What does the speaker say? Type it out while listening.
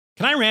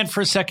Can I rant for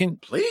a second?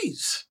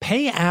 Please.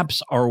 Pay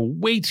apps are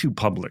way too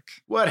public.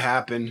 What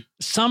happened?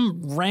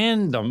 Some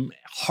random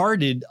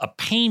hearted a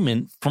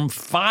payment from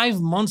 5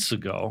 months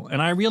ago,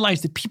 and I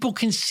realized that people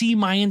can see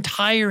my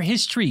entire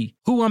history,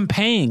 who I'm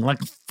paying, like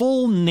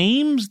full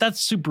names.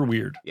 That's super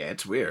weird. Yeah,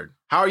 it's weird.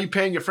 How are you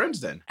paying your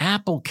friends then?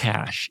 Apple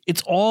Cash.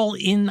 It's all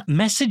in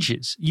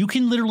messages. You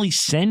can literally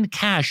send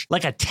cash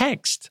like a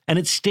text, and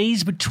it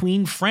stays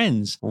between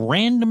friends.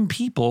 Random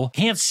people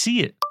can't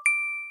see it.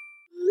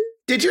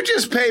 Did you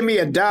just pay me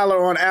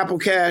 $1 on Apple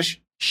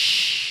Cash?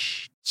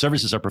 Shh.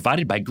 Services are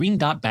provided by Green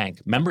Dot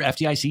Bank. Member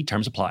FDIC.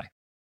 Terms apply.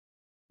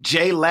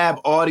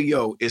 JLab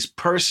Audio is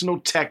personal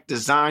tech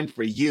designed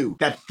for you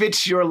that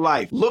fits your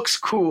life, looks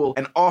cool,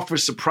 and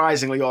offers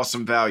surprisingly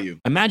awesome value.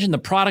 Imagine the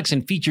products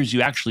and features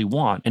you actually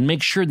want and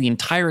make sure the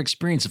entire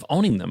experience of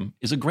owning them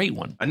is a great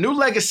one. A new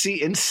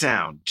legacy in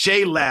sound.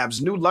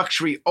 JLab's new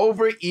luxury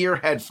over-ear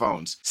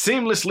headphones,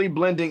 seamlessly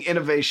blending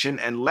innovation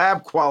and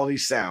lab-quality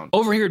sound.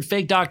 Over here at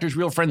Fake Doctors,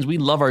 Real Friends, we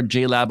love our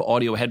JLab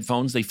audio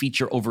headphones. They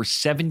feature over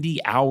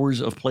 70 hours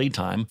of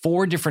playtime,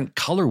 4 different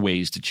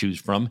colorways to choose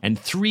from, and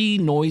 3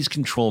 noise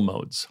control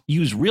modes.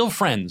 Use Real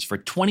Friends for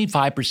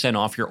 25%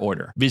 off your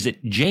order.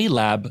 Visit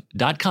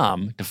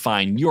jlab.com to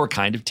find your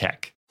kind of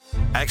tech.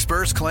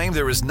 Experts claim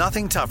there is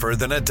nothing tougher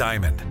than a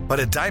diamond.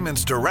 But at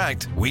Diamonds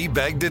Direct, we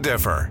beg to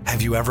differ.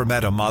 Have you ever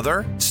met a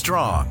mother?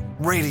 Strong,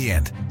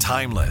 radiant,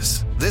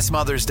 timeless. This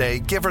Mother's Day,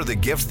 give her the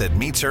gift that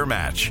meets her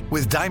match.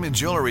 With diamond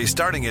jewelry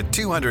starting at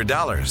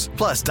 $200.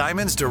 Plus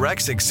Diamonds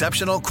Direct's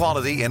exceptional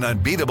quality and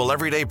unbeatable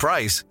everyday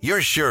price,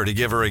 you're sure to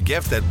give her a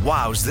gift that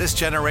wows this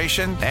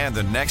generation and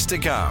the next to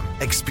come.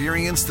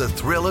 Experience the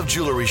thrill of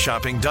jewelry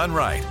shopping done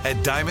right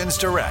at Diamonds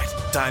Direct.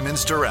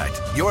 Diamonds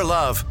Direct. Your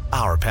love,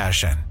 our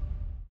passion.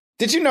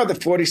 Did you know that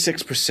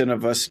 46%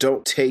 of us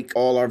don't take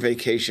all our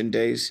vacation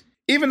days?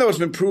 Even though it's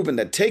been proven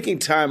that taking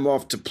time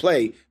off to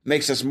play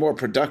makes us more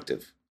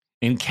productive.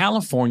 In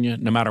California,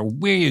 no matter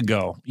where you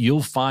go,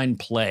 you'll find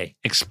play.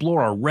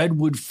 Explore a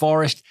redwood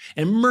forest,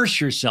 immerse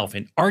yourself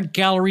in art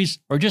galleries,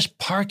 or just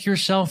park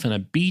yourself in a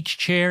beach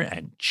chair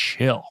and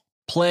chill.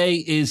 Play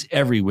is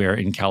everywhere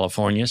in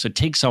California, so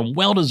take some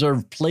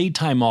well-deserved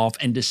playtime off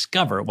and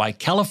discover why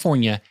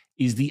California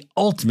is the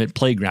ultimate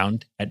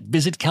playground at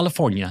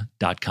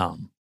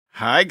visitcalifornia.com.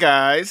 Hi,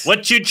 guys.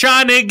 What you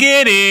trying to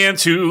get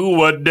into?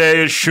 What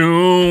day is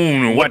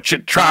soon? What you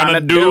trying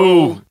to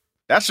do?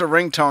 That's a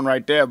ringtone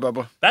right there,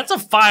 Bubba. That's a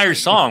fire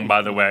song,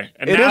 by the way.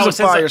 And it is a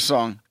fire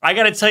song. I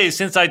got to tell you,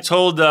 since I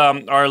told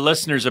our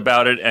listeners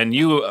about it and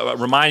you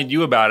reminded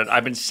you about it,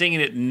 I've been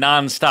singing it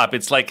nonstop.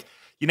 It's like,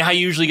 you know how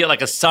you usually get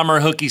like a summer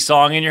hooky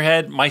song in your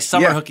head? My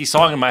summer hooky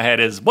song in my head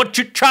is, what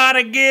you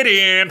trying to get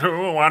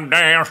into? One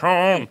day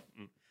soon.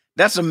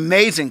 That's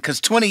amazing,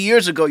 because 20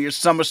 years ago, your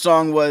summer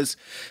song was,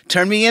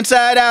 turn me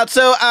inside out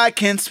so I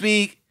can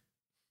speak.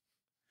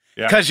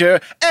 Because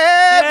you're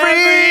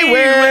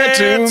everywhere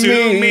to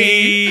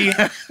me.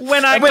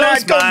 When I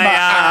close my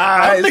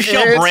eyes.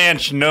 Michelle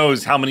Branch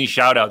knows how many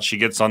shout-outs she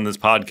gets on this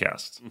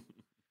podcast.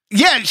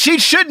 Yeah, she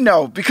should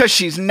know, because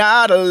she's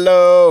not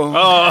alone.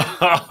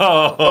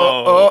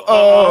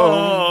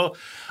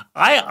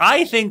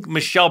 I think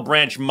Michelle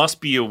Branch must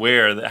be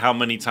aware that how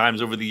many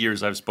times over the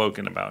years I've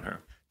spoken about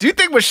her. Do you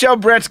think Michelle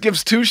Branch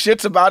gives 2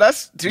 shits about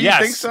us? Do you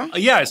think so?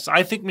 Yes,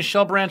 I think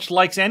Michelle Branch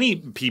likes any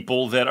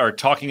people that are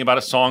talking about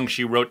a song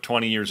she wrote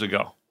 20 years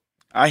ago.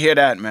 I hear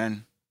that,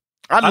 man.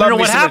 I don't know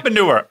what happened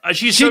to her.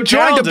 She joined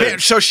talented. a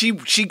band. So she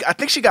I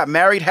think she got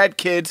married, had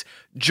kids,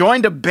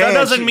 joined a band. That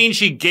doesn't mean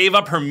she gave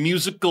up her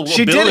musical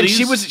she abilities.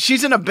 Didn't.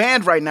 She's in a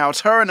band right now.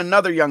 It's her and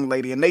another young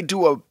lady, and they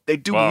do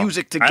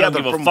music together. I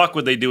don't give a fuck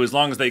what they do as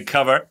long as they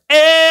cover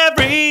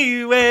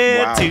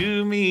Everywhere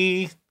to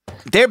Me.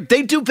 They're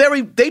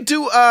very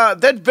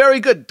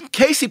good.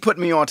 Casey put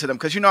me onto them,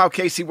 because you know how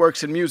Casey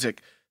works in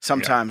music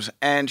sometimes,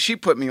 and she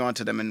put me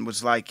onto them and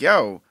was like,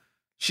 "Yo,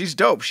 she's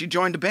dope. She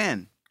joined the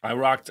band." I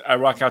rock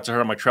out to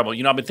her on my treble.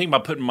 You know, I've been thinking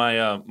about putting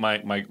my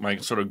my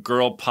sort of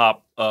girl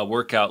pop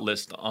workout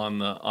list on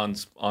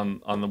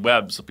the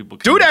web so people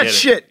can do that get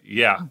shit. It.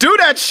 Yeah, do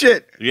that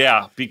shit.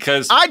 Yeah,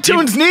 because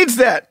iTunes needs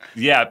that.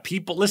 Yeah,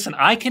 people listen.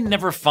 I can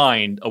never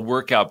find a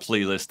workout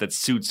playlist that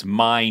suits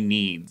my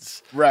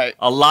needs. Right.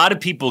 A lot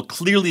of people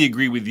clearly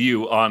agree with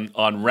you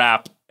on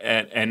rap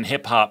and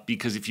hip hop,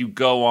 because if you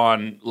go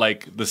on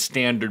like the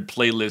standard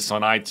playlists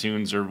on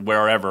iTunes or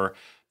wherever,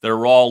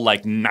 they're all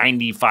like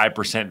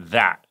 95%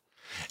 that.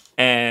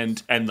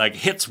 And like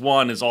Hits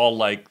 1 is all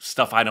like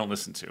stuff I don't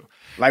listen to.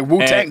 Like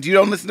Wu-Tang. You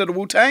don't listen to the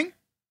Wu-Tang?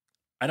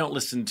 I don't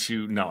listen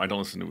to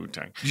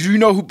Wu-Tang. You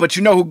know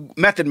who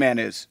Method Man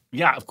is?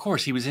 Yeah, of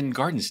course. He was in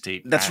Garden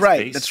State. That's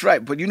right.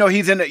 But you know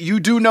you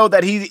do know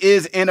that he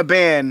is in a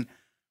band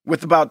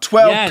with about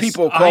 12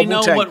 people called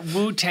Wu-Tang. I know what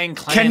Wu-Tang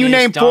Clan is. Can you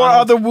name 4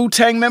 other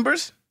Wu-Tang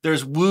members?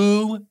 There's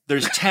Wu,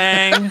 there's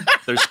Tang,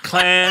 there's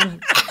Clan.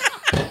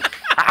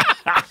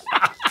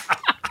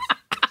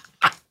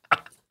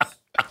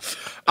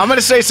 I'm going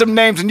to say some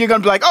names, and you're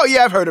going to be like, "Oh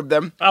yeah, I've heard of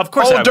them." Of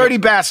course, Old Dirty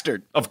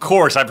Bastard. Of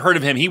course, I've heard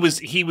of him. He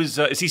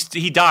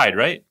died,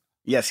 right?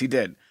 Yes, he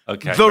did.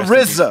 Okay. The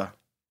RZA.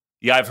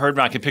 Yeah, I've heard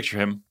him. I can picture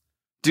him.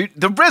 Dude,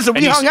 the RZA,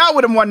 we you hung out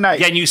with him one night.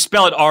 Yeah, and you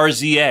spell it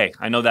RZA.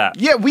 I know that.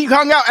 Yeah, we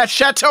hung out at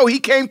Chateau. He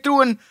came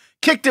through and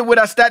kicked it with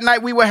us that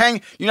night. We were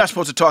hanging. You're not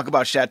supposed to talk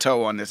about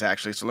Chateau on this,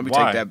 actually, so let me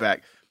take that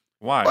back.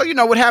 Why? Well, you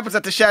know what happens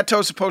at the Chateau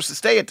is supposed to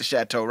stay at the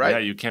Chateau, right? Yeah,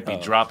 you can't be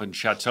dropping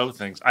Chateau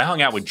things. I hung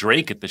out with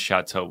Drake at the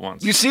Chateau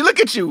once. You see, look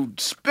at you,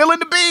 spilling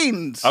the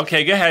beans.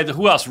 Okay, go ahead.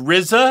 Who else?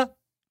 RZA,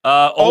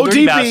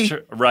 ODB,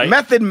 Bastard, right?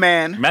 Method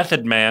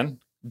Man,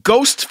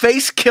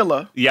 Ghostface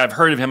Killah. Yeah, I've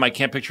heard of him. I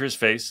can't picture his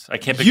face. I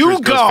can't picture You his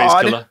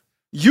God. Ghostface Killah.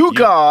 You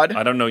God.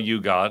 I don't know You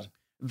God.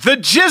 The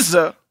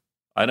Jizza.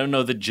 I don't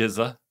know the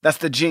Jizza. That's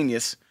the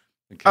genius.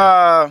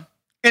 Okay.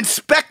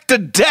 Inspector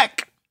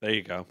Deck. There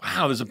you go.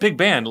 Wow, there's a big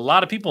band. A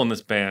lot of people in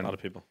this band. A lot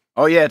of people.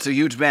 Oh, yeah, it's a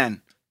huge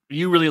band.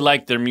 You really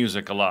like their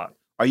music a lot.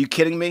 Are you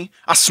kidding me?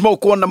 I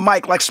smoke on the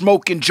mic like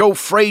smoking Joe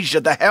Frazier,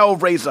 the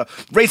Hellraiser,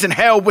 raising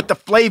hell with the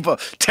flavor,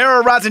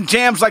 terrorizing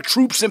jams like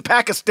troops in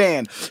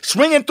Pakistan,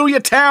 swinging through your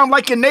town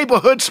like your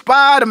neighborhood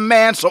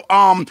Spider-Man. So,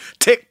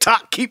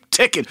 tick-tock, keep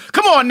ticking.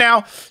 Come on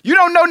now. You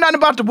don't know nothing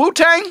about the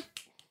Wu-Tang?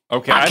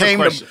 Okay, I have a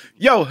question.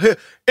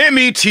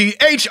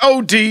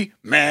 METHOD,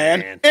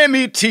 man.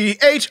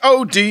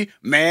 METHOD,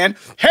 man.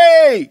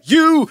 Hey,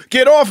 you,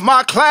 get off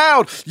my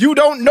cloud. You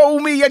don't know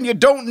me and you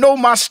don't know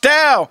my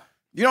style.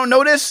 You don't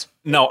know this?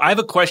 No, I have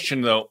a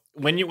question though.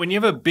 When you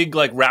have a big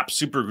like rap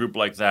supergroup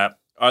like that,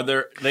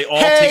 they all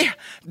Hey,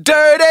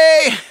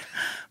 dirty,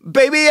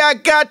 baby, I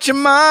got your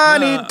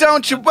money.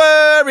 Don't you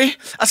worry.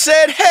 I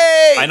said,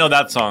 hey. I know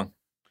that song.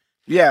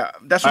 Yeah,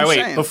 that's what I'm wait,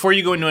 saying. Before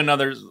you go into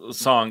another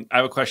song, I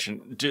have a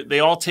question. Do they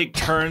all take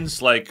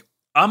turns? Like,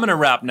 I'm gonna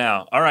rap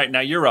now. All right, now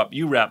you're up.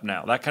 You rap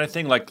now. That kind of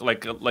thing. Like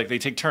they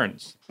take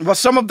turns. Well,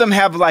 some of them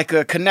have like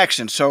a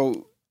connection.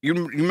 So you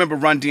remember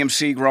Run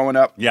DMC growing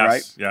up,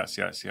 right? Yes.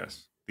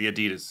 The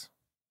Adidas.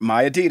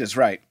 My Adidas,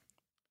 right.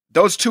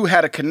 Those two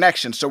had a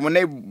connection. So when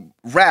they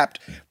rapped,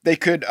 they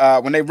could,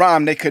 when they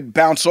rhymed, they could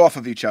bounce off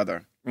of each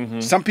other. Mm-hmm.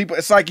 Some people,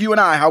 it's like you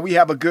and I, how we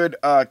have good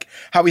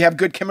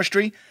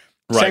chemistry.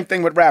 Right. Same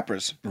thing with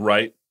rappers.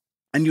 Right.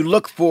 And you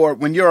look for,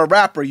 when you're a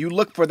rapper, you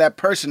look for that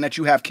person that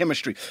you have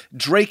chemistry.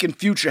 Drake and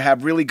Future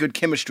have really good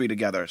chemistry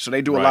together. So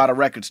they do a lot of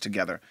records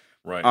together.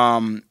 Right.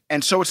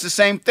 And so it's the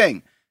same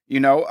thing. You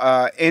know,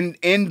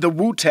 in the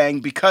Wu-Tang,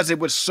 because it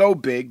was so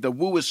big, the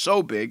Wu is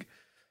so big,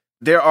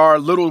 there are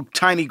little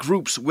tiny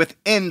groups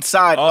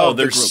inside of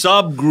the group. Oh, there's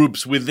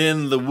subgroups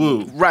within the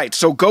Wu. Right.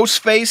 So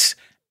Ghostface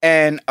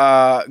and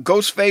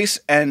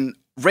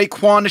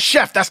Raekwon the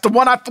Chef. That's the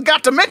one I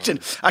forgot to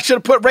mention. I should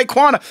have put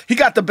Raekwon. He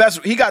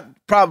got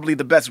probably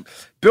the best.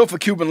 Built for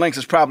Cuban Links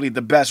is probably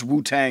the best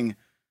Wu-Tang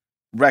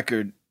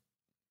record,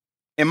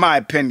 in my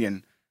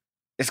opinion.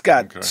 It's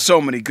got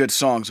so many good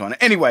songs on it.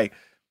 Anyway,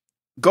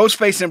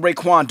 Ghostface and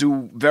Raekwon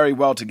do very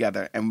well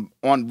together, and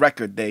on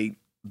record they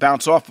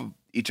bounce off of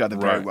each other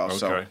very well. Okay.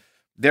 So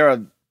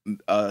they're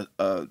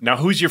now,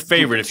 who's your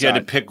favorite? If you had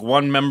to pick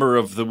one member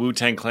of the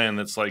Wu-Tang Clan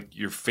that's like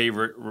your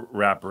favorite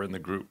rapper in the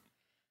group,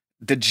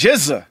 the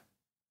Jizza,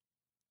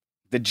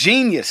 the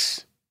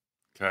Genius.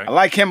 Okay, I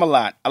like him a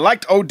lot. I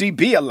liked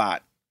ODB a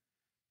lot.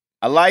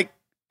 I like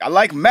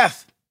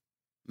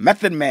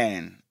Method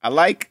Man. I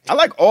like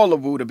all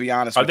of Wu, to be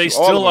honest. Are they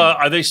still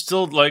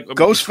like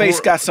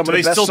Ghostface got some of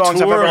the best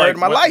songs I've ever heard in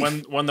my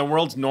life. When the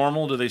world's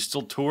normal, do they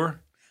still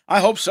tour? I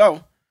hope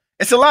so.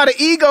 It's a lot of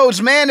egos,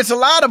 man. It's a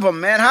lot of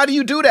them, man. How do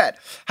you do that?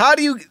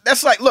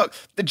 That's like, look,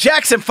 the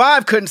Jackson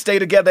 5 couldn't stay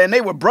together and they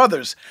were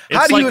brothers.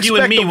 How do you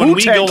expect the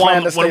Wu-Tang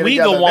Clan to stay together? When we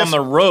go on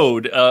the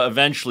road,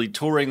 eventually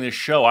touring this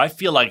show, I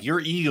feel like your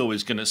ego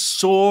is going to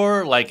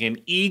soar like an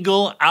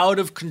eagle out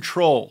of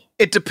control.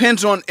 It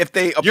depends on if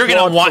they applaud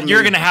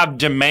You're going to have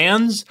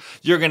demands.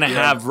 You're going to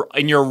have,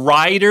 in your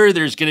rider,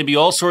 there's going to be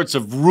all sorts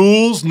of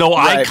rules, no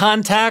eye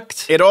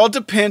contact. It all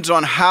depends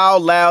on how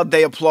loud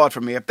they applaud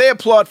for me. If they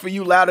applaud for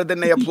you louder than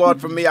they applaud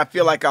for me, I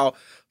feel like I'll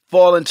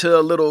fall into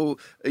a little,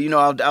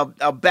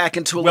 I'll back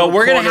into a little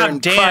corner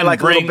and cry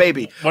like a little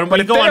baby.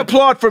 But if they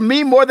applaud for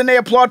me more than they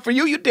applaud for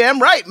you, you're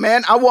damn right,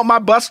 man. I want my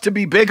bust to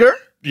be bigger.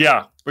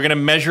 Yeah. We're going to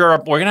measure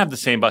up. We're going to have the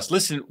same bus.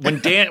 Listen,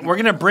 when Dan, we're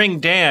going to bring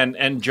Dan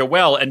and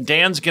Joel, and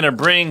Dan's going to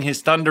bring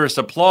his thunderous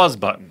applause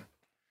button.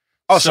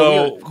 Oh,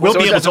 so we'll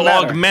be able to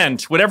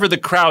augment whatever the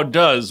crowd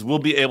does. We'll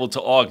be able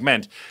to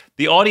augment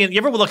the audience. You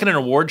ever look at an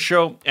award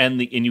show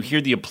and you hear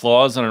the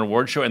applause on an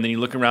award show, and then you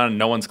look around and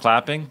no one's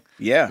clapping?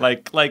 Yeah,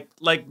 like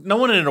no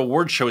one in an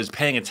award show is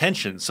paying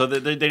attention. So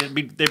they'd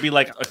be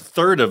like a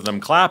third of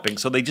them clapping.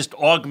 So they just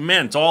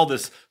augment all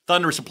this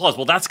thunderous applause.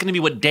 Well, that's going to be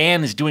what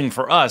Dan is doing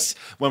for us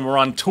when we're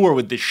on tour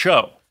with this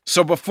show.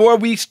 So before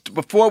we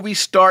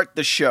start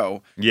the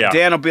show,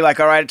 Dan will be like,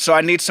 all right, so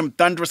I need some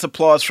thunderous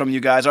applause from you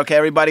guys. Okay,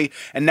 everybody.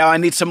 And now I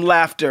need some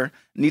laughter.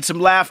 No.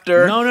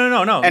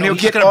 And he'll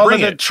get all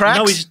of the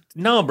tracks.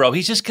 No, bro.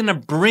 He's just gonna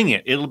bring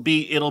it. It'll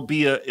be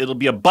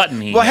a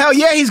button. Well, hell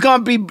yeah, he's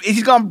gonna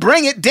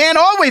bring it. Dan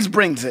always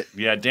brings it.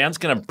 Yeah, Dan's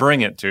gonna bring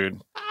it, dude.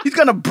 He's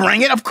gonna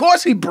bring it. Of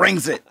course, he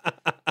brings it.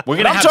 We're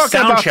gonna have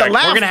sound check.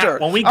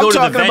 When we go to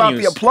the venues, I'm talking about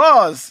the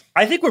applause.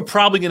 I think we're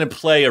probably gonna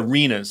play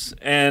arenas,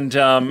 and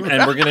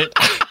we're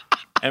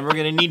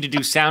gonna need to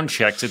do sound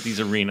checks at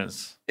these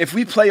arenas. if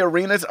we play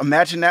arenas,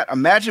 imagine that.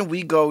 Imagine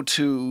we go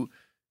to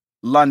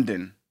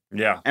London.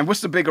 Yeah. And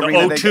what's the big The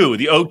arena? O2.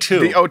 The O2.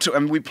 The O2.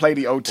 And we play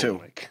the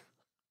O2.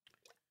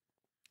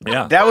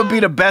 Yeah. That would be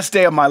the best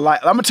day of my life.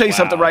 I'm going to tell you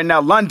something right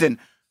now. London,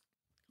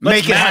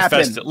 Let's make it happen.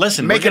 manifest it.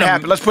 Listen, make it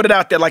happen. Let's put it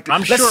out there. Like,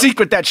 let's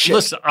secret that shit.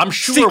 Listen, I'm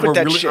sure Secret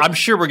that shit. I'm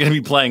sure we're going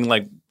to be playing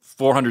like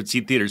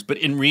 400-seat theaters, but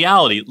in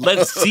reality,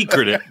 let's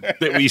secret it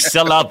that we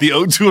sell out the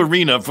O2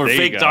 Arena for There you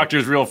Fake go.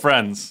 Doctors Real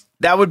Friends.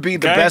 That would be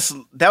the best.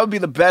 That would be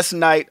the best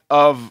night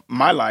of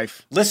my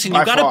life. Listen, by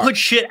you got to far. put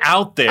shit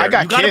out there. I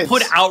got You got to kids.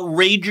 put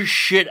outrageous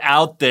shit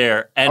out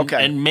there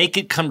and make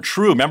it come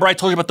true. Remember I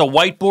told you about the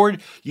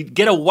whiteboard? You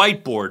get a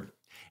whiteboard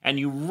and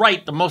you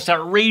write the most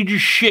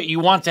outrageous shit you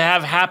want to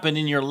have happen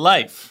in your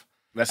life.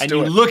 Let's and do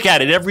you it. look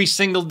at it every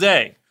single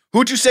day.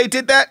 Who'd you say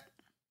did that?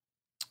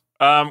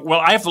 Well,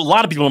 I have a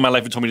lot of people in my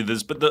life who told me to do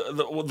this, but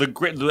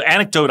the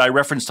anecdote I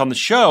referenced on the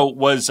show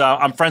was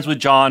I'm friends with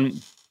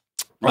John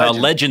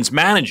Legend's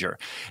manager,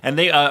 and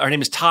her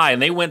name is Ty,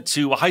 and they went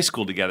to a high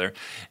school together.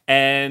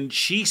 And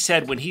she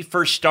said when he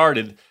first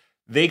started,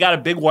 they got a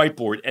big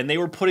whiteboard and they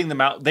were putting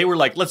them out. They were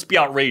like, let's be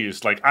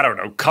outrageous. Like, I don't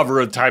know, cover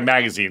of Time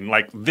magazine,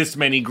 like this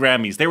many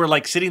Grammys. They were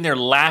like sitting there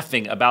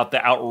laughing about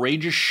the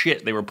outrageous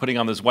shit they were putting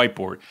on this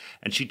whiteboard.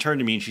 And she turned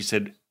to me and she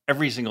said,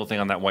 every single thing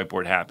on that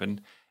whiteboard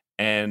happened.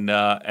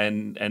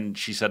 And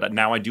she said,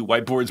 now I do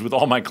whiteboards with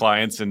all my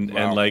clients and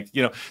like,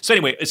 you know. So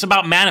anyway, it's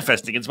about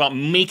manifesting. It's about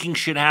making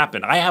shit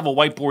happen. I have a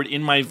whiteboard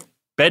in my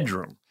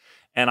bedroom,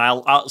 and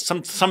I'll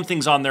some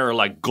things on there are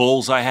like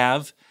goals I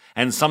have.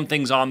 And some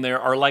things on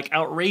there are like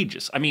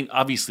outrageous. I mean,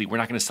 obviously, we're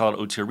not going to sell out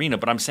O2 Arena,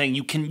 but I'm saying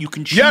you can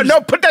choose. Yeah,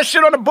 no, put that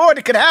shit on the board.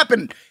 It could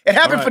happen. It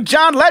happened for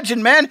John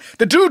Legend, man.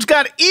 The dude's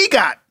got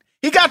EGOT.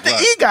 He got the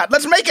EGOT.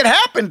 Let's make it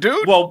happen,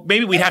 dude. Well,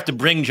 maybe we'd have to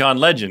bring John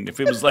Legend if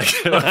it was like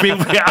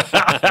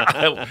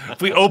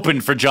if we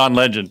opened for John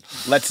Legend.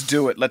 Let's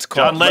do it. Let's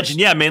call John Legend.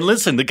 Yeah, man.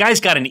 Listen, the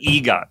guy's got an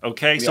EGOT.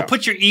 Okay, so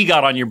put your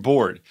EGOT on your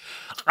board.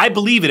 I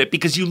believe in it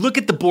because you look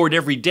at the board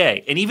every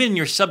day, and even in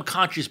your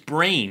subconscious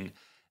brain.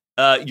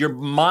 Your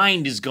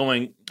mind is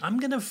going, I'm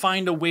going to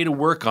find a way to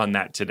work on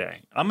that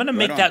today. I'm going to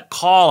make that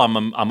call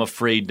I'm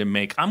afraid to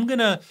make. I'm going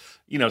to,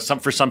 you know,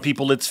 for some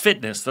people it's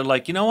fitness. They're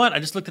like, you know what? I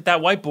just looked at that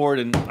whiteboard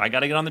and I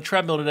got to get on the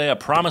treadmill today. I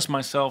promised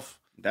myself.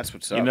 That's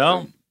what's up. You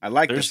know? Dude. I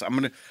like this. I'm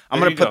gonna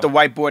put the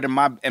whiteboard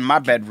in my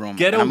bedroom.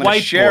 Get a I'm gonna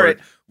whiteboard. share it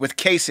with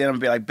Casey, and I'm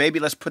gonna be like, baby,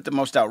 let's put the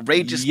most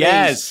outrageous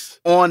things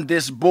on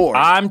this board.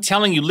 I'm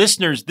telling you,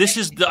 listeners, this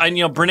is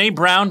Brene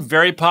Brown,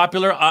 very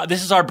popular.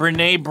 This is our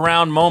Brene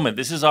Brown moment.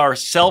 This is our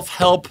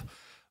self-help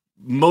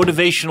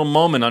motivational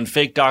moment on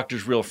Fake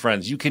Doctors Real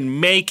Friends. You can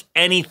make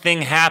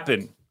anything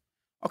happen.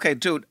 Okay,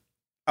 dude,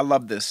 I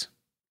love this.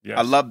 Yes.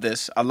 I love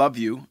this. I love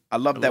you. I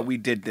love that we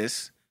did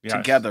this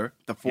together,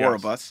 the four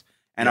of us,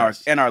 and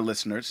our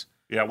listeners.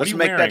 Yeah, let's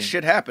make that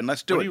shit happen.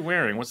 Let's do it. What are you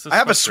wearing? What's this? I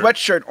have a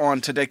sweatshirt on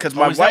today because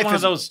my is wife that one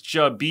of those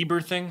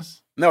Bieber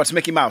things. No, it's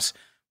Mickey Mouse.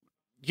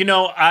 You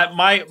know,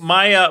 my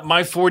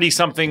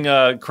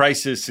 40-something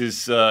crisis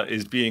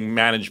is being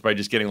managed by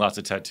just getting lots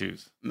of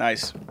tattoos.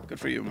 Nice, good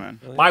for you, man.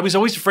 I was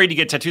always afraid to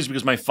get tattoos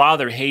because my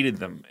father hated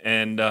them,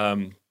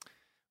 and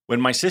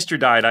when my sister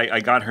died, I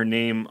got her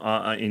name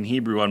in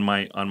Hebrew on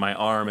my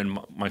arm, and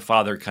my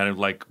father kind of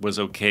like was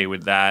okay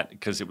with that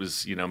because it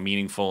was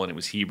meaningful and it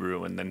was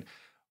Hebrew, and then.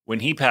 When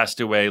he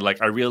passed away,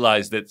 like I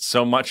realized that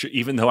so much,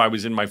 even though I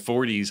was in my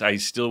 40s, I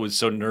still was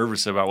so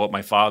nervous about what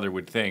my father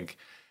would think.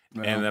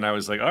 Right. And then I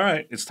was like, all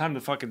right, it's time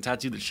to fucking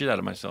tattoo the shit out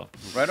of myself.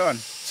 Right on.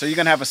 So you're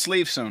going to have a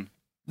sleeve soon?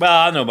 Well,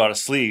 I don't know about a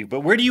sleeve, but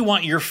where do you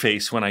want your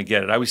face when I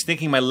get it? I was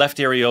thinking my left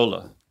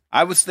areola.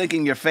 I was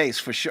thinking your face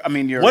for sure. I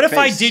mean, your What face. if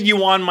I did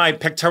you on my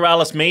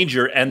pectoralis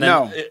major and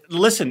then,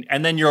 listen,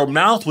 and then your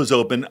mouth was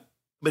open,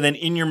 but then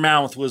in your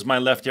mouth was my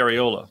left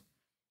areola?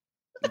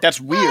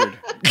 That's weird.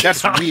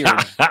 That's weird.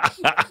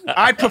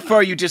 I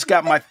prefer you just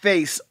got my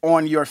face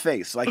on your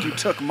face. Like you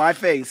took my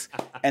face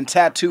and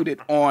tattooed it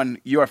on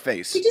your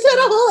face. We just had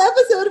a whole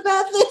episode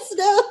about this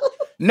now.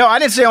 No, I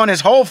didn't say on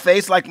his whole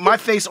face, like my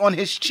face on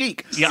his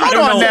cheek. Yeah, Hold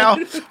on now.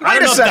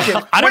 Wait a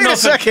second. Wait a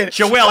second.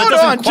 Joelle, it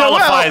doesn't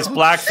qualify as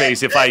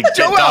blackface if I get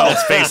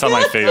Donald's face on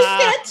my face.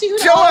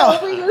 Tattooed all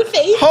over your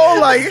face. Hold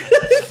like.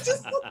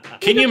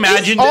 Can you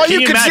imagine? All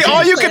you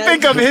can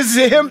think of is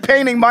him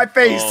painting my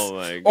face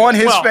on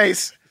his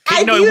face.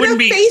 I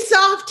viewed a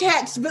face-off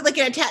text, but like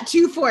in a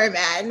tattoo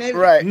format.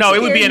 Right. No,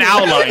 it would be an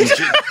outline.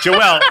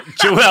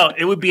 Joelle,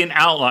 it would be an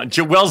outline.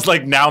 Joelle's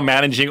like now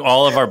managing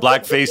all of our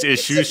blackface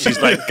issues. She's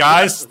like,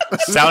 guys,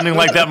 sounding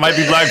like that might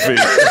be blackface.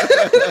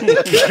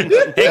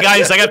 Hey,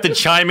 guys, I got to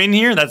chime in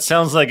here. That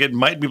sounds like it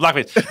might be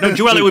blackface. No,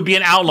 Joelle, it would be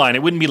an outline.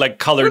 It wouldn't be like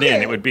colored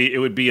in. It would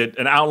be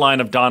an outline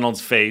of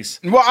Donald's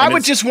face. Well, I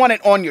would just want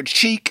it on your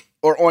cheek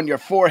or on your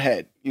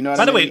forehead. You know what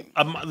I mean?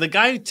 By the way, the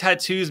guy who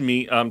tattoos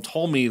me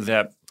told me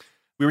that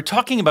we were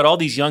talking about all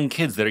these young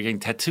kids that are getting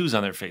tattoos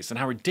on their face and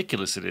how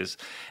ridiculous it is.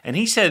 And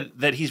he said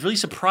that he's really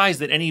surprised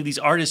that any of these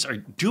artists are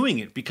doing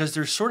it because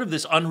there's sort of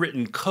this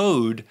unwritten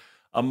code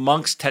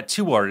amongst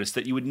tattoo artists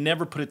that you would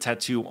never put a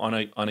tattoo on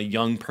a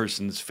young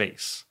person's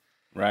face.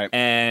 Right.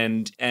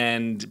 And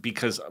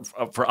because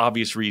for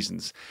obvious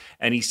reasons.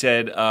 And he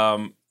said,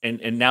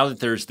 and now that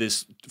there's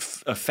this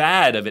a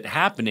fad of it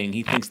happening,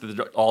 he thinks that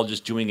they're all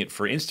just doing it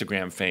for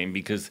Instagram fame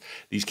because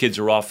these kids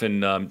are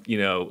often,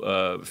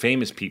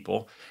 famous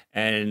people.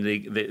 And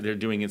they're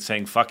doing it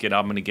saying, fuck it,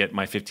 I'm going to get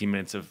my 15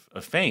 minutes of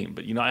fame.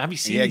 But, have you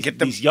seen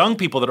these young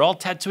people that are all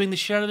tattooing the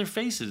shit out of their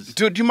faces?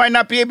 Dude, you might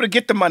not be able to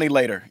get the money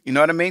later. You know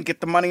what I mean? Get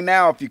the money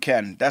now if you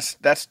can. That's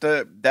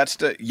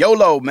the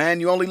YOLO, man.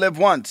 You only live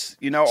once.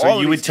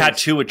 So you would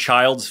tattoo a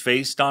child's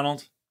face,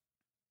 Donald?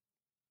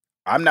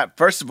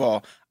 First of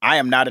all, I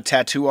am not a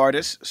tattoo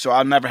artist, so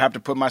I'll never have to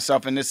put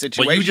myself in this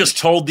situation. Well, you just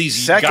told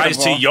these guys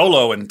to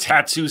YOLO and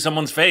tattoo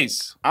someone's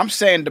face. I'm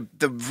saying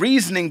the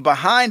reasoning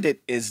behind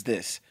it is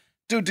this.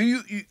 Dude,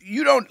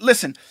 you don't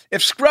listen.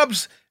 If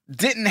Scrubs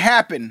didn't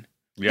happen,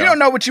 you don't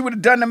know what you would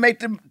have done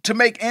to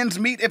make ends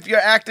meet if you're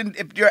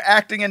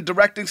acting and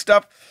directing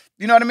stuff.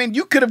 You know what I mean?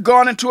 You could have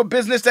gone into a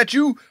business that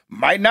you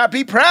might not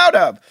be proud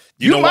of.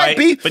 You might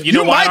be an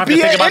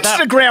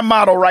Instagram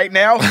model right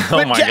now with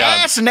your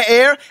ass in the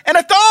air and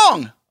a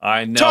thong.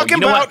 I know. Talking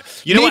about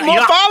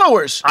more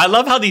followers. I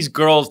love how these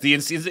girls, the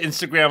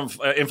Instagram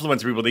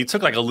influencer people, they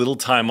took like a little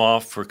time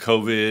off for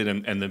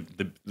COVID and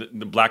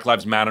the Black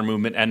Lives Matter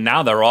movement, and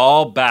now they're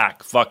all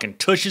back, fucking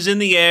tushes in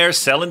the air,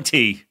 selling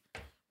tea.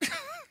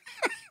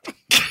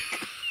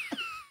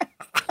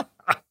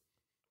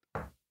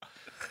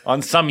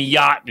 On some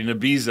yacht in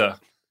Ibiza.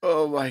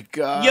 Oh my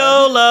God.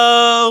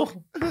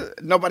 YOLO.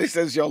 Nobody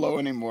says YOLO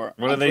anymore.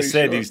 What do they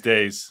say these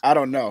days? I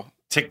don't know.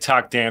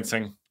 TikTok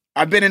dancing.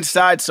 I've been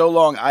inside so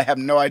long, I have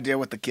no idea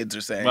what the kids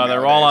are saying. Well,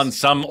 they're all on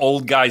some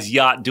old guy's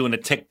yacht doing a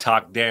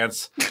TikTok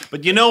dance.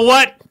 But you know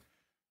what?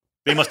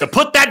 They must have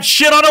put that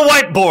shit on a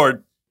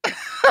whiteboard.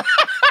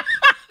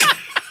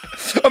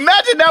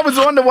 Imagine that was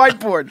on the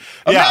whiteboard.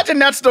 Imagine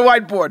that's the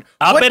whiteboard.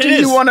 What do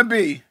you want to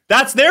be?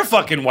 That's their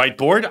fucking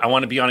whiteboard. I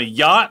want to be on a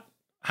yacht,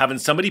 having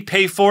somebody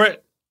pay for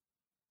it,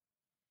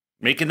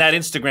 making that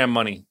Instagram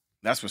money.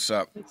 That's what's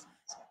up.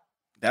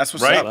 That's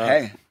what's up.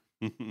 Hey,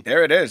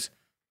 there it is.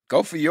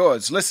 Go for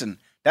yours. Listen,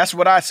 that's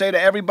what I say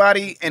to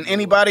everybody and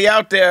anybody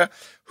out there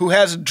who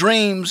has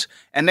dreams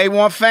and they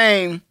want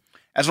fame.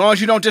 As long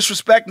as you don't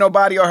disrespect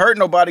nobody or hurt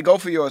nobody, go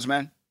for yours,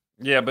 man.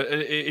 Yeah, but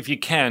if you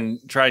can,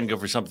 try and go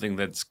for something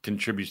that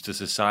contributes to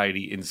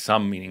society in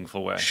some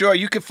meaningful way. Sure,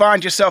 you can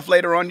find yourself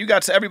later on.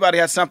 Everybody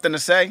has something to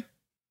say.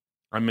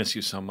 I miss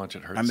you so much.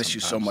 It hurts. I miss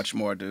you so much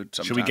more, dude.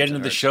 Should we get into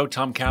the show?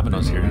 Tom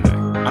Cavanaugh's here today.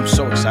 I'm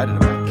so excited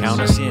about this.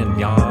 Count us in,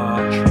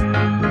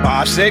 Yaj.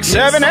 5, 6,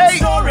 7, 8.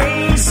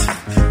 Stories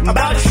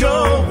about a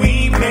show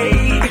we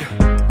made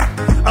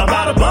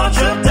about a bunch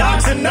of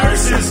docs and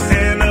nurses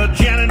and a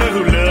janitor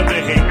who loved to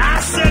hate. I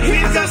said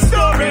he's got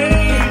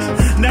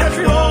stories that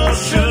you all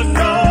should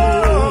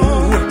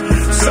know.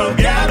 So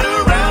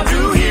gather round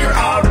to hear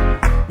our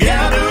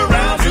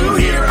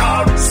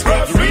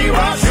Scrubs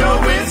Rewatch show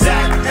with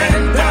Zach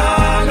and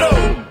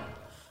Donald.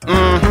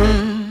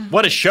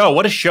 What a show.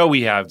 What a show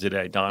we have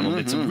today, Donald.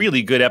 It's a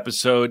really good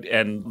episode,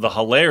 and the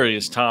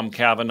hilarious Tom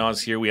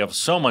Cavanaugh's here. We have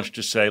so much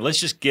to say. Let's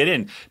just get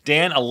in.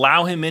 Dan,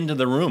 allow him into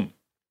the room.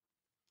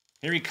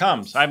 Here he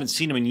comes. I haven't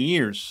seen him in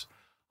years.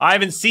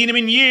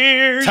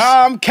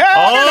 Tom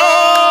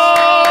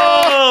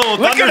Cavanaugh! Oh,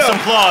 thunderous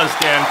applause,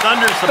 Dan.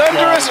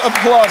 Thunderous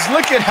applause.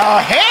 Look at how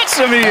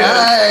handsome he is.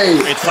 Hey.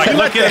 It's like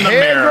looking in the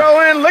hair mirror.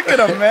 Grow in. Look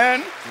at him,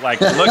 man. Like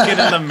looking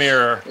in the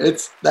mirror.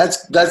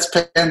 That's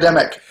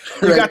pandemic.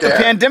 You got the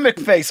pandemic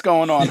face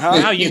going on, huh?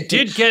 Wow, you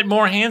did get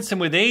more handsome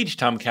with age,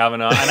 Tom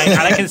Cavanaugh. And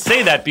I can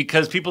say that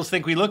because people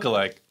think we look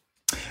alike.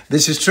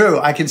 This is true.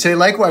 I can say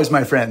likewise,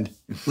 my friend.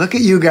 Look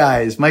at you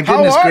guys. My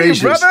goodness How are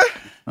gracious. you, brother?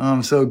 Oh,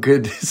 I'm so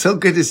good. So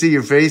good to see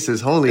your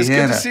faces. Holy It's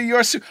Hannah. good to see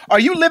your suit. Are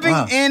you living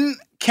in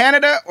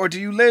Canada or do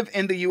you live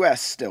in the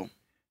U.S. still?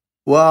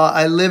 Well,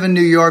 I live in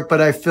New York, but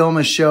I film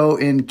a show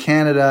in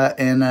Canada.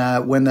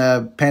 And when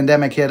the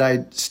pandemic hit,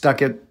 I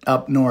stuck it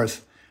up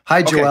north. Hi,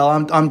 Okay.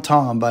 Joelle. I'm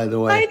Tom, by the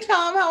way. Hi,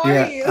 Tom. How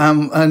are you?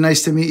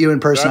 Nice to meet you in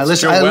person.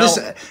 That's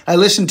I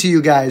listen to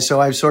you guys, so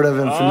I sort of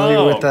am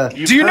familiar with the.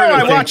 Do you know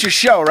I watch your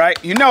show,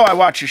 right? You know I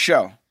watch your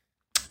show.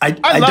 I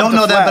love don't The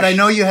know that, but Flash. I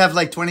know you have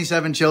like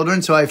 27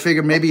 children, so I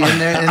figure maybe in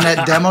there in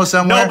that demo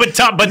somewhere. No, but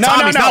Tom,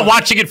 he's not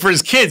watching it for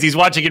his kids. He's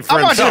watching it for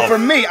I'm watching himself. it for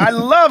me. I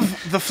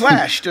love The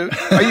Flash, dude.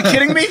 Are you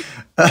kidding me?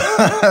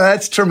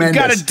 That's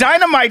tremendous. Got a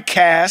dynamite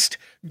cast.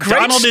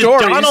 Great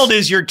stories. Donald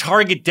is your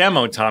target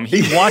demo, Tom.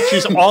 He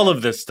watches all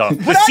of this stuff.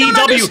 What I don't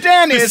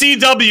understand is- the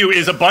CW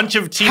is a bunch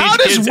of teenage How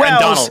kids does and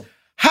Wells?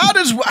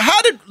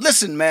 Donald.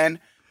 Listen, man.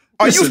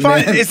 Are you Listen,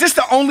 finding? man. Is this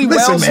the only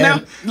Listen, Wells man.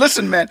 now?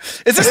 Listen, man.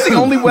 Is this the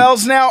only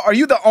Wells now? Are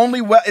you the only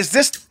Wells? Is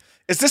this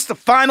the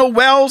final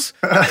Wells?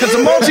 Because the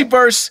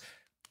multiverse,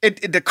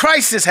 the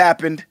crisis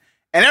happened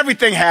and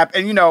everything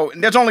happened.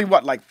 And there's only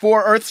like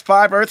 5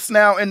 Earths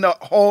now in the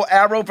whole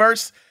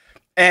Arrowverse,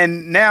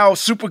 and now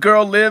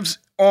Supergirl lives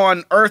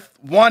on Earth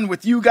 1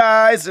 with you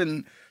guys,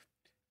 and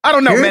I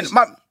don't know, man.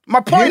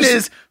 My point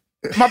is,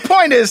 My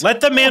point is, let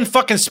the man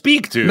fucking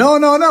speak, dude.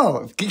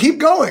 No. Keep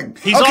going.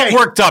 He's all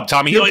worked up,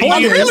 Tommy.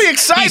 I'm really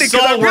excited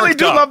because I really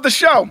do love the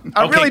show.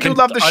 I really do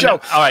love the show.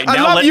 All right,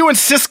 I love you and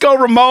Cisco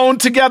Ramon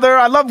together.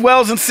 I love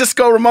Wells and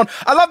Cisco Ramon.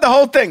 I love the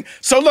whole thing.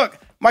 So look,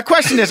 my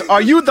question is,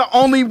 are you the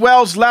only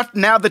Wells left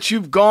now that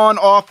you've gone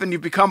off and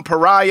you've become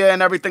pariah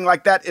and everything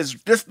like that? Is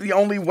this the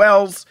only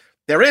Wells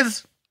there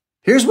is?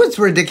 Here's what's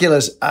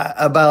ridiculous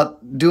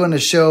about doing a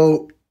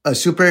show, a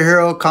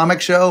superhero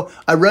comic show.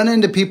 I run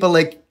into people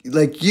like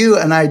you,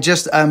 and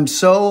I'm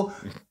so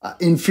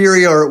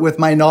inferior with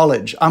my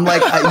knowledge. I'm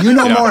like, you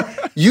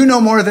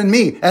know more than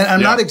me. And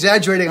I'm not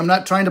exaggerating. I'm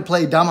not trying to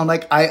play dumb. I'm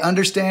like, I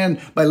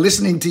understand by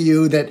listening to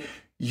you that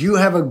you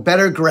have a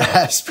better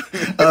grasp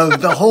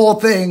of the whole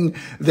thing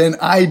than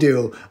I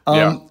do.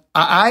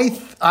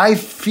 I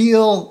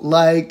feel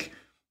like,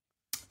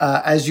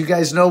 as you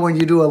guys know, when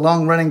you do a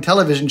long running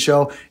television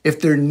show, if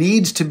there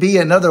needs to be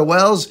another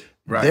Wells,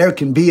 there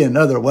can be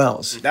another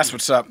Wells. That's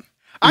what's up.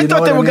 I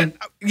thought they were good.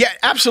 Yeah,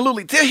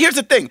 absolutely. Here's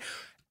the thing.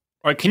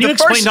 All right, can you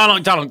explain,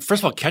 Donald?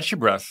 First of all, catch your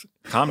breath.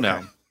 Calm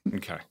down.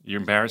 Okay, you're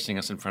embarrassing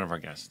us in front of our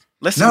guest.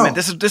 Listen, man,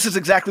 this is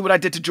exactly what I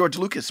did to George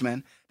Lucas,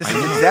 man. This is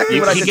exactly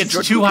what I did to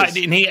George Lucas. He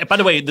gets too high. By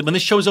the way, when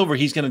this show's over,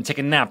 he's going to take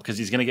a nap because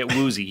he's going to get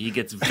woozy. He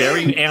gets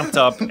very amped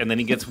up, and then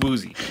he gets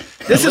woozy.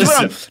 This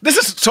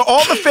is to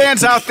all the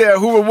fans out there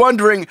who are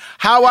wondering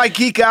how I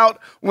geek out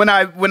when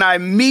I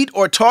meet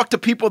or talk to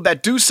people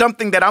that do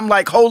something that I'm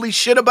like, holy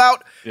shit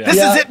about. Yeah. This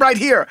is it right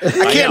here.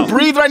 I can't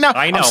breathe right now.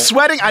 I know. I'm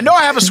sweating. I know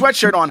I have a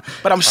sweatshirt on,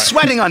 but I'm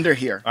sweating under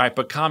here. All right,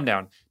 but calm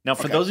down. Now,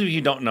 for those of you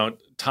who don't know,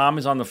 Tom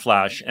is on The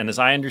Flash, and as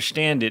I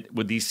understand it,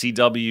 with these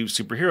CW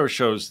superhero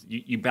shows,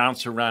 you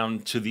bounce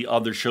around to the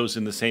other shows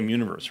in the same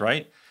universe,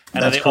 right?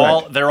 And That's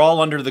correct. They're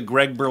all under the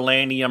Greg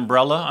Berlanti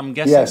umbrella, I'm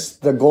guessing? Yes,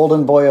 the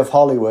golden boy of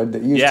Hollywood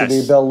that used to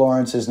be Bill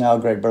Lawrence is now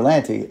Greg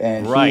Berlanti,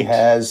 and he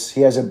has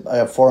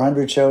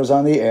 400 shows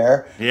on the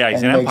air. Yeah,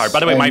 he's an empire.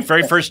 By the way, my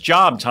very first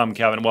job, Tom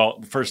Calvin,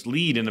 first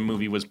lead in a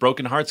movie was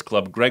Broken Hearts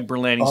Club, Greg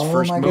Berlanti's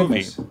first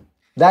movie. Goodness.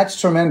 That's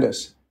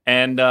tremendous.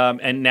 And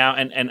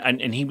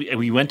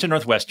we went to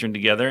Northwestern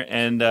together,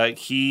 and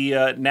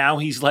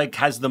he's like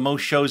has the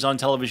most shows on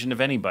television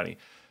of anybody.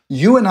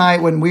 You and I,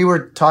 when we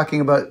were talking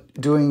about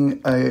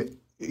doing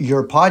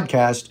your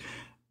podcast,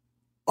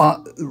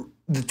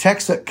 the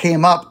text that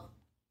came up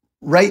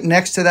right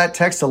next to that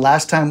text the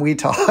last time we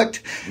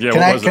talked.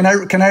 Yeah,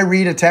 can I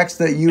read a text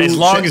that you? As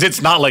long as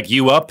it's not like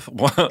you up.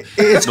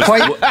 It's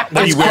quite. What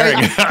are you wearing?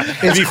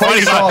 It's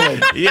quite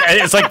solid. Yeah,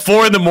 it's like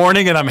 4 a.m.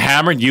 and I'm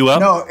hammered. You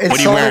up? No, it's what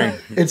are you wearing?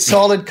 It's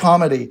solid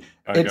comedy.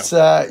 It's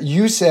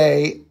you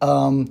say,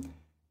 tell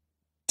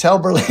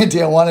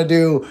Berlanti I want to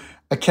do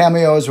a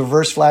cameo as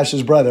Reverse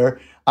Flash's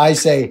brother. I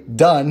say,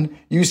 done.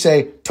 You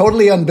say,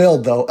 totally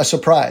unbilled, though, a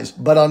surprise,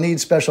 but I'll need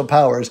special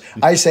powers.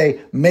 I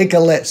say, make a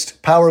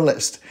list, power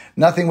list.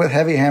 Nothing with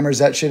heavy hammers,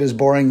 that shit is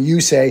boring. You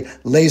say,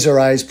 laser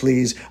eyes,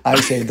 please. I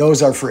say,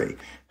 those are free.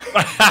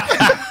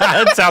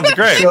 That sounds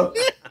great. So,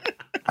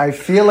 I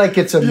feel like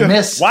it's a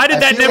miss. Why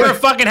did that never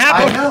fucking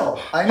happen?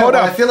 I know. But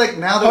I feel like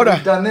now that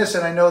we've done this,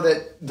 and I know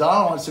that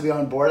Donald wants to be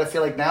on board, I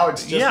feel like now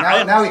it's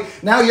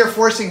just now you're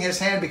forcing his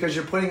hand because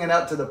you're putting it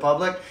out to the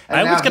public,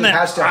 and he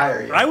has to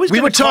hire you. We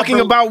were talking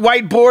about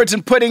whiteboards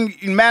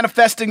and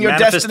manifesting your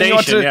destiny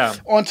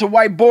onto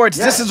whiteboards.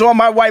 Yes. This is on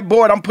my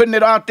whiteboard. I'm putting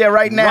it out there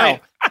right now.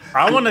 Right.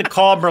 I want to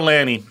call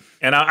Berlanti,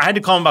 and I had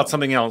to call him about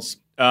something else,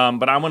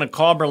 but I want to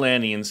call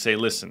Berlanti and say,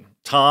 listen,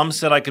 Tom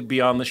said I could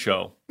be on the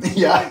show.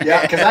 Yeah,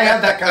 because I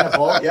have that kind of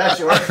pull. Yeah,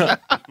 sure.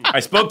 I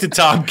spoke to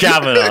Tom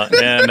Cavanaugh,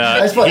 and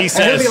he says,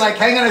 and he'll be like,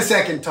 "Hang on a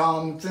second,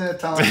 Tom."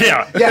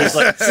 Yeah,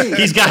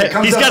 he's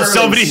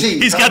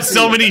got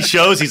so many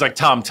shows. He's like,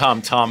 Tom.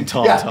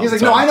 Yeah, he's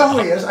like, no, I know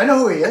who he is.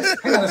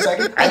 Hang on a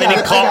second. And then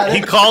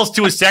he calls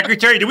to his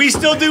secretary. Do we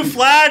still do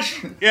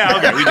Flash? Yeah,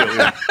 okay, we do.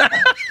 Yeah.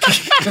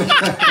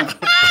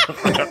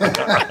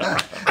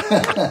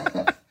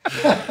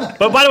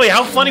 But by the way,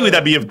 how funny would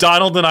that be if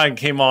Donald and I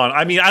came on?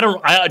 I mean,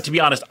 to be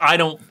honest, I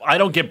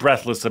don't get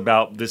breathless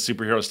about this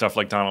superhero stuff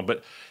like Donald,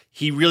 but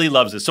he really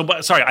loves it. So,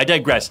 sorry, I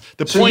digress.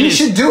 The point is,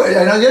 you should do it.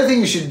 I know the other thing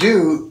you should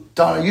do,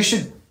 Donald. You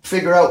should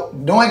figure out,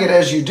 knowing it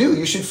as you do,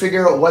 you should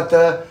figure out what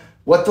the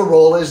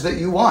role is that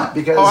you want.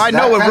 Because I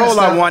know what role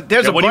I want.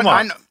 There's what do you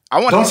want? I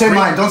want. Don't say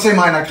mine. Don't say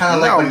mine. I kind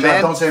of like my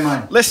job. Don't say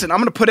mine. Listen, I'm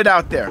going to put it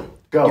out there.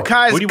 Go. You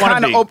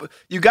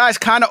guys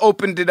kind of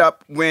opened it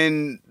up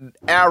when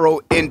Arrow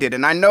ended,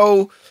 and I'm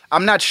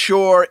not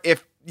sure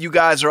if you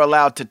guys are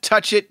allowed to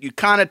touch it. You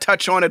kind of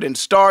touch on it in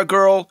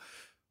Stargirl,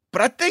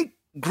 but I think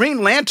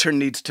Green Lantern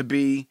needs to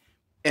be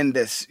in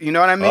this. You know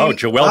what I mean? Oh,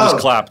 Joelle just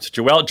clapped.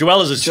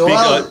 Joelle is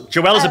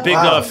a big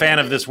fan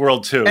of this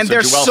world too. And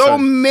there's so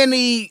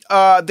many.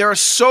 There are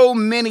so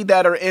many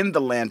that are in the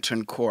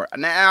Lantern Corps.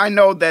 And I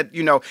know that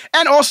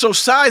and also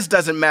size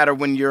doesn't matter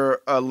when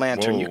you're a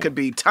Lantern. Whoa. You could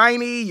be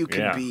tiny. You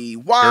could be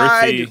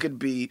wide. Earthy. You could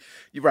be.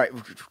 You're right.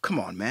 Come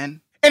on, man.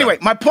 Anyway,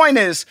 my point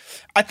is,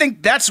 I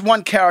think that's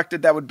one character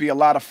that would be a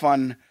lot of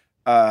fun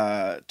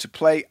to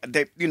play.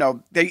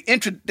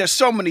 There's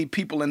so many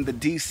people in the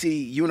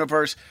DC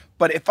universe,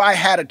 but if I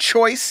had a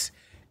choice,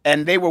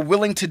 and they were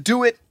willing to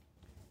do it,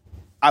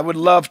 I would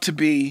love to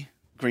be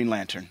Green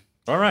Lantern.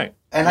 All right.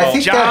 And I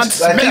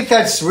think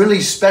that's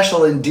really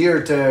special and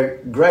dear to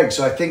Greg.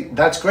 So I think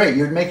that's great.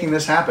 You're making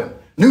this happen.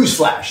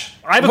 Newsflash.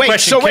 I have a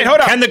question.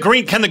 Hold on. Can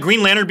the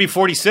Green Lantern be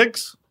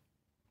 46?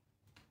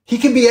 He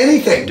can be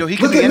anything. Dude,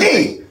 Look at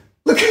me.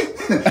 Look,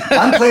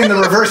 I'm playing the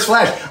Reverse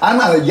Flash.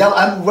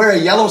 I wear a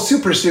yellow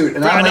super suit,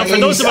 and I'm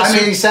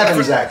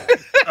 87, Zach.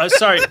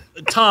 Sorry,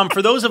 Tom.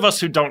 For those of us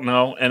who don't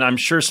know, and I'm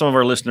sure some of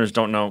our listeners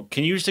don't know,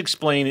 can you just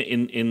explain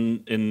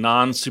in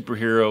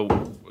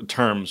non-superhero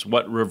terms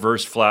what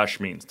Reverse Flash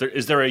means?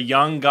 Is there a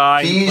young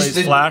guy who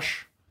plays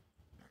Flash?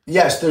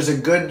 Yes, there's a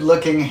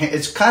good-looking.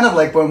 It's kind of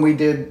like when we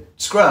did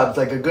Scrubs.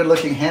 Like a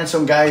good-looking,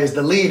 handsome guy is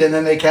the lead, and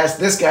then they cast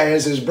this guy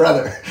as his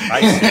brother.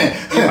 I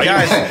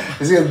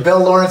see. Bill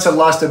Lawrence had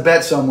lost a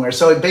bet somewhere,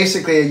 so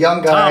basically a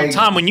young guy.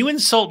 Tom, when you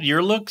insult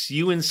your looks,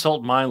 you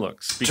insult my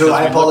looks. True,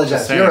 I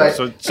apologize. You're right.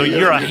 So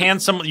you're a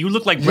handsome. You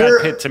look like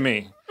Brad Pitt to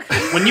me.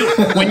 When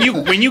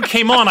you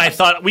came on, I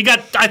thought we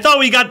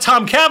got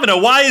Tom Cavanaugh.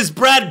 Why is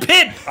Brad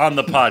Pitt on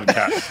the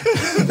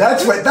podcast?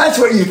 That's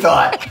what you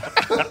thought.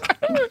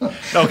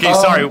 Okay,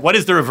 sorry. What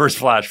is the Reverse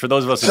Flash for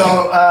those of us?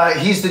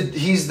 He's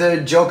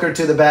the Joker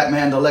to the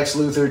Batman, the Lex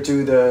Luthor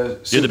to the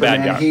Superman. You're the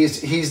bad guy.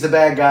 He's the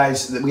bad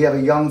guys. We have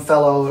a young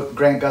fellow.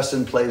 Grant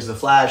Gustin plays the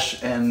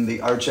Flash, and the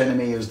arch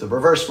enemy is the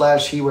Reverse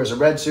Flash. He wears a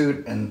red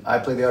suit, and I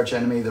play the arch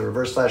enemy, the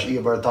Reverse Flash,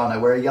 Eobard Thawne. I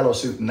wear a yellow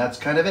suit, and that's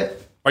kind of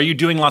it. Are you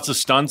doing lots of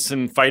stunts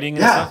and fighting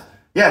and stuff?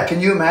 Yeah,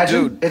 can you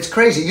imagine? Dude. It's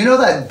crazy. You know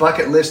that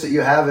bucket list that you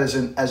have as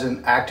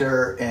an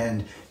actor,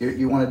 and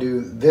you want to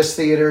do this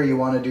theater, you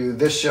want to do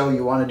this show,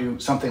 you want to do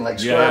something like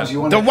Scrubs.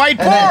 You want the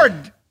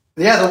whiteboard.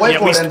 The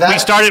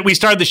whiteboard. We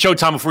started the show,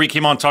 Tom, before you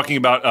came on, talking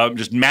about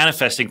just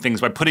manifesting things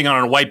by putting it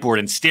on a whiteboard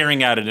and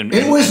staring at it.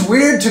 It was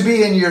weird to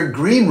be in your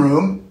green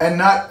room and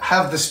not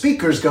have the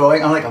speakers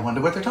going. I'm like, I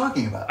wonder what they're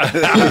talking about.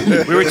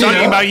 We were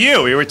talking about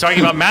you. We were talking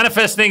about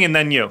manifesting, and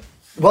then you.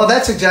 Well,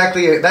 that's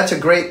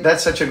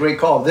such a great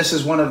call. This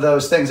is one of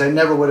those things I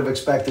never would have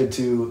expected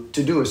to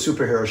do a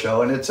superhero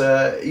show, and it's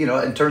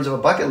in terms of a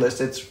bucket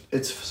list,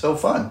 it's so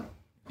fun.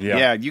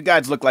 Yeah, you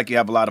guys look like you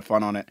have a lot of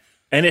fun on it.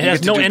 And it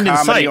has no end in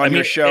sight.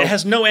 It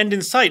has no end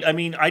in sight. I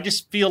mean, I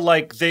just feel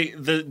like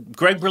the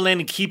Greg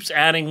Berlanti keeps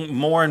adding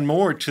more and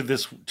more to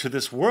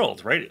this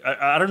world, right?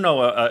 I don't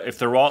know if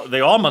they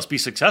all must be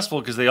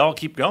successful because they all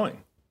keep going.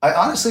 I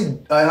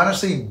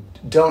honestly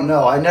don't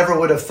know. I never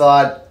would have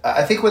thought.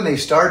 I think when they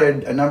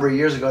started a number of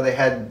years ago, they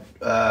had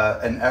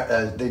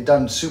they'd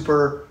done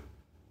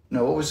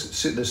what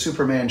was the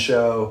Superman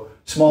show,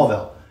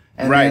 Smallville,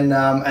 and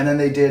then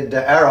they did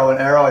Arrow, and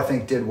Arrow I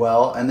think did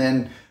well, and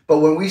then. But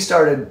when we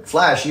started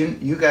Flash,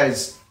 you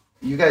guys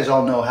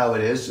all know how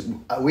it is.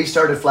 We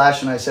started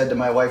Flash, and I said to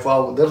my wife,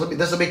 "Well,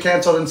 this will be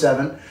canceled in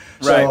 7,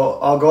 so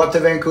I'll go up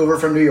to Vancouver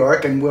from New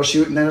York, and we'll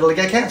shoot, and then it'll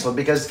get canceled."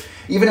 Because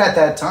even at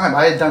that time,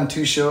 I had done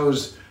 2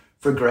 shows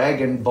for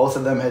Greg, and both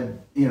of them had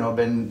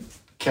been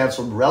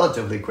canceled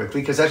relatively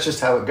quickly because that's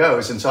just how it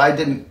goes. And so I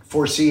didn't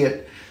foresee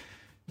it.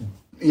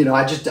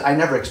 I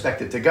never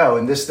expect it to go,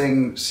 and this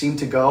thing seemed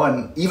to go.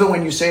 And even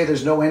when you say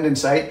there's no end in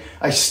sight,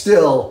 I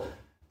still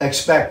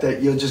expect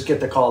that you'll just get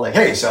the call like,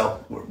 "Hey,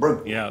 so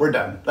we're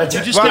done." That's you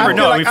it. just never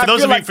know. For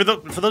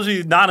those of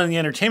you not in the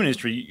entertainment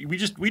industry, we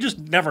just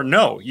never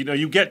know.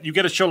 You get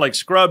a show like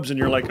Scrubs, and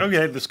you're like,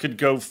 okay, this could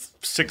go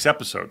 6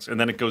 episodes, and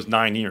then it goes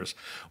 9 years,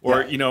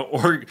 or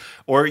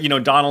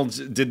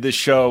Donald did this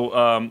show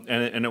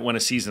and it went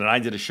a season, and I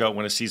did a show, it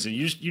went a season.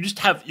 You just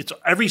have it's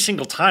every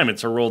single time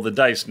it's a roll of the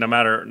dice, no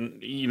matter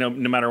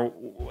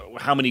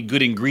how many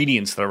good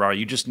ingredients there are.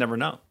 You just never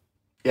know.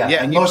 Yeah,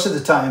 and most of the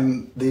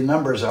time, the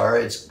numbers are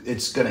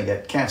it's going to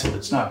get canceled.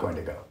 It's not going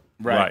to go.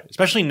 Right.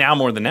 Especially now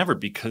more than ever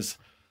because,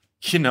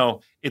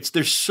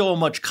 there's so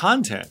much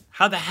content.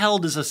 How the hell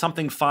does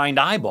something find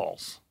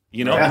eyeballs?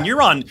 And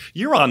you're on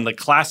the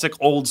classic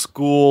old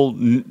school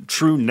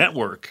True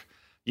Network.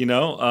 You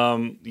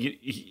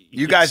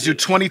guys do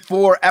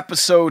 24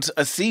 episodes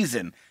a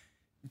season.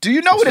 Do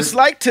you know what it's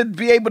like to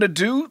be able to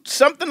do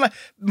something like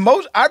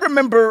most? I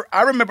remember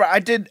I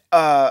did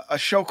a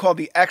show called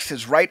The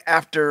X's right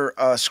after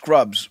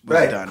Scrubs was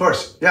done. Right, of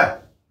course, yeah.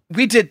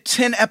 We did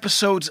 10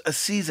 episodes a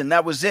season.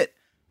 That was it.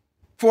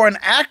 For an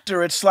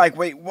actor, it's like,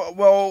 wait,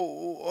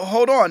 well,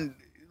 hold on.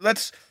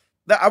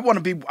 I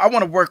want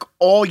to work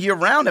all year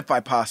round if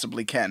I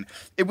possibly can.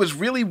 It was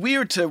really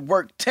weird to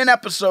work 10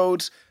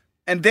 episodes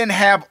and then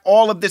have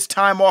all of this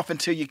time off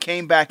until you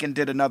came back and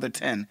did another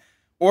 10,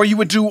 or we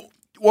would do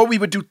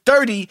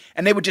 30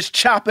 and they would just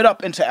chop it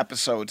up into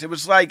episodes. It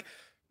was like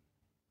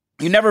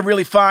you never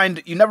really find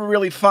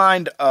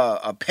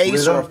a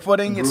pace or a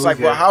footing. It's like,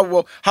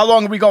 well, how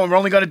long are we going? We're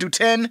only going to do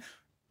 10,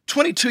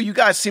 22. You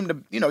guys seem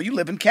to, you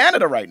live in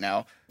Canada right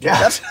now.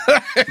 Yeah.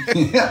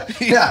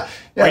 Yeah.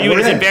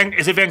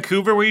 Is it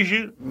Vancouver where you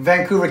shoot?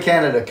 Vancouver,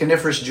 Canada,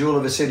 coniferous jewel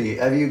of a city.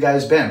 Have you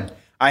guys been?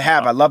 I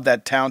have. I love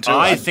that town too.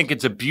 I think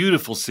it's a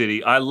beautiful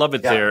city. I love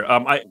it there.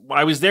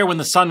 I was there when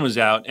the sun was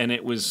out, and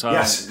it was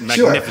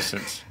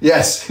magnificent. Sure.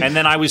 Yes. And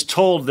then I was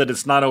told that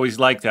it's not always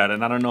like that,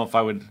 and I don't know if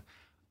I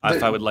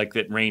would like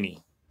it rainy.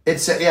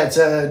 It's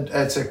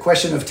a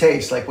question of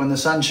taste. Like when the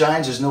sun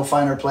shines, there's no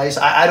finer place.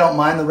 I don't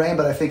mind the rain,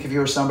 but I think if you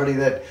were somebody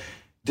that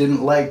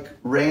didn't like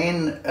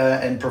rain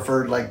and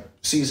preferred like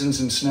seasons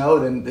and snow,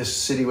 then this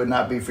city would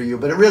not be for you.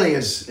 But it really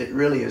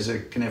is a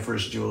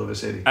coniferous jewel of a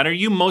city. And are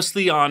you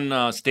mostly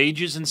on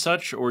stages and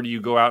such, or do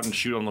you go out and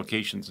shoot on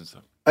locations and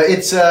stuff?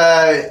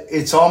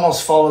 It's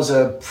almost follows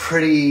a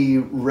pretty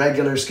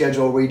regular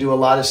schedule. We do a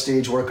lot of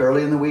stage work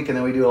early in the week, and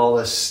then we do all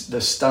the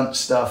stunt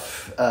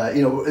stuff.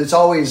 It's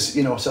always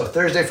so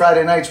Thursday,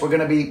 Friday nights we're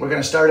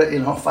gonna start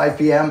at 5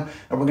 p.m.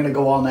 and we're gonna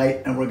go all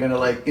night, and we're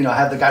gonna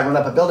have the guy run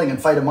up a building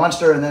and fight a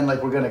monster, and then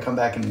we're gonna come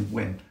back and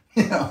win.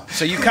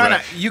 So you kind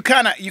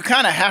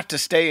of have to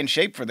stay in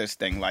shape for this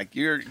thing. Like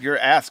you're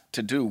asked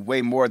to do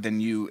way more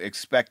than you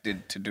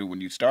expected to do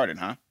when you started,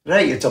 huh?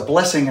 Right. It's a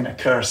blessing and a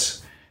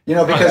curse.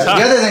 Because the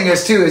other thing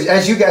is too, is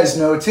as you guys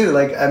know too,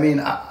 like, I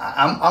mean,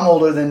 I'm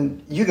older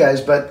than you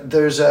guys, but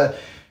there's a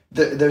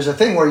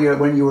thing where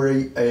when you were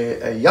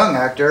a young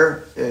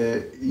actor,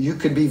 you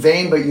could be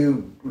vain, but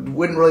you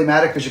wouldn't really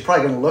matter because you're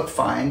probably going to look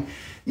fine,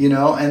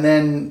 and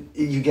then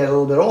you get a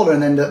little bit older,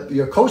 and then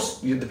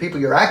the people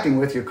you're acting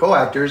with, your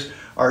co-actors,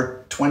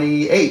 are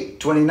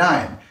 28,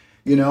 29.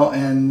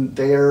 And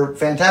they're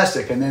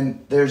fantastic. And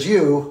then there's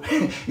you,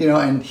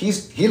 and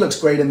he looks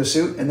great in the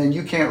suit. And then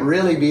you can't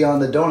really be on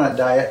the donut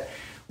diet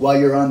while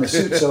you're on the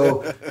suit.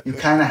 So you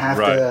kind of have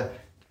to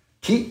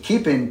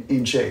keep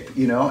in shape,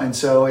 And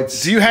so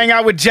it's. Do you hang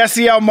out with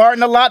Jesse L.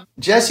 Martin a lot?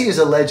 Jesse is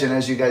a legend,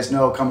 as you guys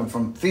know, coming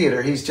from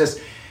theater. He's just,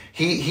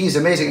 he's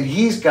amazing. And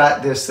he's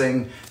got this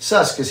thing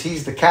sus because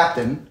he's the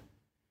captain.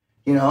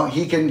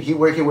 He can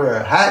wear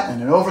a hat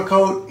and an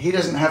overcoat. He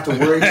doesn't have to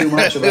worry too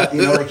much about,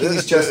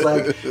 he's just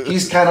like,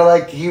 he's kind of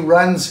like, he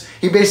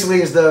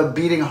basically is the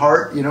beating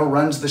heart,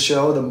 runs the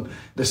show,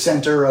 the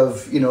center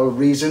of,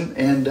 reason.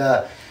 And,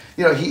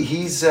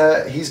 he's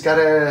got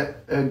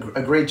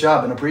a great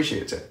job and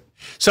appreciates it.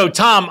 So,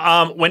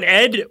 Tom, when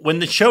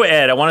the show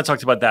Ed, I want to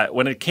talk about that.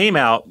 When it came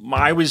out,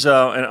 I was an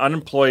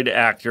unemployed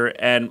actor,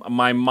 and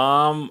my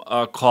mom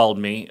called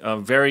me,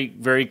 very,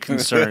 very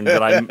concerned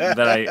that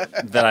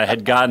I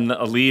had gotten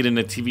a lead in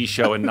a TV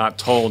show and not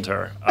told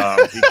her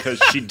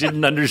because she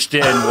didn't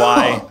understand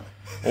why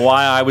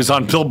I was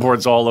on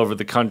billboards all over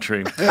the country.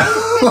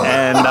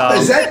 And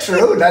is that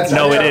true?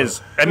 It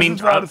is. I mean,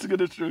 it's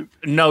the truth.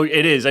 No,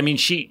 it is. I mean,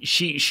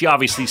 she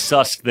obviously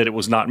sussed that it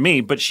was not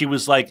me, but she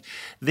was like,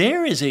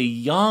 there is a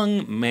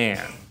young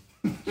man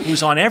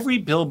who's on every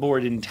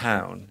billboard in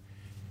town,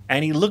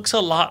 and he looks a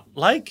lot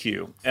like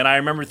you. And I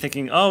remember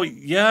thinking, oh,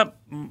 yeah,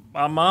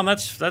 Mom,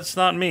 that's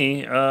not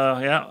me.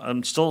 Yeah,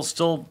 I'm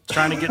still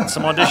trying to get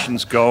some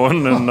auditions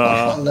going. And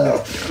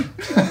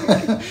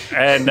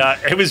and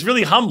it was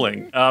really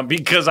humbling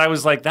because I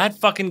was like, that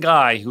fucking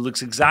guy who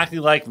looks exactly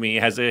like me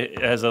has a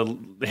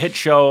hit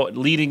show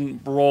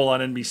leading role on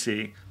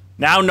NBC.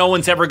 Now no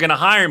one's ever going to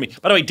hire me.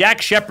 By the way,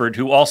 Dax Shepard,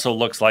 who also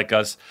looks like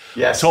us,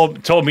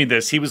 told me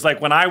this. He was like,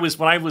 when I was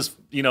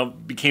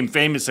became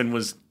famous and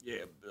was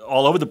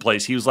all over the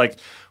place, he was like,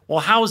 well,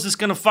 how is this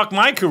going to fuck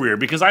my career?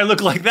 Because I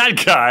look like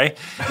that guy,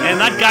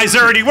 and that guy's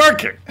already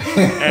working.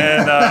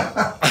 And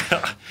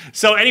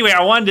so anyway,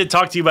 I wanted to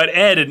talk to you about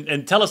Ed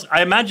and tell us,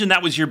 I imagine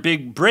that was your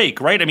big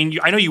break, right? I mean,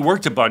 I know you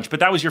worked a bunch,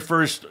 but that was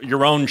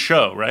your own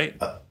show, right?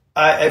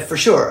 For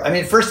sure. I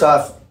mean, first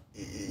off,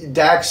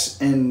 Dax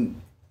and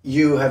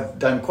you have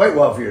done quite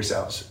well for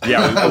yourselves.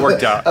 Yeah, it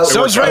worked out.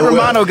 So's Ray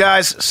Romano,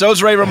 guys.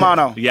 So's Ray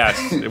Romano. Yes,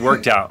 it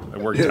worked out.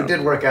 It did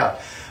work out.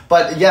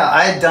 But yeah,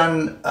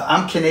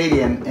 I'm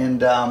Canadian,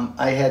 and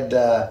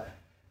I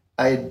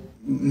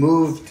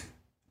moved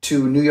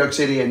to New York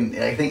City in,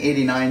 I think,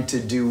 89 to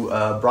do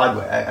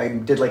Broadway. I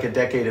did like a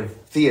decade of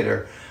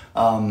theater,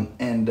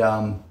 and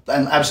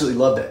absolutely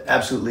loved it.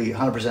 Absolutely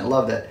 100%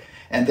 loved it.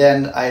 And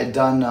then I had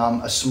done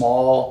a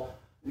small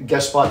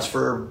guest spots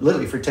for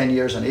 10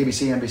 years on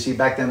ABC, NBC.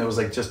 Back then, there was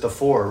like just the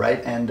 4,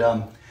 right? And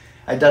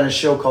I'd done a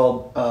show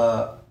called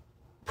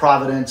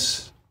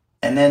Providence,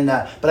 and then,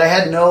 but I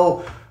had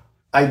no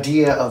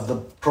idea of the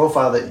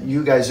profile that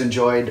you guys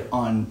enjoyed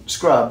on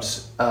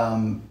Scrubs,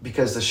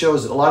 because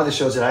a lot of the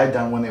shows that I had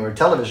done when they were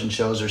television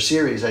shows or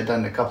series, I'd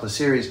done a couple of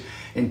series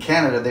in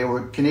Canada, they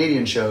were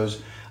Canadian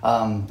shows,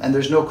 and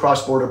there's no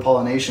cross-border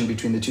pollination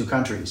between the two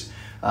countries.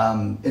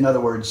 In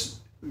other words,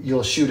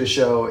 you'll shoot a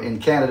show in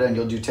Canada and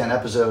you'll do 10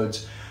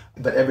 episodes,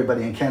 but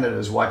everybody in Canada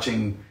is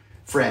watching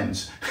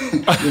Friends.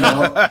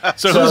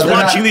 So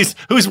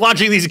who's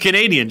watching these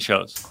Canadian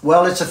shows?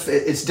 Well,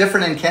 it's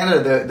different in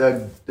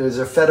Canada. There's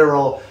a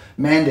federal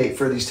mandate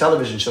for these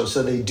television shows,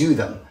 so they do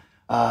them,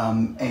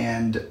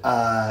 and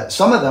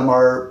some of them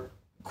are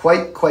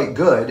quite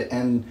good.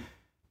 And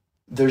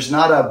there's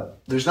not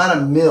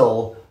a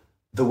mill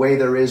the way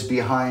there is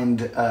behind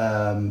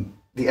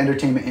the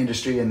entertainment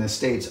industry in the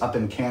States up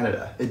in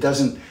Canada. It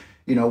doesn't.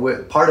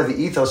 Part of the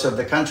ethos of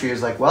the country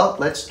is like, well,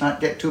 let's not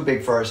get too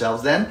big for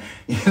ourselves then,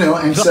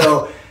 and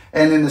so,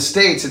 and in the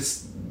States,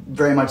 it's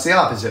very much the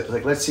opposite.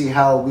 Like, let's see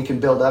how we can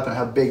build up and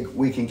how big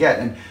we can get.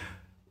 And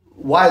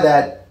why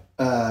that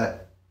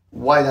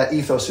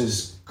ethos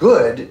is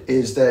good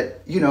is that,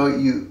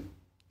 you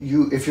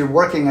if you're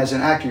working as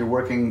an actor, you're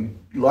working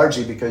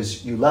largely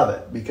because you love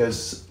it,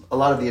 because a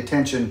lot of the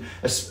attention,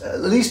 at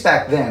least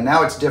back then,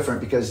 now it's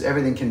different because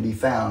everything can be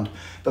found.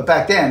 But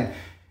back then,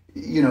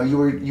 you know, you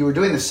were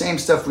doing the same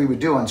stuff we would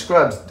do on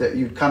Scrubs, that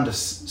you'd come to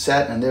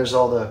set and there's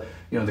all the,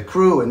 you know, the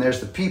crew and there's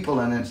the people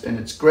and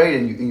it's great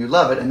and you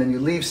love it, and then you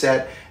leave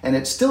set and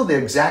it's still the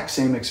exact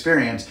same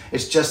experience.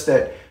 It's just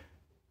that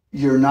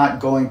you're not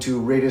going to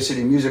Radio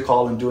City Music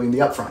Hall and doing the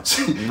upfronts.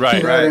 Right.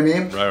 You know what I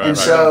mean? Right.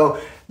 So,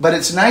 but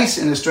it's nice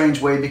in a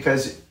strange way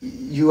because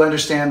you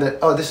understand that,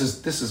 oh, this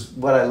is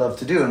what I love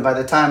to do. And by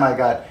the time I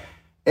got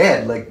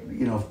Ed, like,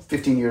 you know,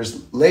 15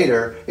 years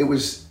later,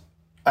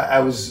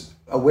 I was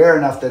aware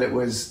enough that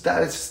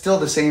it's still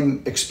the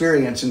same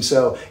experience. And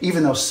so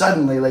even though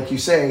suddenly, like you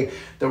say,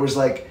 there was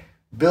like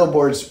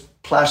billboards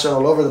plastered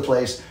all over the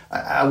place,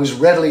 I was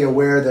readily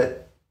aware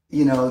that,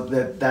 you know,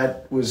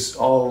 that was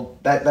all,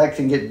 that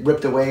can get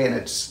ripped away and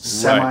it's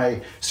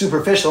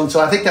semi-superficial. And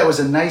so I think that was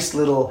a nice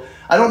little,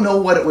 I don't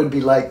know what it would be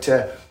like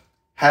to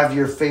have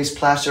your face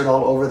plastered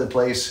all over the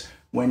place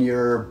when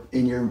you're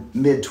in your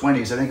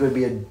mid-20s. I think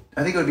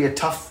it would be a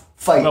tough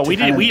fight. Well,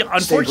 we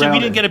unfortunately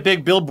didn't get a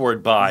big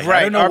billboard buy. Right.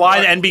 I don't know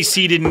why the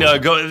NBC didn't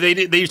go.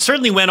 They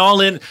certainly went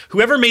all in.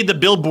 Whoever made the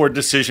billboard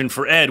decision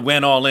for Ed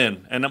went all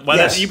in. And by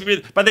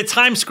the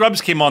time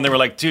Scrubs came on, they were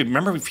like, "Dude,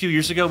 remember a few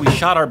years ago we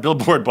shot our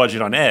billboard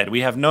budget on Ed. We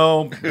have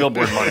no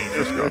billboard money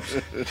for Scrubs."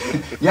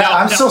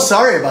 I'm so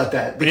sorry about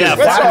that, because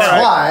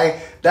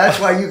that's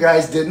why you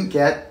guys didn't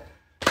get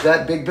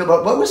that big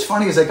billboard. What was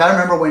funny is, like, I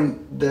remember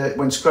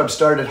when Scrubs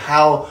started,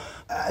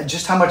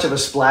 just how much of a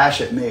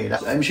splash it made.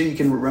 I'm sure you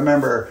can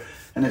remember,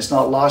 and it's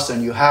not lost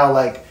on you, how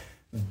like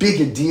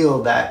big a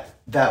deal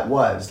that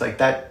was. Like,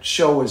 that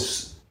show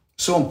was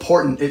so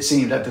important, it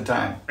seemed at the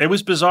time. It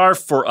was bizarre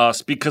for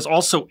us because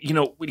also, you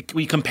know,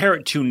 we compare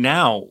it to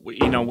now,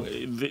 you know,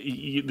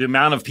 the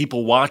amount of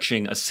people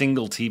watching a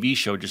single TV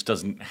show just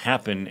doesn't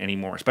happen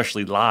anymore,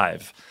 especially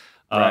live.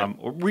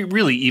 Or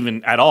really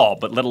even at all,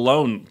 but let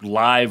alone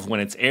live when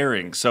it's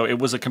airing. So it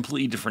was a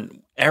completely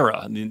different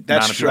era. The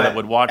amount of people that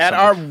would watch At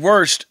our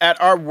worst,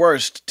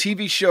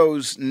 TV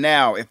shows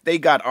now, if they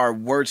got our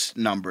worst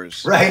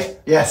numbers, right?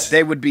 Yes,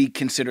 they would be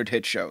considered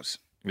hit shows.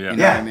 Yeah, you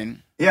know what I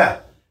mean? Yeah.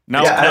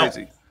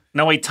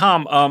 Now wait,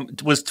 Tom,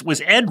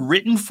 was Ed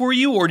written for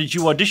you, or did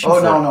you audition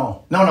for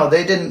him? No,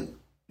 they didn't.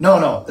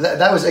 No.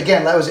 That was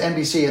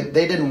NBC, and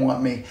they didn't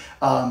want me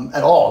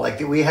at all. Like,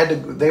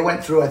 they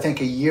went through, I think,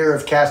 a year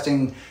of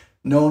casting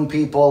known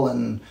people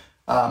and,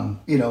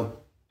 you know,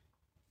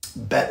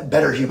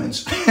 better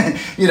humans,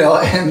 you know,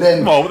 and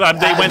then. Well,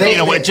 they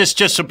went, just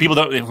so people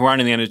who aren't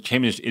in the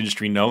entertainment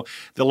industry know,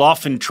 they'll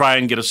often try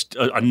and get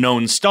a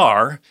known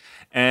star.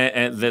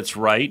 And that's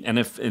right, and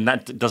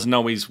that doesn't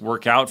always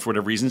work out for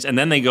whatever reasons, and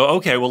then they go,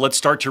 okay, well, let's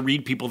start to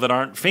read people that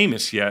aren't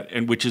famous yet,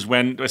 and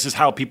this is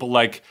how people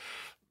like.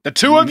 The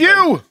two of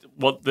you.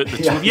 Well, the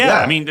two of you.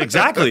 I mean,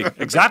 exactly.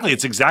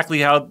 It's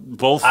exactly how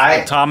both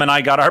Tom and I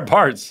got our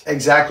parts.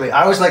 Exactly.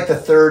 I was like the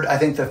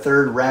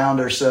third round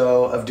or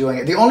so of doing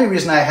it. The only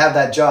reason I had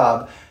that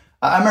job,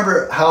 I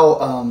remember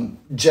how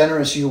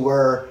generous you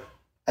were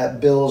at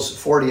Bill's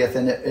 40th,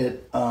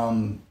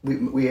 and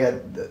we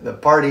had the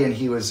party, and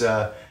he was, you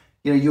know,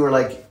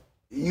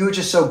 you were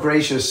just so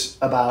gracious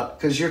about,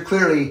 because you're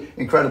clearly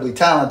incredibly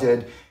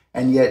talented,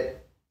 and yet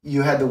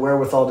you had the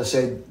wherewithal to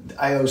say,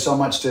 I owe so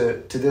much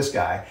to this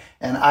guy.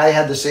 And I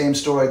had the same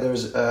story. There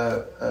was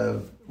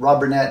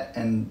Rob Burnett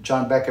and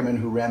John Beckerman,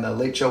 who ran the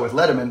Late Show with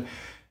Letterman.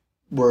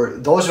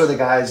 Those were the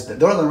guys, they're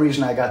the only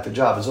reason I got the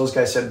job, is those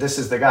guys said, this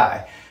is the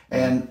guy.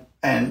 And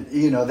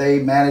you know, they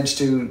managed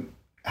to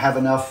have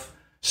enough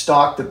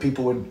stock that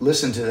people would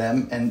listen to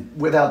them. And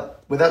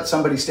without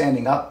somebody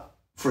standing up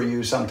for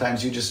you,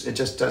 sometimes it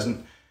just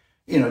doesn't,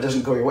 you know, it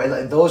doesn't go your way.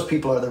 Like, those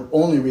people are the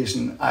only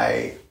reason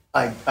I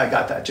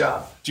got that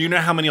job. Do you know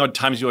how many odd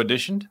times you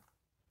auditioned?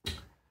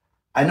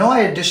 I know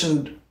I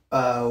auditioned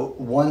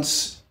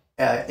once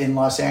in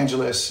Los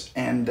Angeles,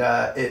 and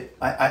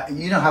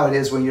you know how it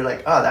is when you're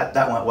like, oh,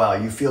 that went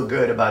well. You feel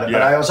good about it. Yeah.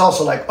 But I was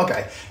also like,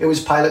 okay, it was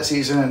pilot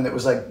season, and it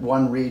was like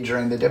one read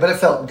during the day, but it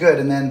felt good.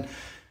 And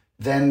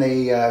then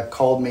they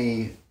called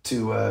me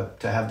to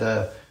have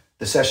the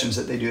sessions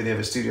that they do. They have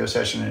a studio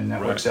session and a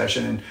network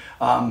session, and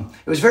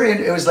it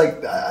was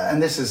like,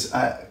 and this is,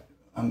 I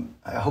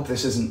hope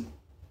this isn't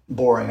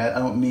boring. I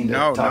don't mean to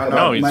talk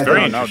about my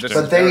thing.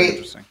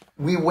 But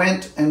we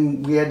went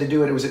and we had to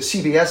do it. It was at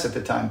CBS at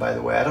the time, by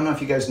the way. I don't know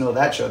if you guys know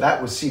that show.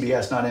 That was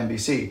CBS, not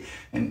NBC.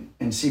 And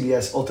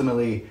CBS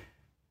ultimately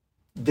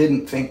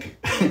didn't think.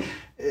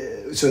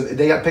 So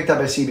they got picked up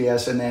by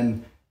CBS, and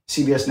then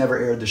CBS never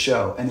aired the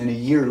show. And then a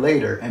year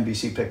later,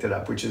 NBC picked it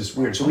up, which is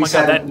weird. So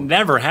that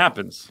never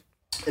happens.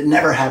 It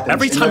never happens.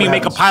 Every time you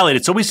make a pilot,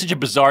 it's always such a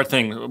bizarre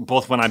thing.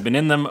 Both when I've been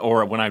in them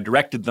or when I've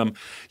directed them,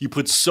 they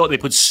put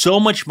so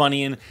much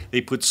money in,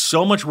 they put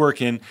so much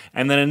work in,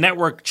 and then a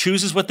network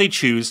chooses what they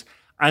choose.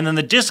 And then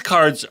the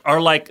discards are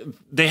like,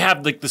 they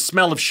have like the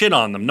smell of shit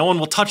on them. No one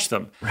will touch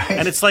them. Right.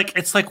 And it's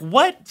like,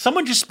 what?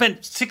 Someone just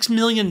spent $6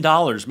 million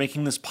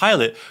making this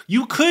pilot.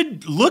 You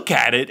could look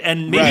at it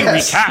and maybe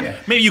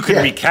recast. Maybe you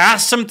could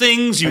recast some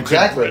things. You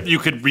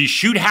could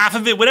reshoot half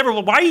of it. Whatever.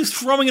 Well, why are you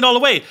throwing it all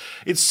away?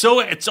 It's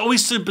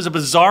always a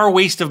bizarre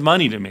waste of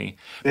money to me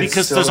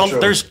because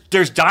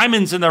there's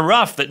diamonds in the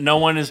rough that no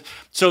one is.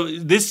 So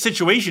this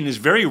situation is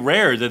very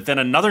rare that then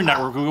another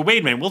network will go, wait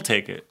a minute, we'll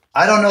take it.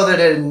 I don't know that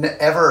it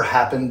ever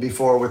happened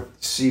before with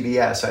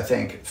CBS, I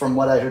think, from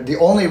what I heard. The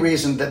only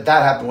reason that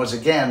happened was,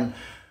 again,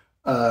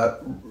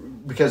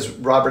 because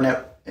Rob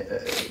Burnett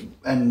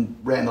and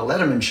ran the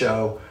Letterman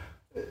show.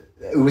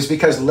 It was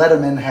because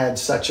Letterman had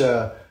such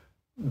a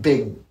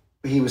big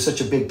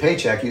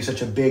paycheck. He was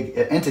such a big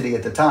entity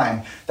at the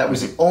time. That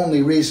was the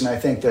only reason I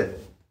think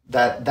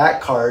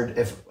that card,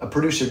 if a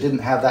producer didn't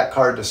have that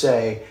card to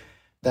say,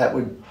 that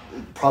would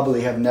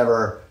probably have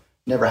never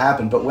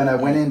happened. But when I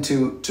went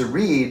into to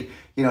read,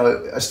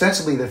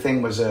 ostensibly the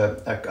thing was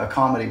a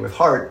comedy with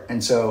heart,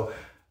 and so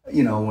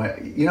you know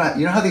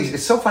how these.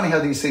 It's so funny how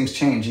these things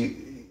change.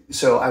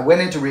 So I went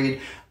in to read.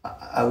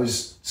 I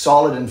was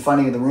solid and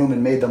funny in the room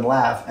and made them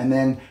laugh, and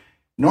then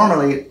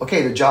normally,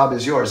 okay, the job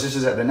is yours. This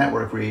is at the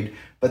network read,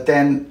 but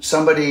then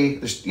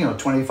there's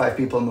 25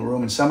 people in the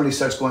room, and somebody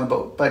starts going,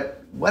 but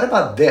what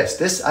about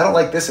this? I don't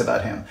like this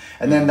about him.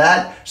 And then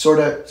that sort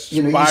of,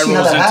 you see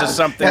how that happens.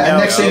 And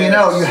next thing you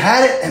know, you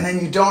had it and then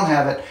you don't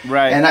have it.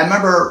 Right. And I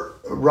remember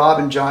Rob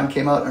and John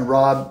came out, and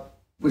Rob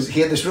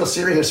he had this real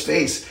serious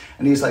face,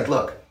 and he's like,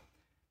 look,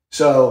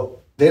 so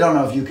they don't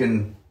know if you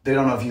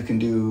can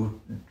do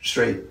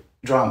straight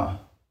drama.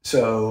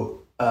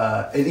 So,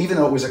 and even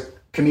though it was a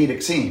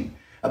comedic scene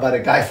about a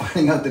guy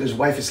finding out that his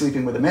wife is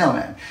sleeping with a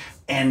mailman,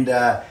 and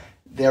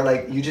they're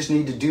like, you just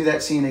need to do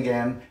that scene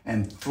again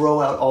and throw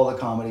out all the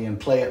comedy and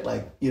play it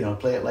like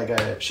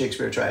a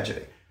Shakespeare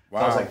tragedy. Wow.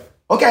 So I was like,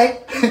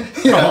 okay.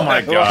 Oh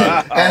my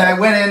God. And I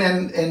went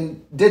in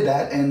and did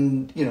that,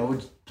 and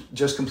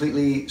just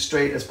completely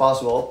straight as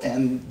possible.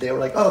 And they were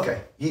like, oh,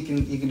 okay, he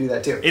can do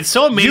that too. It's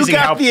so amazing. You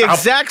got the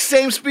exact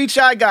same speech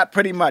I got,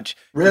 pretty much.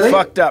 Really? You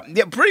fucked up.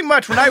 Yeah, pretty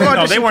much. When I auditioned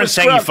no, they weren't for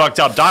saying Scrubs, he fucked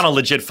up. Donald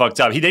legit fucked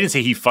up. They didn't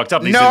say he fucked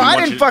up. They said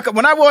I didn't fuck up.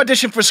 When I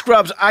auditioned for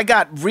Scrubs, I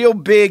got real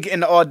big in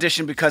the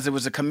audition because it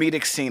was a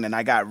comedic scene, and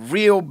I got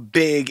real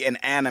big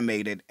and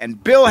animated.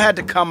 And Bill had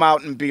to come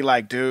out and be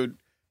like, dude,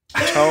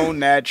 tone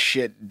that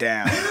shit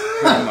down.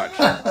 Pretty much.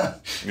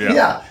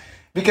 Yeah.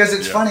 Because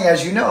it's funny,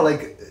 as you know,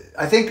 like,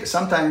 I think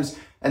sometimes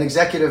an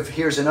executive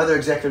hears another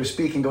executive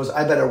speak and goes,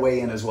 I better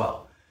weigh in as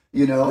well.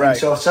 Right. And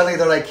so suddenly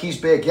they're like, he's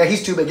big. Yeah,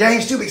 he's too big. Yeah,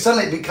 he's too big.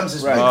 Suddenly it becomes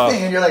this big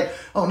thing, and you're like,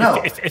 oh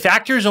no. If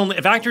actors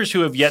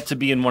who have yet to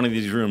be in one of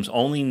these rooms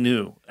only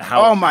knew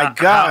how, oh my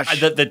gosh,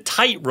 the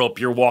tightrope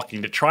you're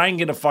walking to try and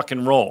get a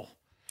fucking role.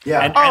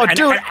 Yeah.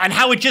 And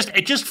how it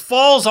just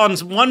falls on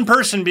one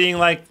person being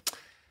like,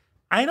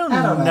 I don't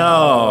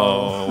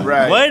know.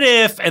 Right. What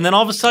if? And then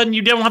all of a sudden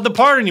you don't have the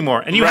part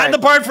anymore, and you had the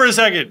part for a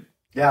second.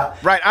 Yeah.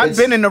 Right. I've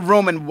been in a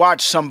room and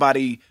watched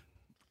somebody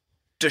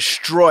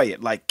destroy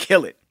it, like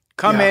kill it.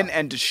 Come in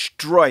and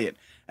destroy it.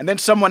 And then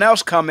someone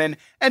else come in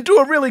and do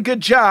a really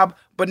good job,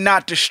 but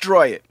not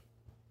destroy it.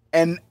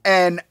 And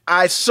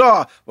I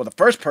saw, well, the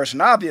first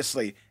person,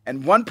 obviously,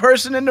 and one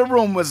person in the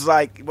room was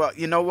like, well,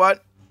 you know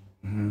what?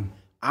 Mm-hmm.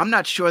 I'm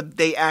not sure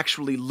they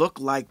actually look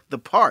like the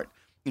part.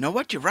 You know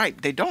what? You're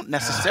right. They don't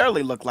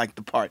necessarily look like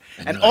the part.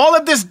 And all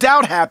of this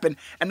doubt happened,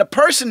 and the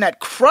person that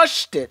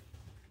crushed it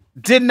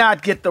did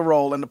not get the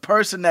role, and the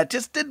person that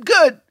just did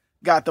good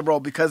got the role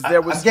because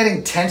there was. I'm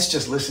getting tense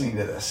just listening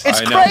to this. It's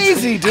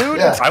crazy, dude.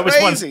 Yeah. It's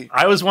crazy.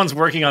 I was once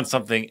working on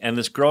something, and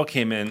this girl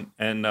came in,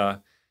 and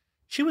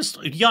she was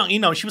young.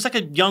 She was like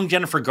a young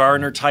Jennifer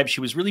Garner type. She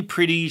was really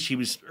pretty. She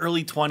was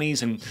early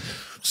 20s and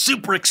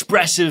super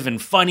expressive and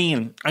funny,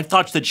 and I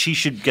thought that she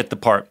should get the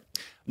part.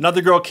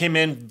 Another girl came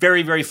in,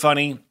 very, very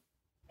funny.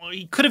 Well,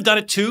 he could have done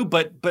it too,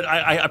 but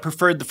I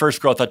preferred the first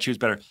girl. I thought she was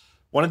better.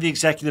 One of the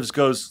executives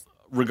goes,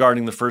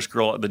 regarding the first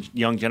girl, the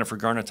young Jennifer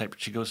Garner type,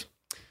 she goes,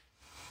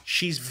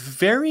 she's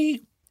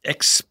very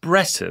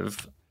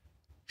expressive.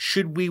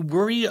 Should we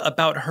worry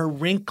about her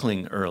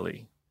wrinkling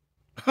early?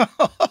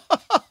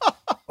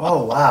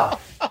 Oh, wow.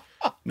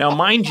 Now,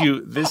 mind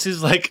you, this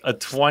is like a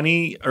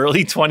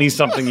early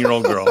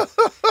 20-something-year-old girl.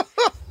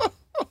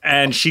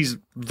 And she's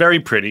very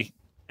pretty.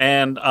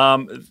 And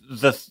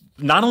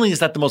not only is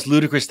that the most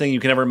ludicrous thing you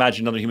can ever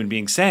imagine another human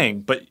being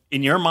saying, but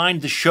in your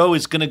mind, the show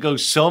is going to go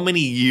so many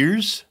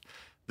years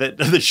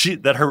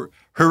that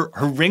her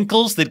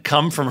wrinkles that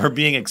come from her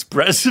being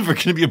expressive are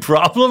going to be a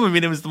problem. I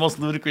mean, it was the most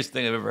ludicrous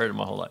thing I've ever heard in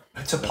my whole life.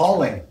 It's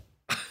appalling.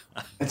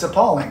 It's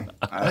appalling.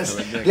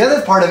 The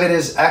other part of it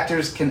is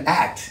actors can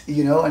act,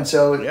 and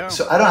so I don't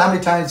know how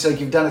many times like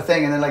you've done a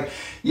thing and then like,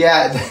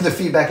 the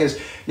feedback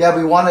is,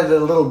 we wanted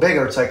it a little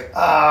bigger. It's like,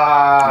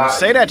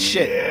 say that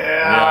shit.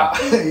 Yeah.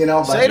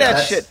 Say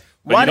that shit.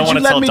 Why did you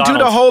let me do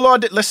the whole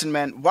audition? Listen,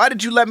 man, why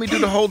did you let me do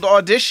the whole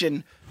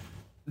audition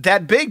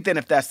that big then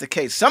if that's the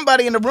case?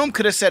 Somebody in the room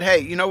could have said, hey,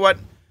 you know what?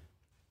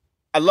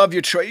 I love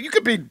your choice. You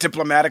could be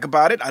diplomatic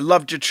about it. I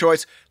loved your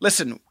choice.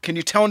 Listen, can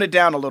you tone it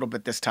down a little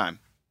bit this time?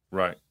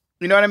 Right.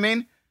 You know what I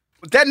mean?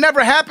 That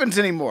never happens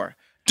anymore.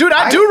 Dude,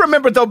 I do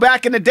remember, though,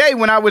 back in the day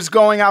when I was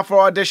going out for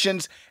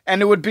auditions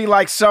and it would be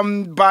like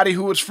somebody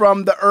who was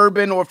from the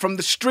urban or from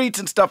the streets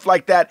and stuff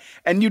like that,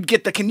 and you'd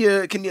get the, can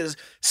you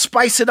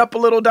spice it up a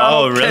little,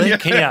 Donald? Oh, really?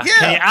 Can you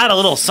add a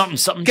little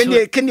something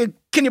to it? Can you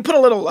put a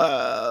little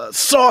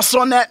sauce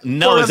on that?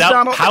 No, for us,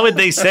 Donald? How would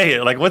they say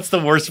it? Like, what's the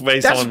worst way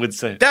someone would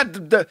say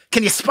it?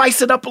 Can you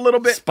spice it up a little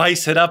bit?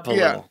 Spice it up a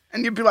little.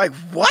 And you'd be like,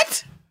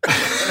 what?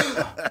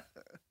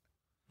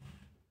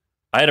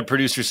 I had a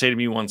producer say to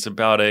me once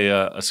about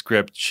a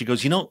script. She goes,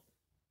 she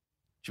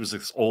was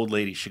this old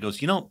lady. She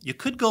goes, you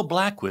could go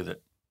black with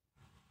it.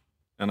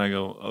 And I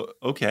go,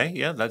 okay,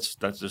 yeah, that's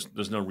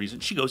there's no reason.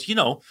 She goes,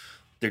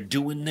 they're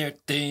doing their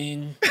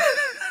thing.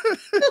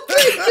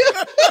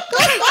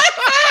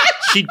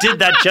 She did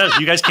that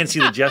gesture. You guys can't see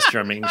the gesture.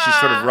 I mean, she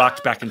sort of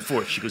rocked back and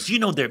forth. She goes,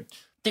 they're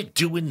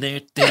doing their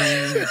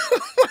thing.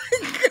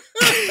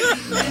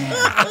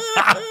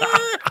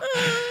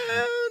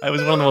 It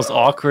was one of the most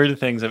awkward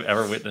things I've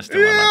ever witnessed in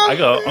my life. I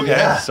go,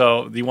 okay,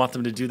 so you want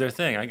them to do their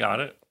thing. I got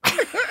it.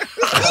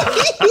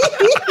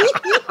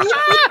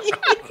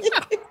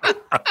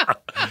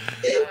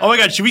 Oh my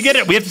God, should we get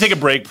it? We have to take a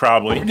break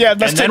probably. Yeah,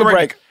 let's take a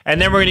break. And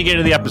then we're going to get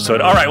into the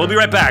episode. All right, we'll be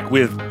right back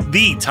with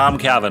the Tom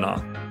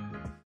Cavanaugh.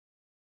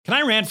 Can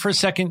I rant for a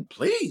second?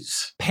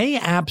 Please. Pay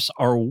apps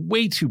are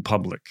way too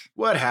public.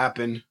 What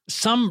happened?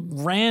 Some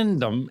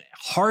random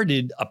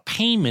hearted a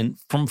payment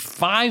from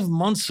 5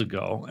 months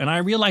ago, and I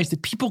realized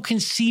that people can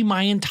see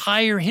my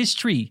entire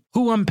history,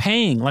 who I'm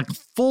paying, like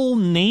full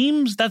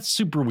names. That's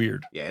super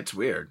weird. Yeah, it's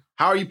weird.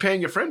 How are you paying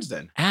your friends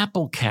then?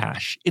 Apple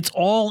Cash. It's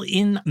all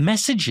in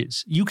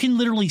messages. You can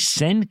literally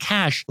send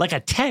cash like a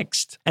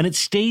text, and it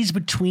stays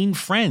between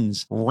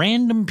friends.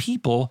 Random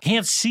people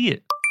can't see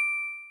it.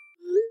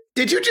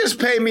 Did you just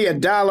pay me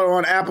 $1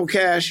 on Apple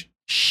Cash?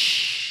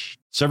 Shh.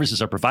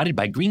 Services are provided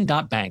by Green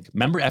Dot Bank.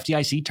 Member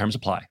FDIC. Terms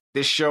apply.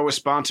 This show is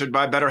sponsored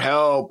by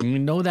BetterHelp. You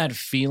know that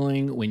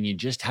feeling when you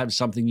just have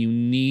something you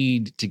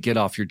need to get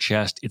off your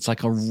chest? It's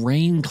like a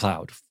rain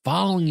cloud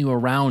following you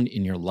around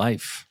in your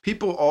life.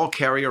 People all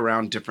carry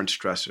around different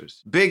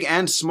stressors, big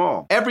and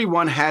small.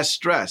 Everyone has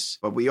stress,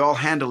 but we all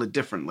handle it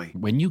differently.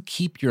 When you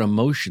keep your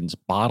emotions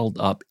bottled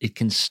up, it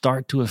can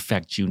start to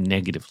affect you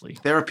negatively.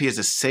 Therapy is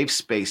a safe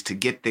space to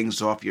get things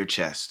off your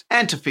chest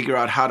and to figure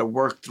out how to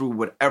work through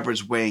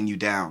whatever's weighing you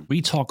down.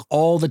 We talk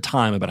all the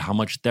time about how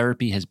much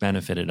therapy has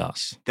benefited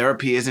us.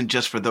 Therapy isn't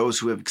just for those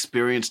who have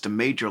experienced a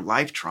major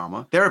life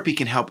trauma. Therapy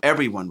can help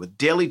everyone with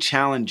daily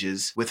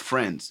challenges with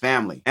friends,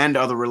 family, and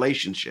other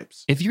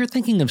relationships. If you're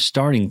thinking of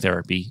starting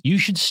therapy, you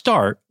should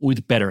start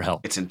with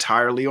BetterHelp. It's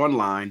entirely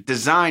online,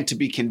 designed to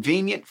be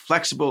convenient,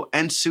 flexible,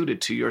 and suited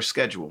to your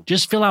schedule.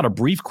 Just fill out a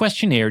brief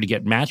questionnaire to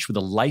get matched with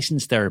a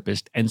licensed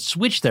therapist and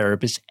switch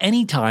therapists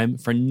anytime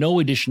for no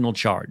additional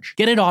charge.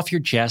 Get it off your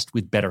chest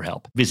with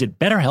BetterHelp. Visit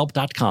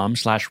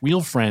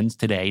BetterHelp.com/realfriends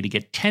today to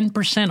get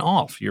 10%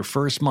 off your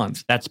first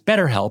month. That's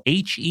BetterHelp,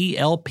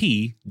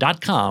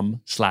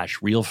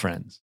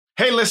 HELP.com/realfriends.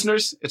 Hey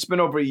listeners, it's been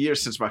over a year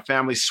since my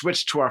family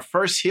switched to our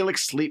first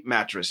Helix sleep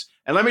mattress.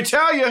 And let me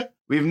tell you,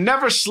 we've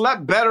never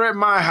slept better at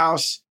my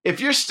house. If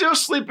you're still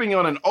sleeping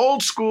on an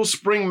old school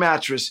spring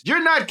mattress,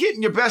 you're not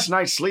getting your best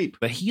night's sleep.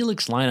 The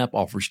Helix lineup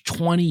offers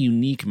 20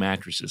 unique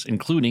mattresses,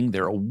 including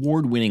their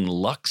award-winning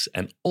Luxe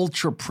and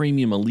Ultra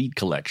Premium Elite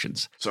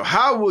collections. So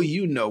how will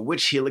you know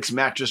which Helix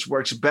mattress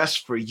works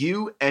best for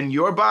you and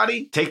your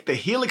body? Take the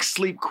Helix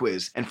Sleep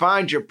Quiz and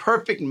find your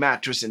perfect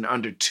mattress in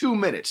under 2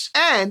 minutes.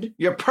 And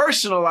your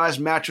personalized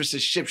mattress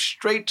is shipped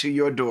straight to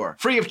your door,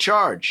 free of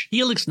charge.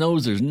 Helix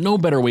knows there's no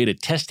better way to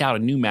test out a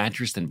new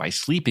mattress than by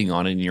sleeping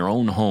on it in your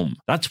own home.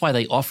 That's why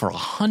they offer a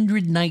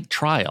 100-night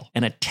trial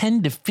and a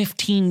 10 to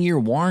 15-year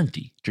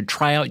warranty to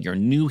try out your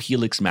new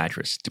Helix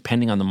mattress,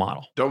 depending on the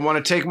model. Don't want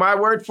to take my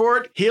word for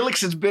it?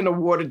 Helix has been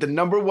awarded the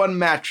 #1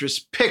 mattress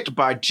picked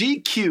by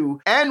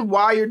GQ and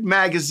Wired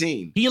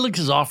Magazine. Helix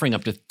is offering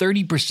up to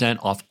 30%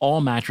 off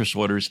all mattress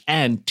orders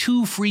and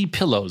 2 free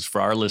pillows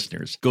for our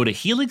listeners. Go to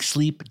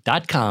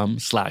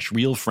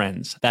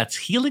helixsleep.com/realfriends.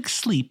 That's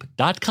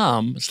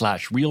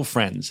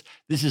helixsleep.com/realfriends.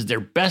 This is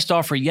their best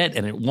offer yet,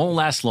 and it won't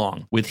last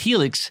long. With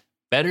Helix,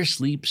 better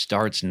sleep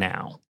starts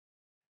now.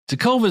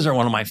 Tecovas are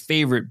one of my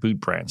favorite boot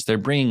brands. They're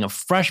bringing a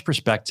fresh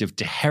perspective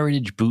to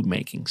heritage boot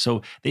making.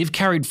 So they've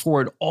carried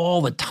forward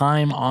all the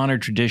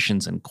time-honored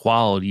traditions and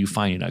quality you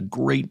find in a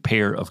great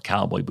pair of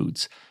cowboy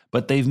boots.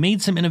 But they've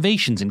made some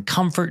innovations in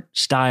comfort,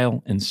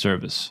 style, and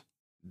service.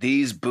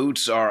 These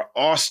boots are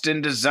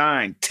Austin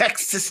designed,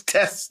 Texas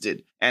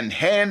tested, and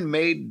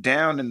handmade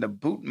down in the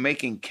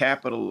boot-making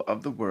capital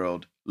of the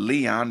world,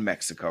 Leon,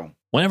 Mexico.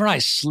 Whenever I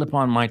slip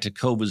on my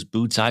Tecovas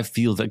boots, I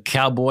feel the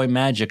cowboy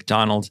magic,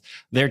 Donald.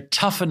 They're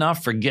tough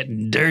enough for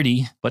getting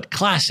dirty, but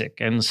classic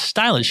and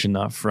stylish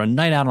enough for a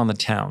night out on the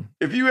town.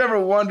 If you ever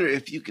wonder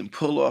if you can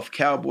pull off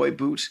cowboy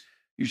boots,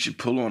 you should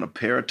pull on a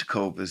pair of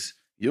Tecovas.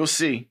 You'll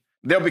see.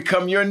 They'll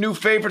become your new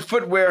favorite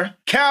footwear.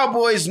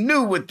 Cowboys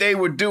knew what they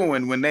were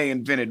doing when they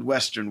invented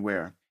Western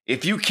wear.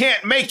 If you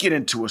can't make it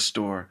into a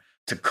store,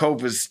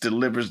 Tecovas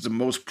delivers the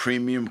most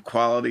premium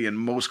quality and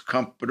most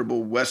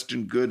comfortable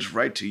Western goods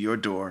right to your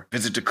door.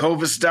 Visit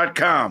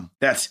Tecovas.com.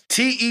 That's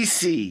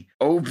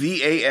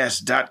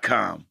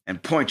TECOVAS.com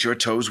and point your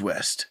toes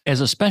west.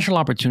 As a special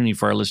opportunity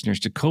for our listeners,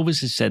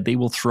 Tecovas has said they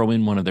will throw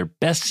in one of their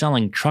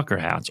best-selling trucker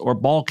hats or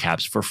ball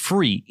caps for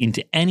free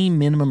into any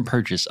minimum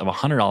purchase of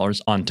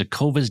 $100 on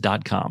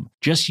Tecovas.com.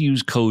 Just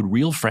use code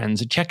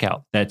REALFRIENDS at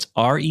checkout. That's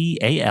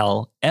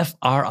REALFRIENDS.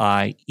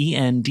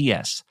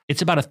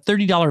 It's about a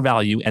 $30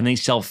 value, and they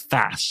sell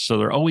fast, so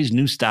there are always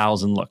new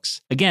styles and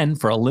looks. Again,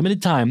 for a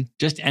limited time,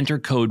 just enter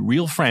code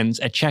REALFRIENDS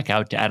at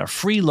checkout to add a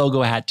free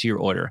logo hat to your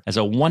order as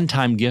a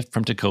one-time gift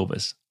from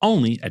Tecovas.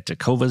 Only at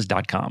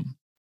Tecovas.com.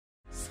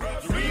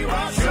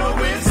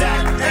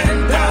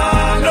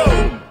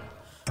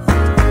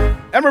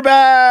 And we're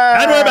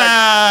back! And we're back!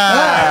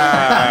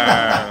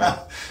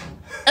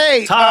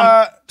 Hey,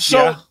 Tom,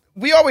 so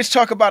we always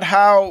talk about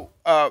how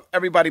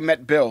everybody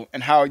met Bill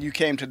and how you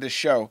came to this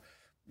show.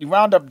 You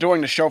wound up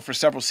doing the show for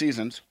several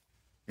seasons.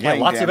 Yeah,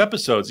 lots of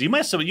episodes. You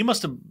must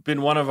have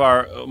been one of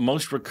our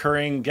most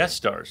recurring guest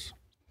stars.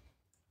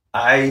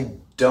 I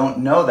don't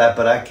know that,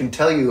 but I can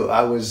tell you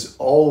I was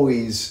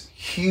always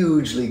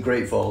hugely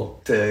grateful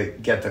to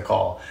get the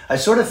call. I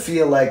sort of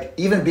feel like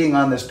even being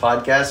on this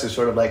podcast is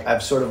sort of like, I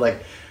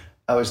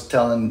was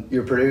telling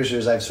your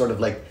producers, I've sort of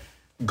like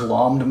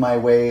glommed my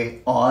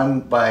way on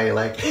by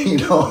like,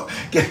 so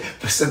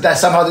that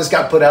somehow this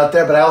got put out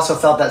there. But I also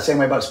felt that same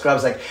way about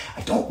Scrubs. Like,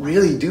 I don't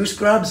really do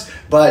Scrubs,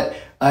 but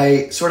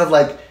I sort of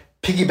like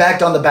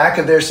piggybacked on the back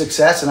of their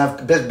success, and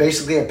I've been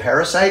basically a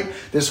parasite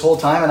this whole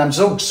time, and I'm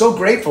so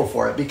grateful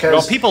for it because...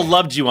 Well, people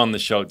loved you on the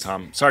show,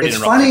 Tom. Sorry to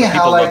interrupt. It's funny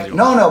how like...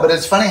 No, but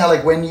it's funny how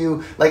like when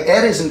you... Like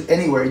Ed isn't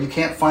anywhere. You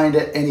can't find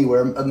it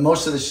anywhere.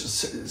 Most of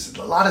this...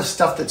 A lot of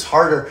stuff that's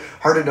harder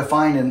to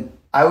find, and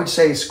I would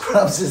say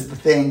Scrubs is the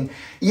thing,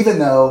 even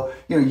though,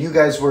 you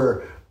guys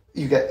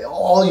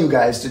all you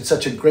guys did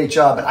such a great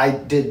job, and I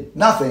did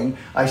nothing.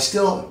 I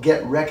still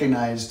get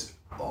recognized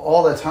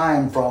all the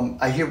time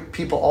I hear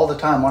people all the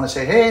time want to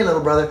say, hey,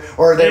 little brother,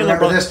 or they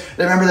remember this,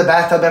 they remember the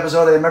bathtub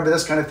episode, they remember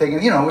this kind of thing.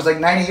 And, it was like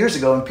 90 years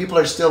ago, and people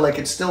are still like,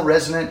 it's still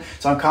resonant.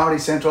 It's on Comedy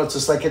Central. It's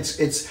just like,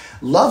 it's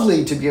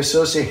lovely to be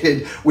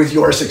associated with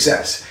your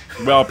success.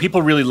 Well,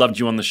 people really loved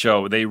you on the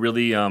show. They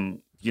really,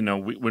 when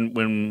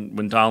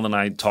Donald and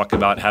I talk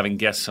about having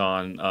guests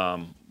on,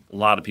 a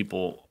lot of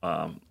people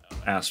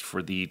asked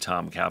for the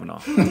Tom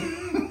Cavanaugh.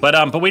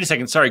 But wait a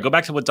second. Sorry, go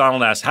back to what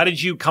Donald asked. How did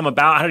it come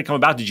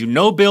about? Did you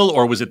know Bill,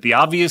 or was it the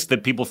obvious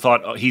that people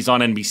thought he's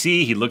on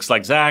NBC, he looks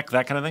like Zach,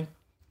 that kind of thing?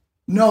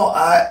 No,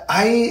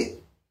 I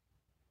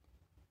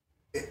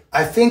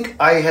think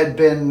I had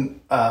been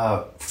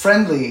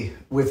friendly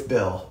with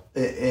Bill,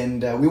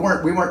 and we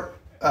weren't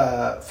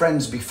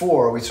friends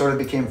before. We sort of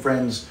became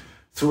friends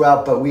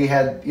throughout, but we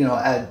had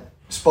had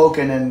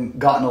spoken and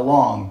gotten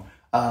along.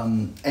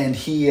 And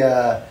he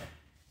and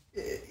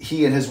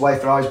his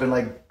wife had always been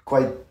like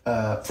quite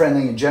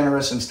friendly and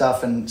generous and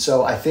stuff. And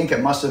so I think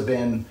it must have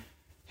been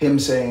him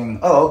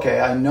saying, "Oh,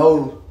 okay, I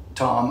know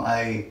Tom.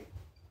 I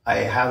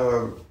have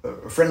a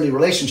friendly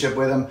relationship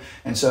with him,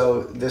 and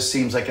so this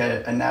seems like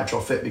a natural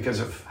fit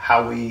because of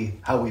how we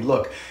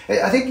look."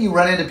 I think you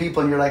run into people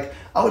and you're like,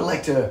 "I would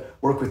like to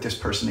work with this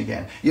person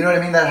again." You know what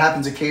I mean? That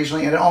happens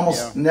occasionally, and it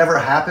almost never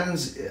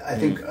happens. I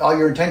think all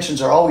your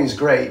intentions are always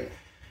great,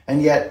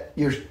 and yet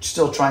you're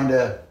still trying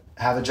to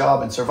have a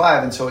job and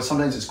survive, and so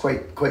sometimes it's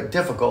quite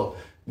difficult.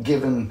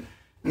 Given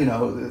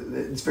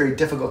it's very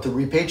difficult to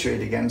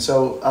repatriate again.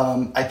 So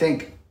I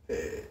think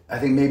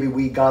maybe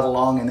we got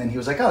along, and then he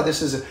was like, "Oh,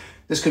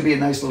 this could be a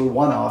nice little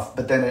one-off,"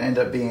 but then it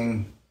ended up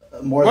being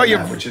more than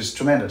that, which is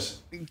tremendous.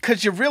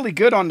 Because you're really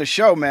good on the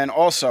show, man.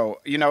 Also,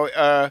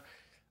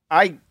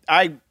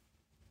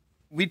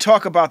 we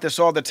talk about this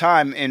all the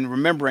time in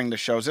remembering the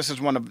shows. This is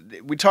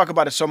we talk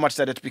about it so much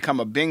that it's become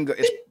a bingo.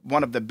 It's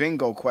one of the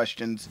bingo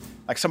questions.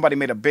 Like somebody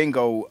made a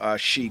bingo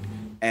sheet,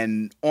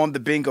 and on the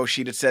bingo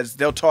sheet it says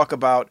they'll talk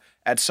about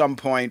at some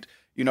point.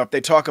 If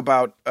they talk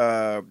about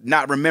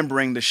not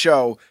remembering the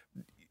show,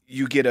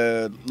 you get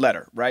a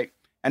letter, right?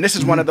 And this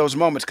is one of those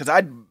moments because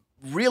I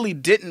really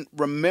didn't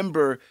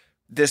remember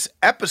this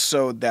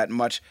episode that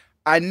much.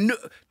 I knew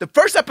the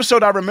first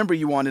episode I remember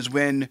you on is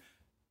when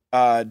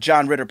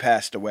John Ritter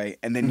passed away,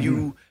 and then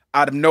you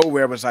out of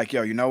nowhere was like,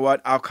 "Yo, you know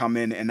what? I'll come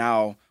in and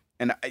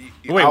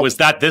was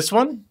that this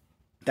one?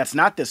 That's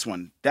not this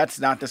one. That's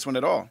not this one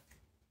at all.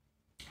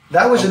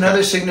 That was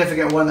another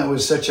significant one that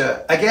was such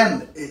a,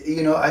 again,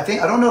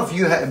 I don't know if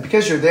you had,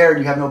 because you're there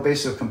and you have no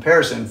basis of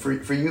comparison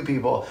for you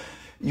people,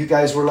 you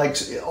guys were like,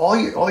 all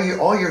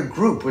your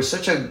group was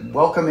such a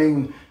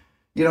welcoming,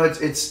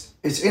 it's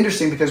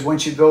interesting because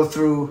once you go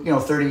through,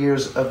 30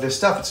 years of this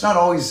stuff, it's not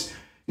always,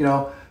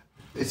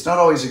 it's not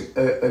always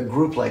a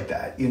group like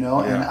that, and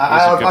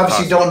I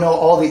obviously don't know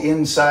all the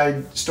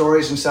inside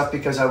stories and stuff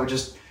because I would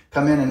just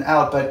come in and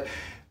out,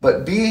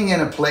 but being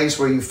in a place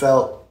where you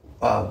felt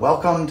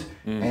welcomed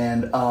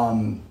and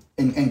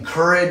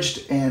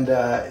encouraged, and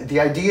the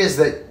ideas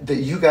that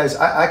you guys,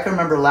 I can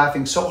remember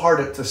laughing so hard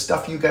at the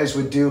stuff you guys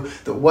would do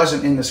that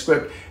wasn't in the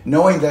script,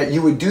 knowing that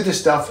you would do the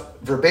stuff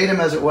verbatim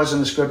as it was in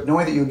the script,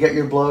 knowing that you would get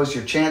your blows,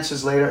 your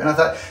chances later. And I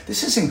thought,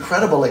 this is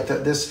incredible, like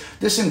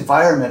this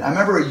environment. I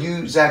remember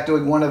you, Zach,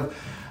 doing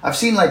I've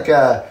seen like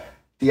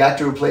the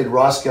actor who played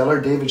Ross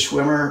Geller, David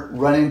Schwimmer,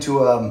 run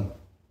into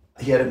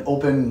he had an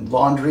open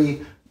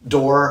laundry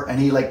door, and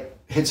he like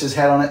hits his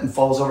head on it and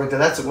falls over.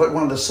 That's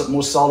one of the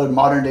most solid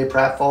modern day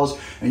pratfalls.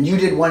 And you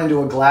did one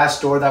into a glass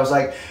door that was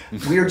like,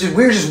 we were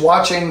just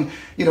watching,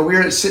 we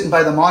were sitting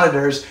by the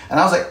monitors, and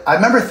I was like, I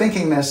remember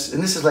thinking this,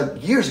 and this is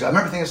like years ago, I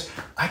remember thinking this,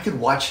 I could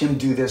watch him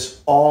do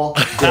this all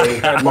day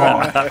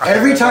long.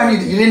 Every time you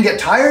didn't get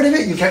tired of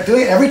it, you kept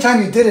doing it. Every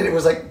time you did it, it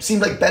was like,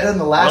 seemed like better than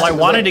the last. Well, I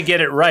wanted to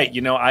get it right.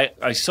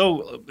 I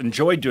so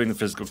enjoyed doing the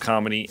physical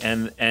comedy,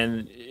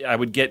 and I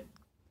would get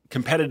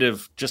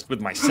competitive just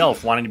with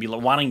myself, wanting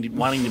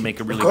to make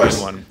a really good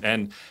one,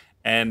 and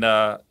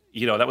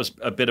that was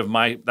a bit of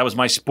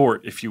my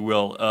sport, if you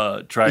will,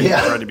 trying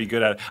to be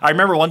good at it. I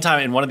remember one time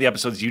in one of the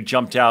episodes you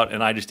jumped out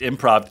and I just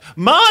improv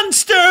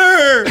monster.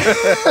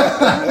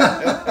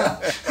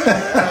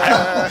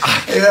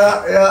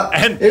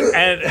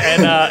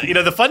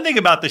 And the fun thing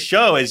about the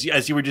show, as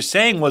you were just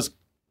saying, was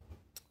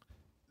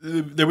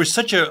there was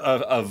such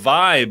a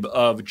vibe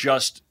of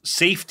just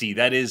safety.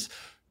 That is,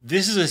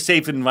 this is a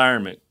safe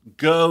environment.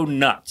 Go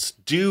nuts.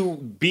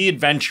 Be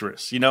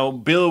adventurous.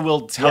 Bill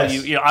will tell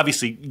you,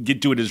 obviously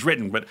do it as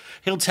written, but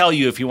he'll tell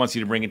you if he wants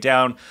you to bring it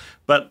down.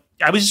 But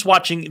I was just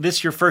watching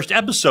your first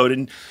episode,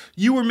 and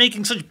you were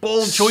making such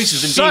bold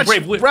choices and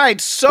being brave. Right,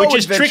 so which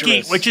is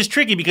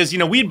tricky because,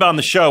 we'd been on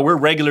the show. We're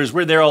regulars.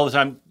 We're there all the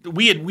time.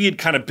 We had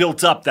kind of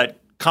built up that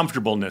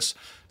comfortableness.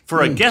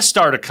 For a guest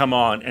star to come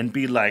on and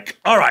be like,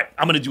 all right,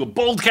 I'm going to do a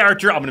bold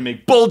character. I'm going to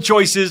make bold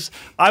choices.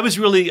 I was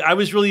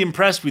really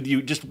impressed with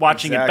you just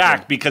watching it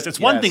back, because it's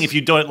one thing if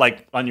you do it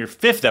like on your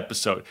 5th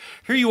episode.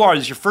 Here you are.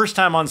 This is your first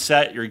time on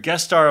set. You're a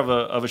guest star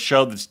of a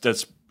show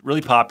that's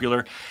really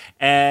popular.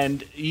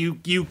 And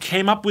you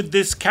came up with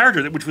this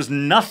character which was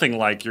nothing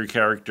like your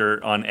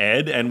character on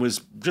Ed, and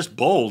was just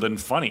bold and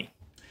funny.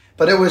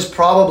 But it was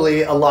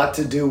probably a lot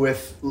to do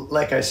with,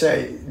 like I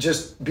say,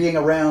 just being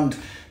around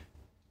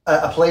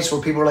a place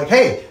where people are like,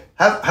 hey,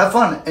 have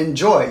fun,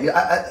 enjoy.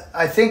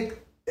 I think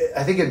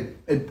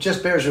it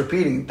just bears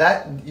repeating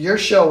that your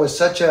show was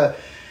such a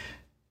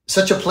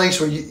place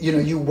where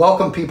you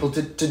welcome people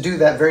to do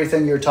that very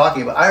thing you're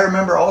talking about. I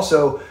remember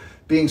also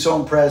being so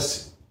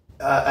impressed.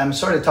 I'm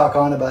sorry to talk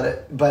on about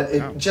it, but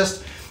it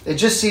just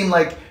seemed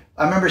like,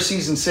 I remember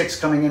season 6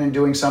 coming in and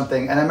doing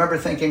something, and I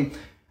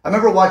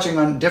remember watching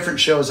on different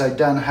shows I'd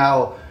done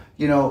how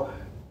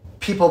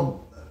people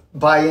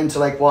buy into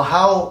like,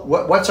 well,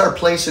 what's our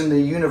place in the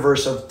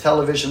universe of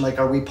television? Like,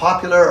 are we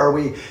popular? Are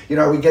we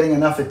getting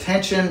enough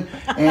attention?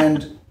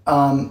 And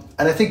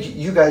I think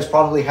you guys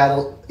probably had,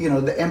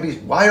 the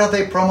NBC, why don't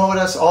they promote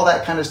us? All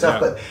that kind of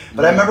stuff. Yeah.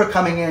 But I remember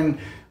coming in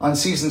on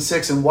season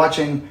 6 and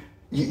watching,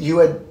 you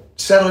had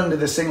settled into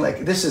this thing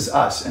like, this is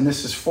us and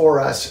this is for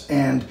us.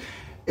 And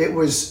it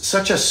was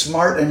such a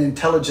smart and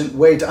intelligent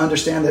way to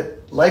understand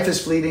that life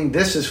is fleeting,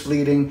 this is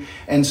fleeting,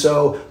 and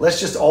so let's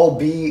just all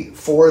be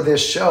for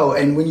this show.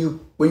 And when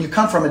you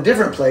come from a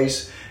different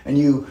place and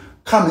you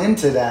come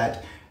into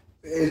that,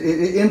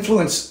 it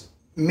influenced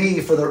me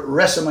for the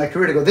rest of my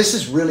career to go, this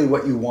is really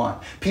what you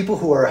want. People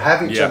who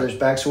have each other's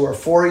backs, who are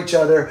for each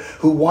other,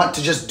 who want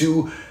to just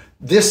do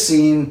this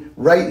scene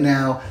right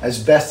now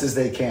as best as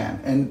they can.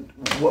 And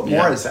what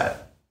more is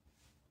that?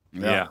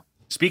 Yeah.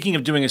 Speaking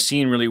of doing a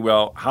scene really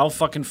well, how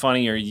fucking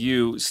funny are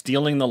you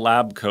stealing the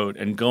lab coat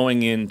and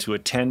going in to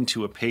attend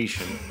to a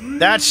patient?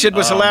 That shit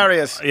was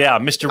hilarious. Yeah,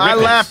 Mr. Rickles. I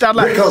laughed out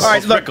loud. Rickles. All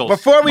right, look, Rickles.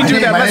 before we do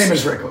that, my name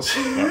is Rickles.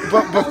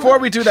 Before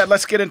we do that,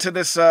 let's get into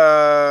this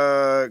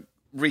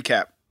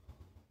recap.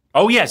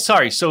 Oh, yeah,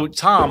 sorry. So,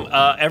 Tom,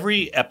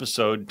 every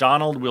episode,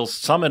 Donald will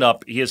sum it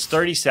up. He has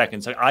 30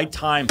 seconds. I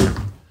time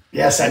him.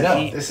 Yes, I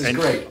know. This is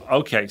great.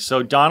 Okay,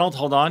 so Donald,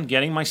 hold on,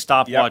 getting my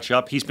stopwatch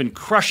up. He's been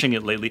crushing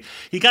it lately.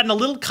 He's gotten a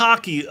little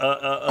cocky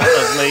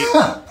of late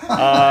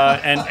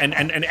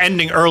and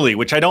ending early,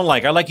 which I don't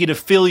like. I like you to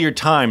fill your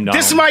time, Donald.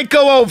 This might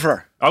go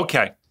over.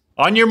 Okay,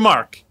 on your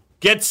mark,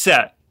 get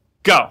set,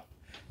 go.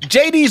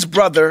 JD's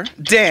brother,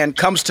 Dan,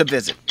 comes to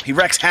visit. He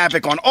wreaks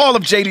havoc on all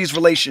of JD's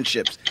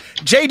relationships.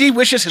 JD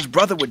wishes his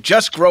brother would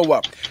just grow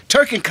up.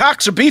 Turk and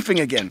Cox are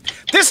beefing again.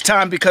 This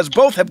time because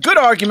both have good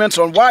arguments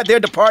on why their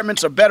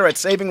departments are better at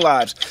saving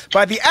lives.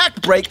 By the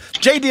act break,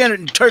 JD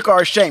and Turk are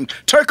ashamed.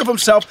 Turk of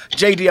himself,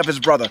 JD of his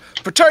brother.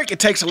 For Turk, it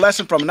takes a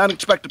lesson from an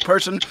unexpected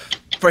person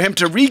for him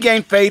to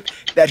regain faith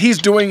that he's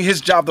doing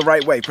his job the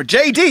right way. For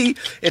JD,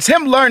 it's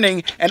him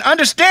learning and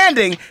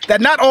understanding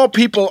that not all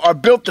people are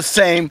built the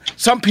same.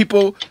 Some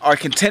people are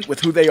content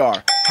with who they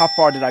are. How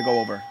far did I go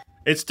over?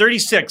 It's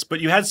 36, but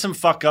you had some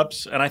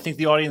fuck-ups, and I think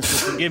the audience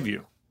will forgive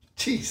you.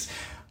 Jeez.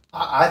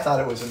 I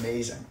thought it was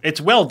amazing. It's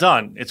well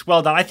done. It's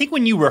well done. I think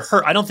when you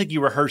rehearse, I don't think you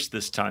rehearsed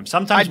this time.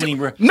 Sometimes when you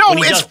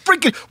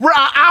freaking. We're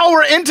an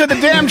hour into the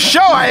damn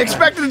show. I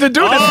expected to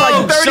do this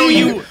like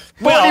 30.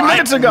 40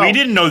 minutes ago. We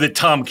didn't know that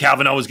Tom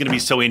Cavanaugh was going to be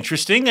so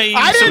interesting.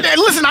 I didn't.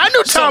 Listen, I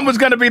knew Tom was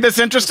going to be this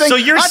interesting. So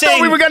you're I saying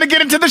thought we were going to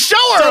get into the show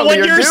so earlier,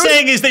 what you're dude.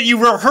 saying is that you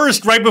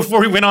rehearsed right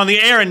before we went on the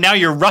air, and now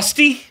you're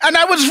rusty? And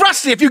I was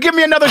rusty. If you give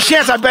me another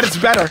chance, I bet it's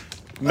better.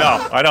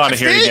 No, I don't want to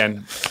hear it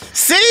again.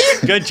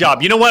 See? Good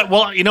job. You know what?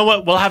 Well, you know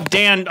what? We'll have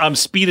Dan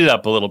speed it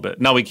up a little bit.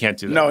 No, we can't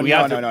do that. No, we no,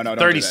 have no, no, no, don't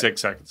 36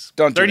 seconds.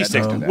 Don't do that.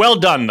 36. Don't do that. Well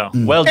done, though.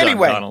 Well done,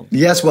 Anyway. Donald.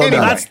 Yes, well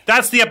done.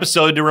 That's the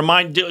episode to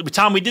remind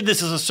Tom. We did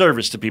this as a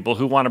service to people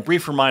who want a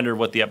brief reminder of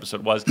what the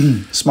episode was.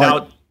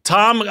 Smart.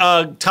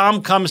 Now,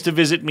 Tom comes to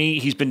visit me.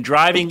 He's been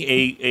driving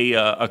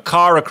a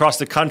car across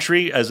the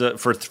country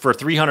for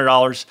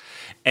 $300,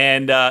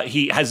 and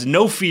he has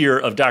no fear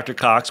of Dr.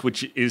 Cox,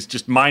 which is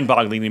just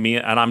mind-boggling to me.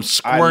 And I'm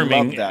squirming.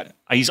 I love that.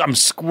 I'm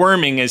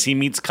squirming as he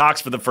meets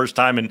Cox for the first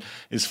time and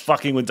is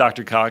fucking with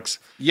Dr. Cox.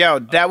 Yo,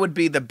 that would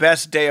be the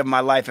best day of my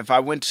life if I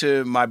went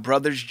to my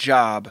brother's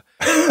job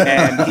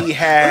and he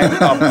had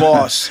a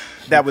boss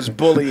that was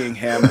bullying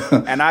him,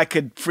 and I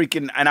could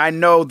and I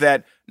know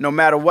that no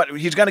matter what,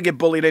 he's gonna get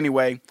bullied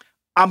anyway.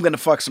 I'm gonna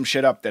fuck some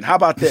shit up then. How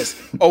about this?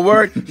 Oh,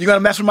 word, you're gonna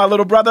mess with my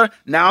little brother?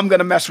 Now I'm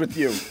gonna mess with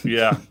you.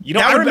 Yeah. You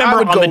know, I would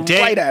on go the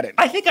day, right at it.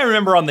 I think I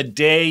remember on the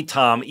day,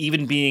 Tom,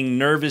 even being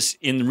nervous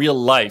in real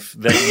life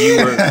that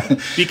you were,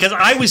 because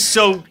I was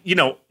so,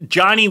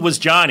 Johnny was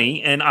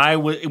Johnny, and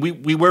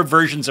we were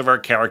versions of our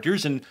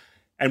characters, and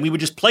we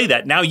would just play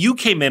that. Now you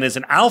came in as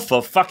an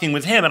alpha fucking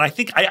with him, and I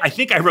think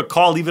I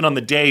recall even on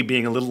the day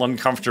being a little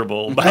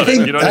uncomfortable about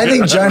it. You know what I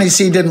think Johnny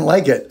C didn't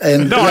like it.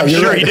 And no, I'm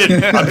sure he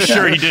didn't. I'm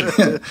sure he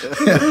didn't.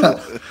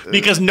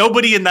 Because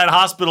nobody in that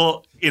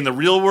hospital in the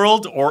real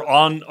world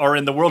or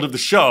in the world of the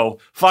show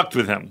fucked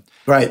with him.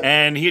 Right.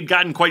 And he had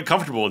gotten quite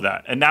comfortable with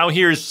that. And now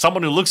here's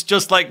someone who looks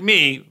just like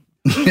me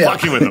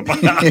fucking with him.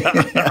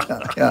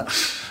 Yeah.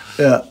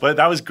 But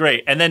that was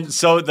great. And then,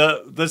 let's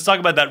talk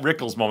about that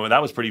Rickles moment.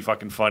 That was pretty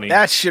fucking funny.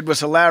 That shit was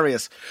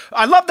hilarious.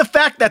 I love the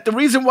fact that the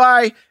reason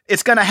why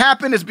it's going to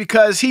happen is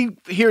because he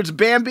hears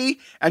Bambi,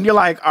 and you're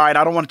like, all right,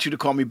 I don't want you to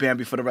call me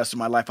Bambi for the rest of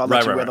my life. I'll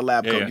let you wear the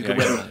lab coat. You can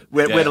wear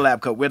the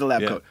lab coat. Wear the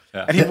lab coat.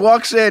 Yeah. And he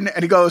walks in,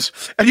 and he goes,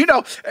 and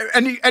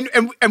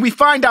we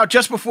find out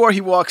just before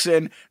he walks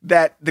in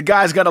that the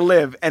guy's going to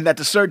live, and that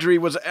the surgery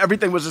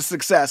everything was a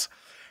success.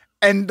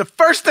 And the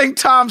first thing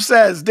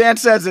Dan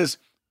says is,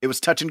 it was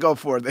touch and go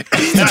for them.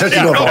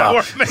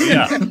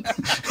 Yeah.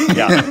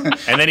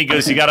 And then he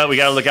goes, we gotta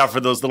look out for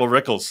those little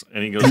Rickles.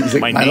 And he goes,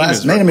 my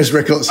name is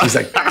Rickles. He's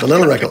like, the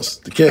little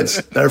Rickles, the kids,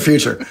 their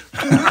future.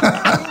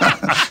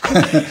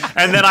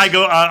 And then I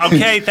go,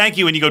 okay, thank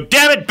you. And you go,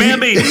 damn it,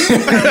 Bambi.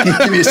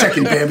 Give me a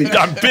second, Bambi.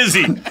 I'm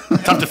busy.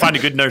 Tough to find a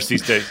good nurse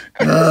these days.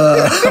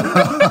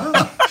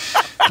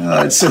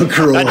 It's so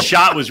cruel. That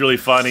shot was really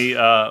funny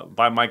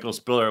by Michael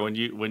Spiller when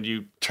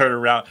you turn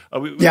around.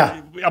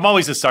 I'm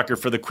always a sucker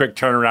for the quick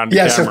turnaround.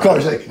 Yes, camera. of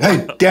course. Like,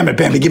 hey, damn it,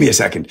 Bambi, give me a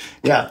second.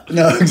 Yeah,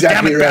 no,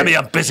 exactly. Damn it, right. Bambi,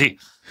 I'm busy.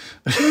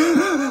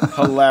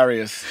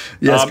 Hilarious.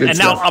 Yes, good and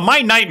stuff. now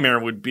my nightmare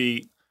would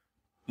be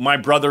my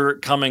brother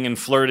coming and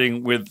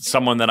flirting with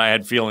someone that I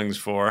had feelings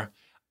for,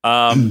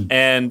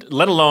 and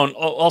let alone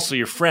also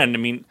your friend. I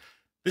mean,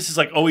 this is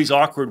like always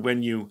awkward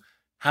when you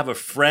have a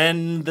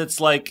friend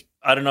that's like,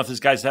 I don't know if this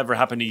guy's ever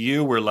happened to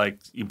you, where like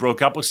you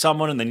broke up with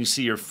someone and then you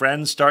see your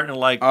friends starting to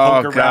like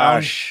poke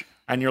around,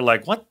 and you're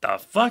like, what the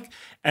fuck?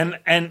 And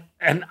I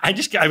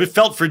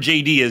felt for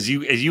JD as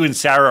you and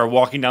Sarah are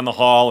walking down the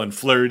hall and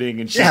flirting,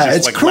 and she's just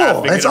it's like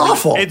cruel. laughing. It's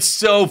awful. It's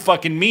so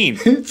fucking mean.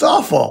 It's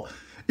awful.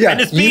 Yeah,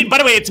 and it's mean. By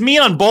the way, it's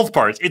mean on both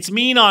parts. It's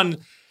mean on.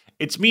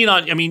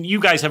 I mean, you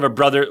guys have a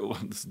brother.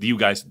 You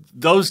guys,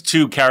 those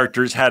two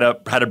characters had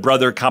a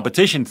brother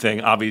competition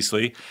thing,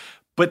 obviously.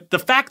 But the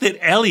fact that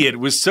Elliot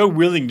was so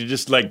willing to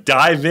just like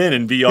dive in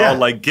and be all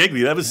like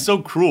giggly, that was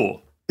so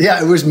cruel.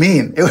 Yeah, it was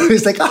mean. It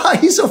was like,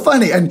 he's so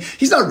funny. And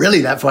he's not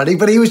really that funny,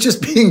 but he was just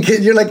being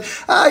kid. You're like,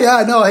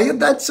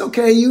 that's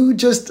okay. You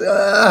just,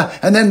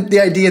 and then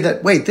the idea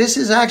that, wait, this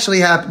is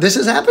actually this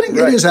is happening.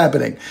 Right. It is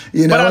happening.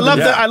 You know, but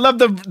I love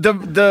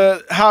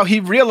the how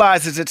he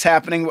realizes it's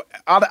happening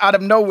out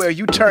of nowhere.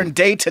 You turn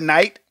day to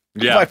night.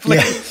 Yeah. By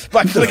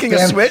flicking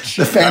a switch.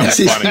 The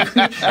fantasy.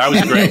 That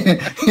was great.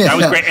 That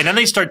was great. And then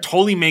they start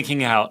totally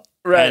making out.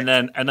 Right. And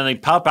then they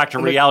pop back to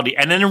reality.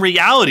 And then in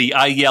reality,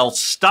 I yell,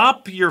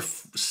 stop your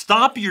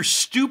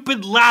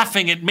stupid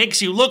laughing. It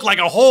makes you look like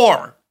a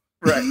whore.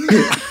 Right.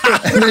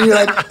 And then you're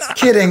like,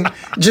 kidding.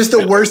 Just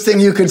the worst thing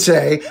you could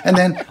say. And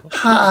then,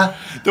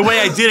 The way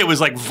I did it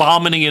was like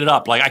vomiting it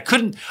up. Like I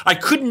couldn't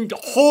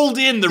hold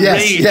in the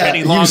rage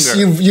any longer.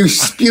 You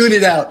spewed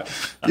it out.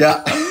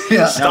 Yeah.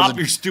 Stop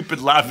your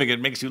stupid laughing. It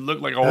makes you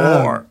look like a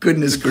whore.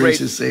 Goodness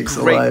gracious sakes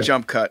alive. Great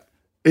jump cut.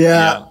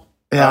 Yeah.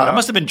 That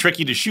must have been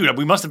tricky to shoot.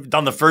 We must have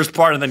done the first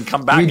part and then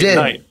come back at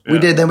night. We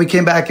did. Then we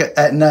came back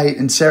at night,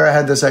 and Sarah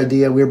had this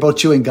idea. We were both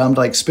chewing gum to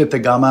like spit the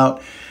gum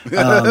out,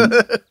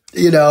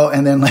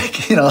 and then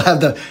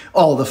have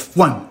all the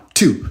 1,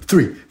 2,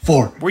 3,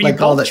 4. Were you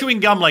both chewing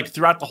gum like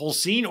throughout the whole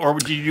scene, or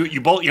did you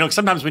both?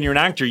 Sometimes when you're an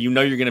actor, you're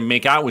going to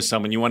make out with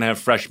someone, you want to have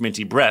fresh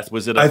minty breath.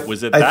 Was it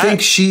that? I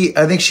think she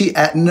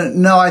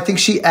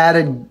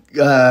added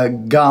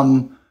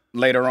gum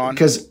later on.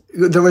 Because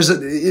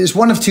it's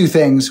one of two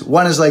things.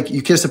 One is like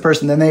you kiss the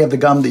person, then they have the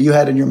gum that you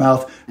had in your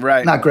mouth.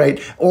 Right. Not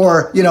great.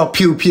 Or,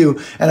 pew, pew.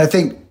 And I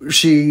think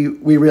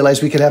we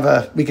realized we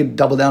could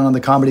double down on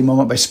the comedy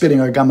moment by spitting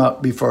our gum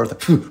out before the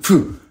phew,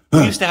 phew.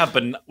 We used to have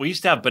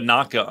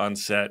Banaka on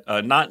set,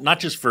 not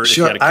just for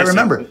sure. If you had a I kissing,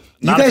 remember.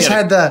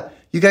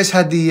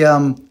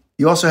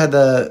 You also had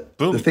the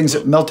things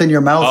that melt in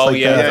your mouth. Oh, like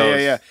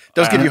yeah.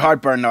 Those give you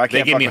heartburn, though.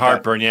 They give me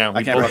heartburn. Yeah,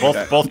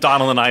 both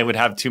Donald and I would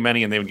have too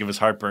many, and they would give us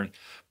heartburn.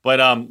 But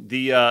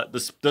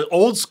the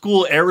old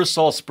school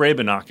aerosol spray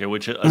Banaka,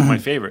 which is my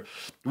favorite.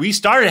 We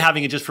started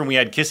having it just when we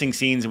had kissing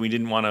scenes and we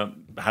didn't want to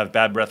have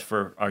bad breath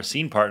for our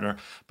scene partner.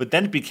 But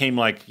then it became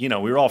like, we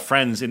were all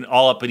friends and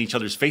all up in each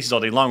other's faces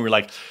all day long. We were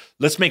like,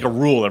 let's make a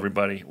rule,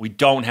 everybody. We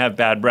don't have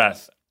bad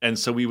breath. And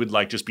so we would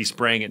just be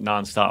spraying it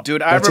nonstop.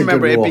 Dude, I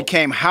remember it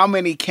became, how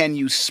many can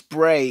you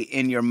spray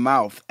in your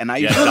mouth? And I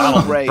used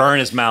to spray. Burn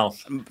his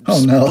mouth.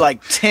 Oh, no.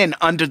 Like 10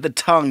 under the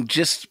tongue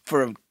just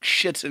for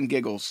shits and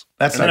giggles.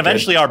 And then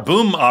eventually our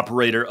boom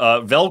operator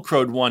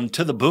Velcroed one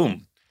to the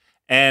boom.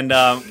 And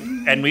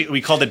we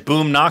called it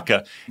Boom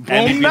Naka.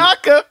 Boom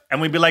Naka? And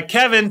we'd be like,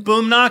 Kevin,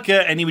 Boom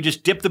Naka. And he would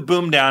just dip the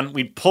boom down.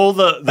 We'd pull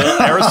the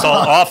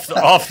aerosol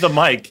off the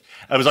mic.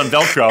 It was on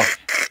Velcro.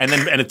 And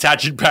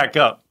attach it back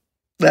up.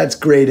 That's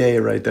grade A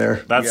right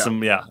there. That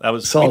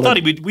was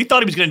solid. We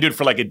thought he was going to do it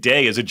for like a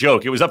day as a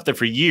joke. It was up there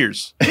for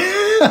years.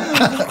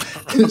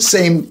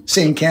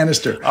 same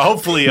canister.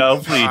 Hopefully,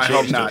 I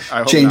hope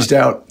not. Changed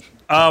out.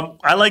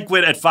 I like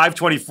when at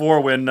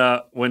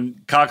 5:24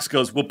 when Cox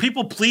goes, "Will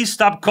people please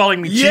stop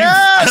calling me Chief?"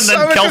 Yes, and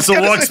then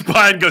Kelso walks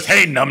by and goes,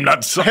 "Hey,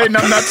 numbnuts." Hey,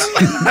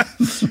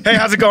 numbnuts. Hey,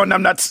 how's it going,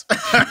 numbnuts?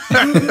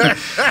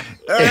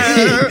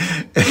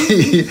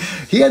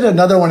 he had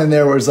another one in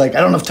there where it's like,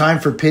 I don't have time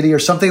for pity or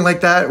something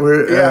like that.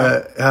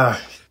 Where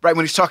right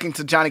when he's talking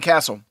to Johnny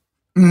Castle.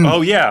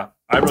 Oh yeah,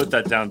 I wrote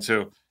that down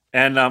too.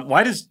 And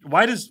why does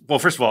well,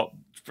 first of all,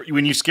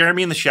 when you scare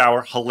me in the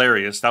shower,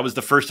 hilarious. That was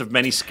the first of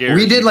many scares.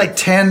 We did like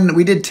 10.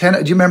 We did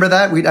 10. Do you remember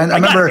that? I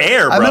remember.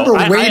 I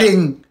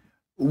remember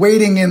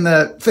waiting in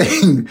the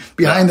thing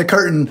behind the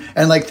curtain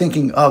and like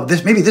thinking, oh,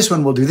 maybe this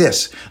one will do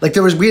this. Like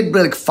we had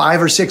like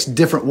 5 or 6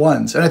 different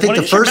ones, and I think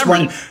the first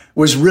one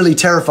was really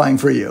terrifying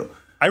for you.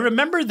 I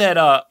remember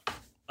that.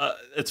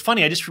 It's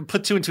funny. I just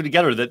put 2 and 2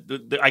 together.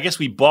 That I guess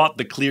we bought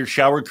the clear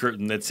shower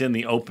curtain that's in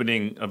the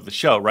opening of the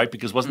show, right?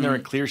 Because wasn't there a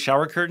clear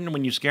shower curtain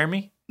when you scare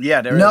me?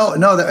 Yeah, there is.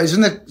 No, there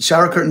isn't the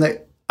shower curtain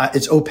that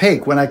it's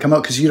opaque when I come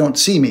out because you don't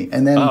see me,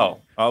 and then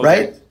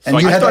right. So and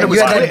I thought it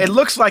was clear. It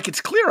looks like it's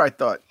clear. I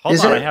thought. Hold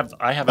on,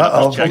 I have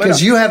it.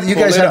 Because you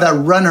guys have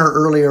that runner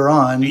earlier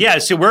on. Yeah,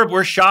 so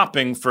we're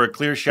shopping for a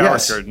clear shower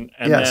curtain,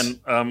 and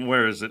then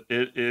where is it?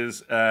 It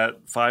is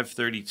at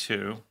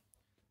 5:32.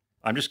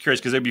 I'm just curious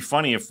because it'd be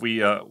funny if we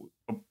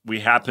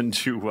happen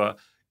to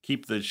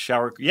keep the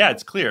shower. Yeah,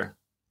 it's clear.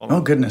 Oh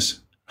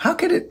goodness, how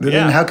could it?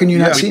 Then how can you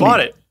not see me? We bought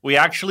it. We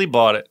actually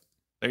bought it.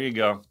 There you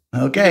go.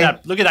 Okay.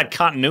 Look at that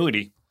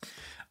continuity.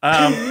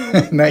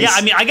 Nice. Yeah,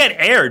 I mean, I got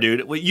air,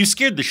 dude. You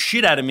scared the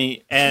shit out of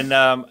me, and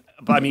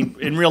I mean,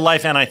 in real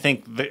life, and I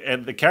think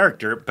the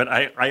character. But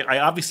I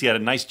obviously had a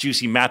nice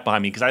juicy mat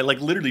behind me because I like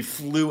literally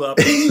flew up.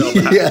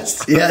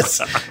 yes,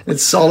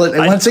 it's solid.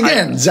 And once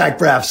again, Zach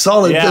Braff,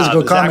 solid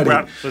physical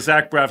comedy. The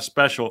Zach Braff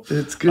special.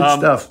 It's good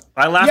stuff.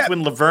 I laughed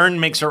when Laverne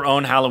makes her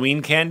own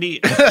Halloween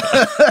candy.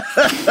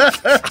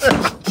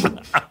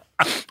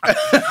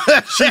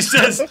 She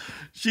says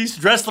she's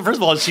dressed. First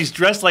of all, she's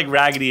dressed like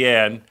Raggedy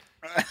Ann.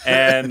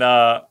 And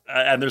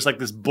there's like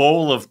this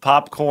bowl of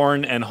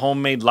popcorn and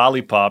homemade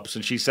lollipops,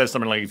 and she says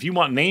something like, "If you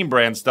want name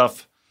brand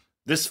stuff,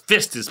 this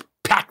fist is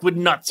packed with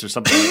nuts," or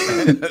something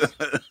like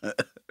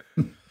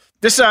that.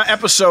 This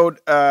episode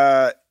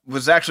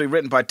was actually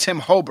written by Tim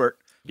Hobart.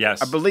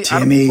 Yes, I believe.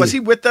 Timmy. Was he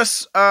with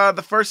us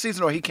the first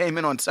season, or he came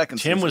in on second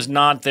season? Tim was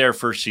not there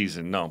first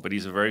season, no, but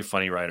he's a very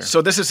funny writer.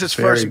 So this is his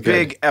first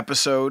big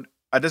episode.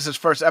 This is his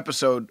first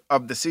episode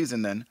of the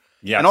season, then.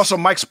 Yes. And also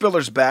Mike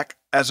Spiller's back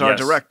as our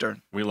director.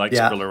 We like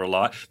Spiller a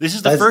lot. This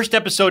is the first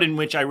episode in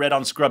which I read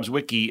on Scrubs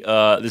Wiki.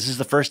 This is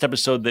the first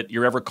episode that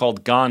you're ever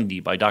called Gandhi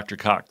by Dr.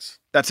 Cox.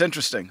 That's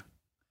interesting.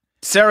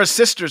 Sarah's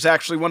sister's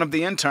actually one of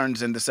the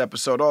interns in this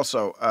episode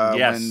also.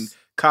 When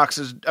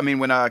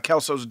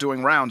Kelso's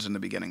doing rounds in the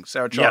beginning.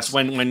 Sarah Charles. Yes,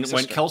 when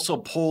Kelso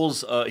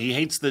pulls, he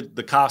hates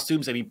the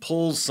costumes and he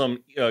pulls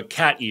some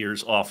cat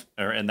ears off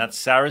her, and that's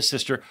Sarah's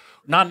sister.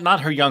 Not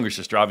her younger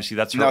sister, obviously.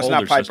 That's her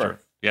older sister.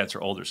 Yeah, it's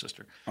her older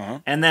sister. Uh-huh.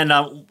 And then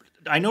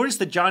I noticed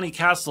that Johnny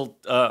Castle,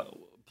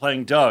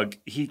 playing Doug,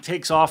 he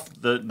takes off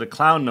the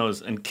clown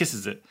nose and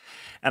kisses it.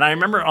 And I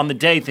remember on the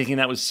day thinking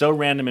that was so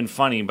random and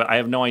funny, but I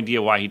have no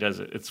idea why he does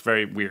it. It's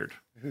very weird.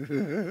 Do you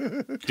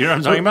know what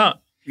I'm talking about?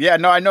 Yeah,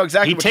 no, I know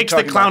exactly what you're talking about.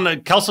 He takes the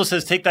clown, Kelso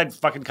says, take that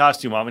fucking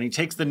costume off, and he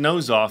takes the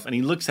nose off, and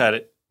he looks at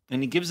it,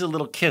 and he gives it a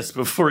little kiss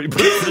before he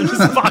puts it in his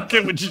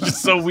pocket, which is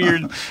just so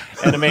weird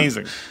and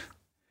amazing.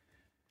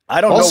 I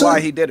don't know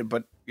why he did it,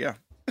 but yeah.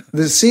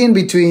 The scene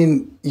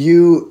between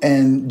you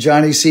and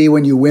Johnny C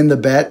when you win the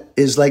bet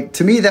is like,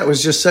 to me, that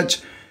was just such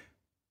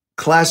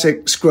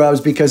classic Scrubs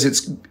because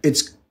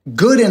it's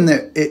good in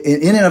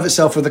and of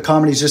itself where the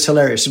comedy is just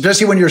hilarious,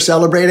 especially when you're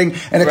celebrating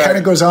and it kind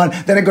of goes on,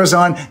 then it goes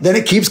on, then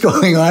it keeps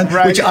going on,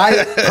 which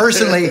I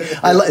personally,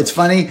 it's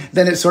funny,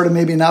 then it's sort of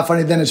maybe not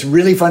funny, then it's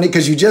really funny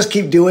because you just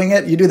keep doing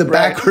it. You do the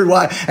backward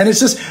walk and it's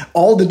just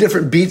all the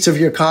different beats of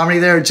your comedy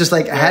there. It just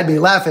like had me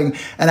laughing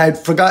and I'd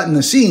forgotten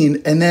the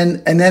scene. And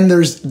then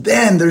there's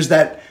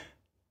that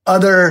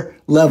other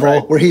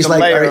level where he's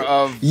like,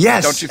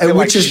 yes,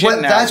 which is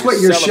that's what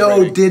your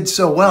show did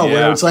so well,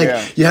 where it's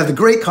like you have the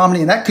great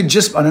comedy and that could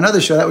just, on another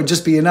show, that would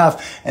just be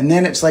enough. And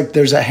then it's like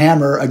there's a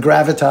hammer, a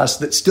gravitas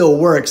that still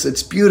works.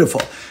 It's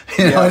beautiful.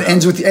 You know,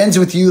 it ends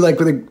with you like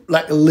with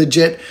a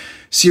legit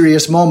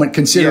serious moment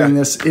considering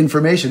this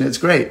information. It's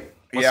great.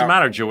 What's the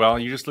matter,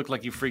 Joelle? You just look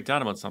like you freaked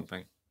out about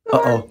something.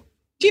 Uh-oh.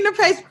 Gina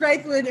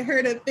Price-Brightwood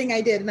heard a thing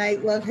I did and I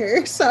love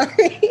her.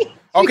 Sorry.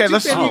 Okay,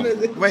 let's.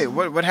 Wait,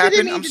 what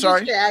happened? I'm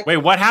sorry. Wait,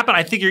 what happened?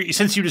 I think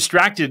since you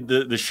distracted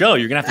the show,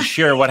 you're gonna have to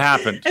share what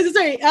happened.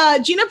 Sorry,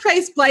 Gina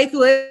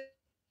Price-Blythewood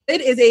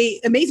is an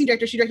amazing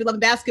director. She directed Love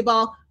and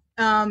Basketball,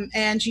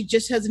 and she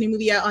just has a new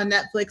movie out on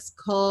Netflix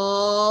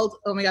called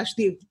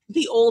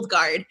The Old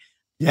Guard.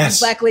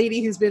 Yes. Black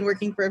lady who's been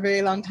working for a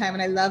very long time,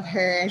 and I love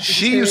her.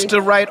 She used to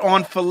write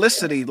on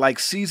Felicity, like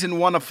season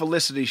 1 of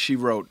Felicity she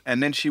wrote,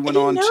 and then she went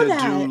on to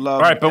do Love.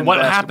 All right, but what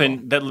Basketball.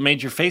 happened that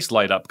made your face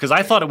light up? Because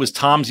I thought it was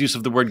Tom's use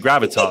of the word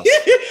gravitas.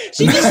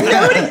 She just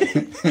noted.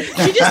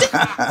 She just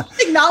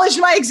acknowledged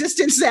my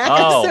existence, Zach.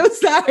 I'm so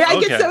sorry. I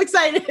get so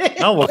excited.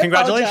 Oh, well,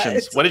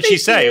 congratulations. What did she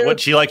say? What,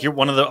 she like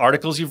one of the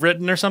articles you've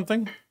written or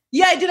something?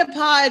 Yeah, I did a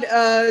pod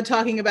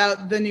talking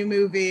about the new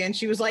movie, and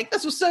she was like,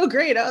 "This was so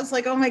great." I was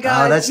like, "Oh my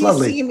god, that's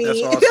lovely. See me.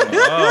 That's awesome.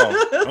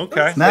 Oh,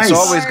 okay. Nice. It's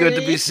always good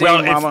to be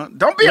seen, Mama.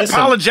 Don't be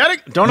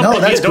apologetic. Don't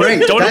that's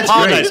great. Don't That's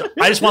apologize. great.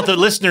 I just want the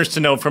listeners to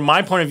know, from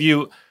my point of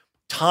view,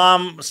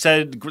 Tom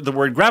said the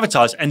word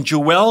gravitas, and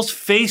Joelle's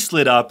face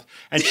lit up,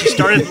 and she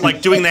started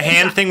like doing the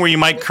hand thing where you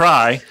might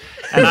cry.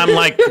 And I'm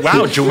like,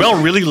 wow,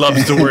 Joelle really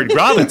loves the word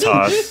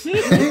gravitas.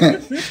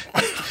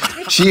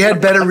 She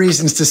had better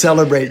reasons to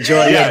celebrate.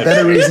 Joy had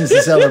better reasons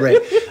to celebrate.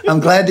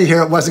 I'm glad to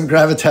hear it wasn't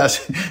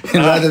gravitas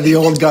and rather the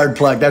old guard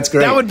plug. That's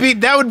great. That would be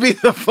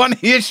the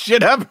funniest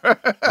shit ever.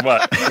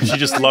 What? She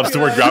just loves the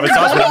word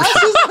gravitas.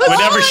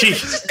 Whenever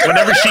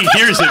she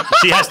hears it,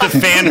 she has to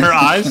fan her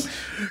eyes.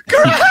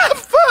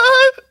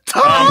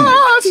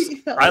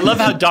 I love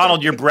how,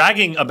 Donald, you're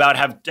bragging about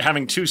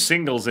having 2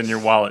 singles in your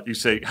wallet. You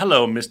say,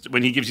 hello, Mr.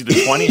 When he gives you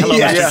the 20, hello,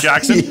 Mr.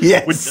 Jackson.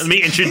 Yes. Let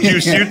me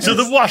introduce you to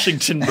the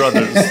Washington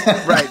brothers.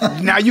 Right.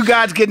 Now you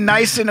guys get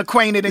nice and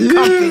acquainted and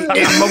comfy in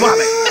my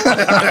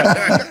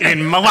wallet.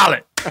 In my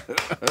wallet.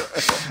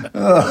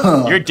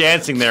 Your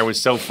dancing there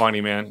was so funny,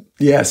 man.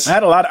 Yes. I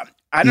had a lot of...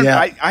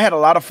 I had a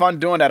lot of fun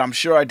doing that. I'm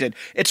sure I did.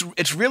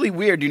 It's really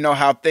weird,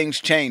 how things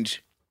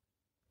change.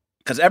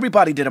 Because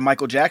everybody did a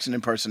Michael Jackson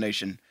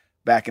impersonation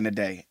back in the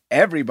day.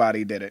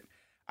 Everybody did it.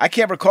 I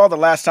can't recall the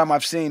last time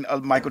I've seen a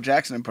Michael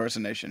Jackson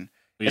impersonation.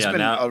 It's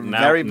been a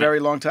very,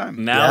 very long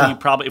time. Now, you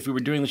probably, if we were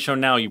doing the show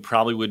now, you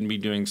probably wouldn't be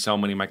doing so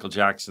many Michael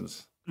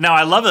Jacksons. Now,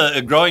 I love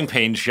a Growing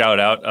Pains shout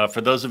out. For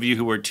those of you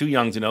who were too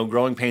young to know,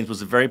 Growing Pains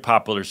was a very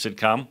popular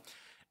sitcom,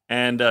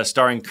 and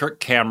starring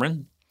Kirk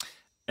Cameron.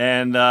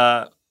 And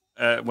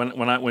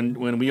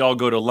when we all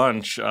go to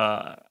lunch,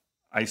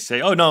 I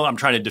say, "Oh no, I'm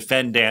trying to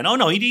defend Dan. Oh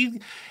no,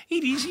 he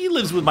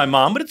lives with my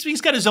mom, but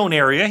he's got his own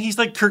area. He's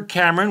like Kirk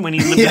Cameron when he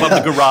lived above the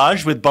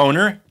garage with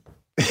Boner."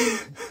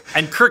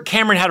 And Kirk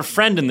Cameron had a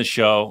friend in the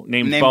show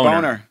named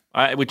Boner.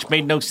 Which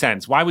made no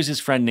sense. Why was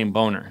his friend named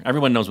Boner?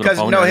 Everyone knows what a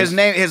Boner is.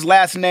 His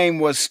last name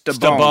was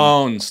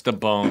Stabone.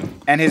 Stabone.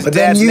 And his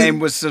dad's name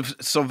was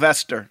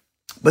Sylvester.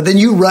 But then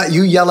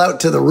you yell out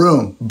to the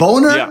room,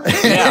 Boner? Yeah.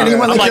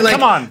 I'm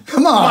like,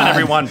 come on,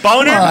 everyone.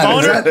 Boner?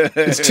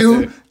 It's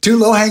too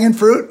low-hanging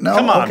fruit? No,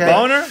 come on,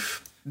 Boner?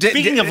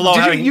 Speaking of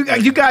low-hanging...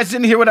 You guys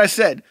didn't hear what I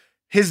said.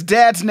 His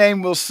dad's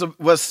name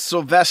was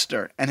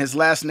Sylvester, and his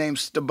last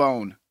name's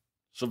Stabone.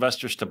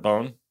 Sylvester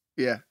Stabone?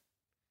 Yeah.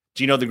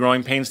 Do you know the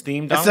Growing Pains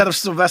theme, Dom? Instead of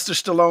Sylvester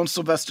Stallone,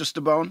 Sylvester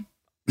Stabone?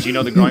 Do you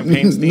know the Growing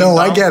Pains theme? No, Dom?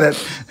 I get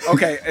it.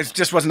 Okay, it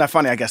just wasn't that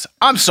funny, I guess.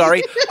 I'm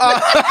sorry.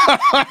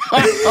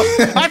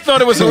 I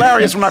thought it was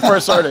hilarious when I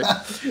first heard it.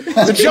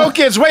 The joke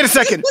is, wait a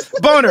second,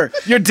 Boner,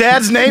 your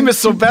dad's name is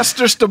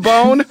Sylvester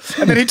Stallone?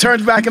 And then he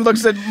turns back and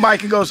looks at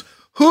Mike and goes,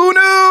 who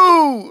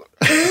knew?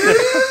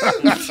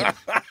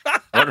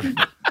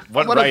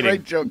 What a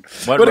great joke.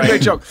 What a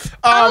great joke.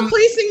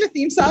 Please sing the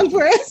theme song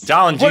for us.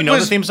 Donald, do you know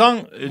the theme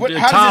song?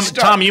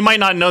 Tom, you might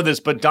not know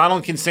this, but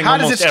Donald can sing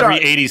almost every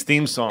 80s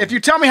theme song. If you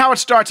tell me how it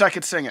starts, I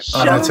could sing it.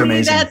 Oh, that's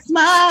amazing. That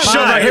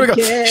smile here we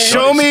go.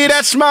 Show me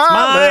that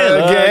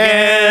smile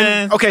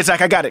again. Okay,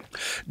 Zach, I got it.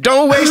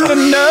 Don't waste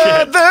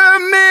another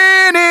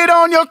minute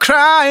on your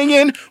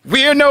crying.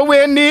 We're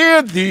nowhere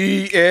near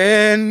the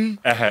end.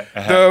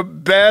 The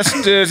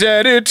best is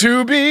yet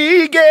to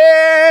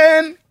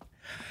begin.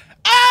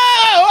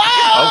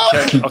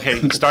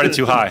 Okay, started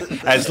too high.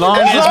 As long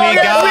as we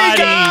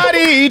got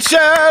each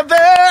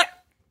other.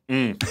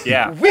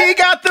 Yeah. We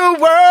got the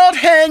world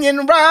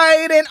hanging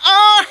right in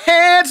our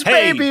hands,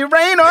 Hey. baby,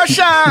 rain or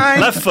shine.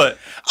 Left foot.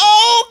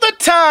 All the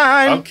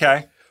time.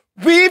 Okay.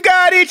 We've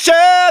got each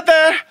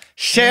other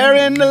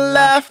sharing the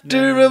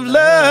laughter of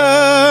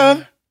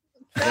love.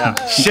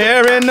 Yeah.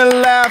 Sharing the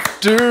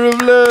laughter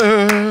of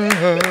love.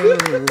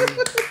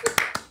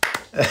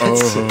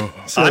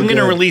 I'm going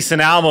to release an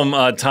album,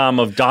 Tom,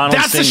 of Donald.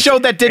 That's the sings show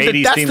that did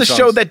 80s that's theme the songs.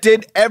 show that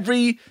did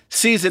every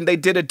season they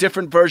did a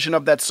different version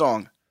of that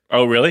song.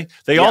 Oh, really?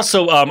 They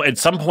also, at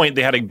some point,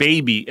 they had a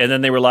baby, and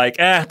then they were like,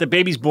 the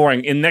baby's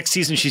boring. In next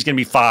season, she's going to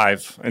be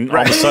 5. And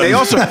all of a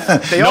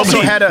sudden, They also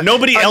had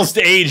nobody else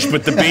aged,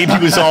 but the baby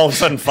was all of a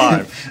sudden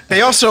 5.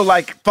 They also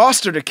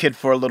fostered a kid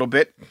for a little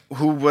bit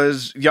who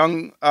was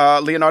young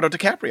Leonardo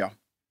DiCaprio.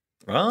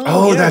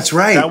 Oh, that's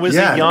right. That was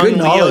Yeah, a young good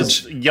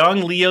knowledge.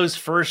 Leo's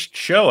first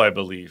show, I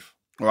believe.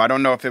 Well, I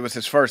don't know if it was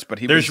his first, but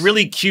There's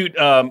really cute.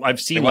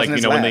 I've seen It wasn't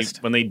his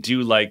last. when they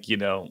do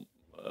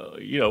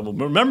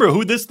remember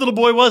who this little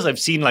boy was? I've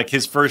seen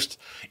his first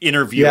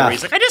interview where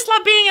he's like, I just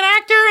love being an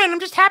actor and I'm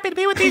just happy to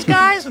be with these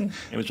guys. And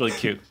it was really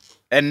cute.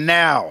 And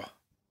now,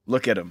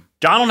 look at him.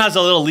 Donald has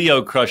a little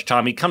Leo crush,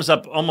 Tom. He comes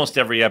up almost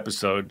every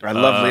episode. I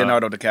love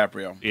Leonardo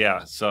DiCaprio.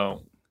 Yeah,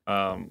 so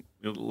one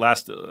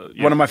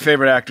of my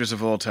favorite actors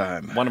of all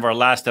time. One of our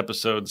last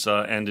episodes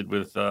ended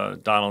with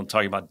Donald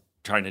talking about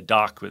trying to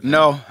dock with him.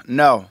 No. What?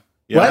 No.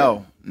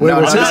 Wait,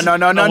 No. what's this? No.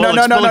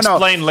 We'll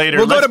explain later.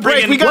 We'll go Let's to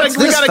break. bring We in- gotta What's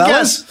this, guess.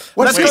 fellas?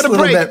 What's Let's go this to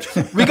little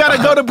break. We gotta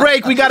go to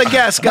break. We gotta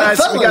guess, guys.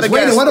 Fellas, We gotta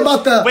wait, guess. what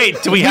about the...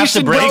 Wait, do we have to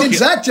should break? What did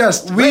Zach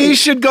just... We wait.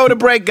 should go to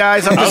break,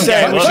 guys. I'm just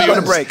saying. We should go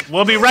to break.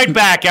 We'll be right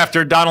back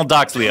after Donald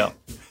docks Leo.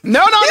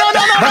 No. Wait,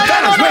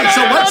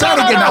 so what's that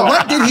again? Now,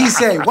 what did he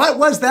say? What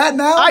was that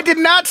now? I did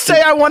not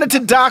say I wanted to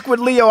dock with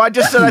Leo. I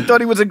just said I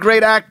thought he was a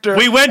great actor.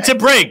 We went to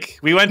break.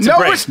 No,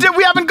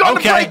 we haven't gone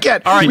to break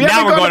yet. All right, we now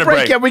haven't we're gone going to to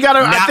break yet. We gotta.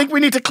 I Now- think we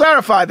need to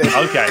clarify this.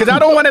 Okay. Because I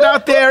don't want it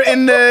out there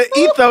in the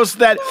ethos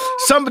that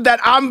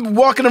I'm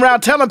walking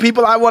around telling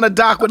people I want to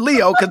dock with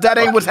Leo, because that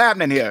ain't what's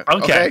happening here.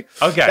 Okay.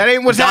 That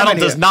ain't what's Donald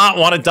happening does here. not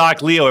want to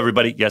dock Leo,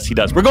 everybody. Yes, he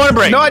does. We're going to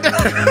break. No, I don't.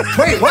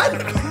 Wait,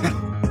 what?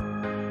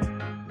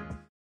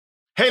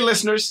 Hey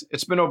listeners,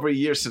 it's been over a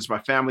year since my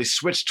family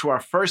switched to our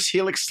first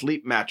Helix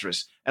sleep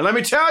mattress. And let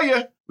me tell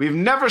you, we've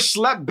never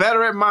slept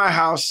better at my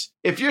house.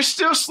 If you're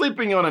still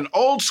sleeping on an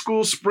old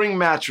school spring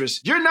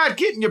mattress, you're not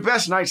getting your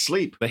best night's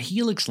sleep. The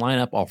Helix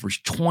lineup offers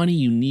 20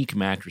 unique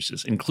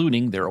mattresses,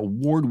 including their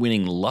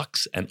award-winning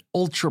Luxe and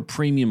Ultra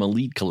Premium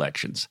Elite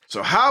collections.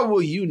 So how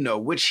will you know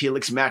which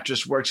Helix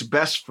mattress works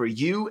best for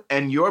you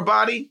and your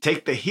body?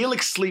 Take the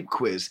Helix Sleep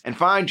Quiz and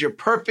find your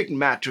perfect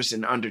mattress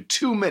in under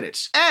 2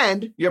 minutes.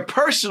 And your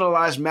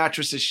personalized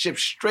mattress is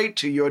shipped straight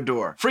to your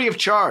door, free of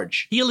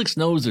charge. Helix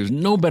knows there's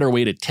no better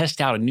way to test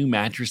out a new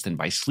mattress than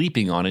by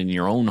sleeping on it in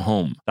your own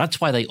home. That's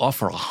why they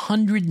offer a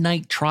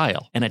 100-night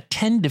trial and a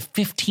 10 to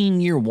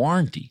 15-year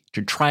warranty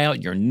to try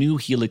out your new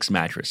Helix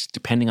mattress,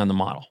 depending on the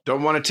model.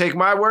 Don't want to take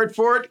my word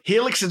for it?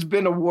 Helix has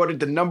been awarded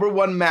the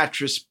 #1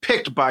 mattress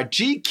picked by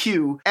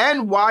GQ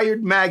and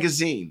Wired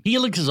Magazine.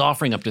 Helix is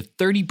offering up to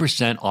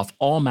 30% off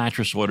all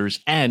mattress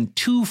orders and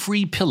 2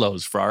 free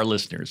pillows for our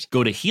listeners.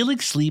 Go to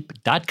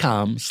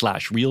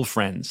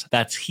helixsleep.com/realfriends.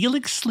 That's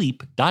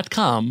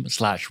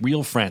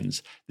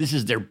helixsleep.com/realfriends. This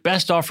is their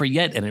best offer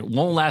yet, and it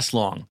won't last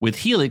long. With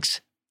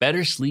Helix,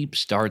 better sleep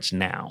starts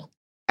now.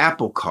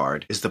 Apple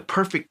Card is the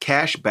perfect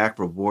cash back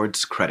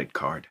rewards credit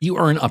card. You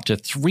earn up to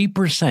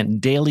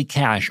 3% daily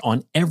cash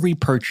on every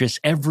purchase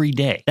every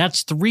day.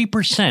 That's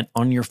 3%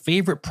 on your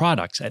favorite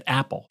products at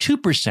Apple,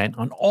 2%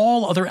 on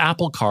all other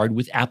Apple Card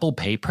with Apple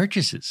Pay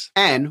purchases.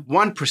 And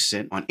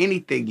 1% on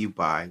anything you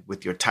buy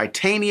with your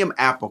titanium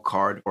Apple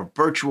Card or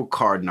virtual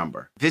card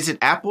number. Visit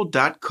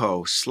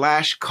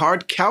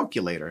apple.co/card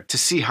calculator to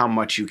see how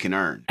much you can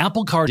earn.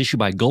 Apple Card issued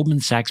by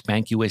Goldman Sachs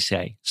Bank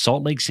USA,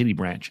 Salt Lake City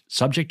branch,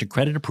 subject to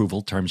credit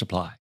approval, terms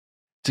apply.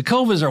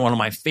 Tecovas are one of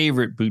my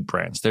favorite boot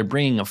brands. They're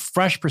bringing a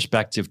fresh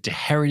perspective to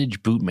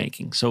heritage boot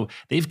making. So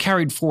they've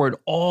carried forward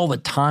all the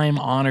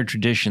time-honored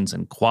traditions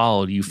and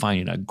quality you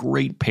find in a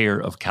great pair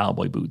of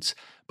cowboy boots.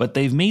 But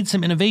they've made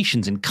some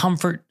innovations in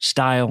comfort,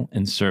 style,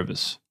 and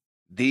service.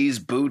 These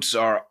boots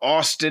are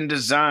Austin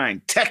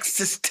designed,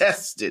 Texas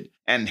tested,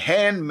 and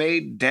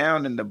handmade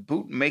down in the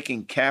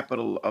boot-making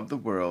capital of the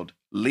world,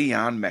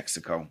 Leon,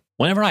 Mexico.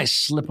 Whenever I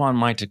slip on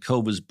my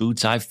Tecovas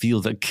boots, I feel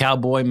the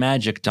cowboy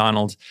magic,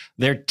 Donald.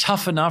 They're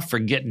tough enough for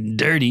getting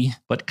dirty,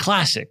 but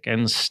classic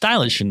and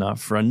stylish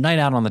enough for a night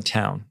out on the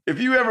town.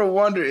 If you ever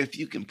wonder if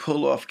you can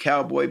pull off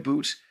cowboy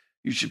boots,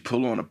 you should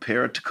pull on a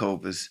pair of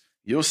Tecovas.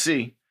 You'll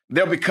see.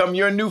 They'll become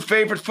your new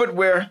favorite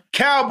footwear.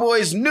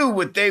 Cowboys knew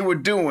what they were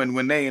doing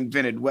when they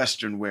invented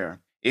Western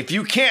wear. If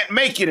you can't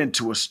make it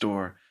into a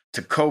store,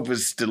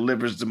 Tecovas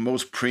delivers the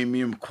most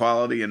premium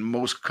quality and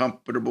most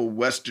comfortable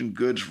Western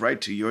goods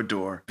right to your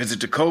door. Visit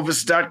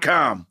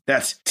Tecovas.com.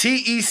 That's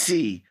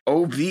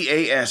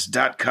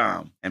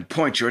TECOVAS.com and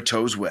point your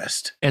toes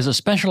west. As a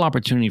special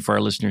opportunity for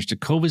our listeners,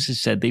 Tecovas has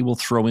said they will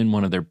throw in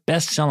one of their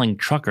best-selling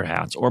trucker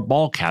hats or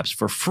ball caps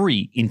for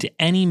free into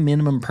any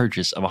minimum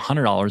purchase of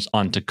 $100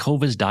 on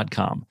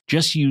Tecovas.com.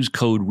 Just use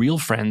code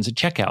REALFRIENDS at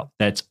checkout.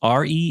 That's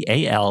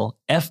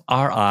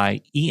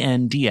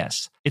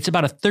REALFRIENDS. It's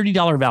about a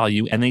 $30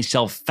 value, and they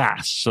sell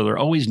fast, so there are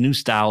always new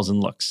styles and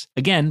looks.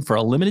 Again, for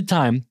a limited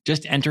time,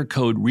 just enter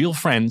code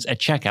REALFRIENDS at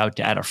checkout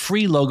to add a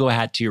free logo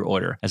hat to your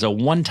order as a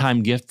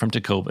one-time gift from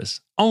Tecovas,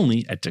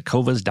 only at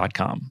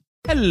Tecovas.com.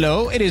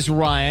 Hello, it is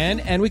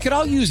Ryan, and we could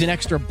all use an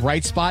extra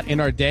bright spot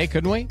in our day,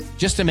 couldn't we?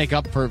 Just to make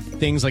up for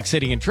things like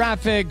sitting in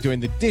traffic, doing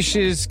the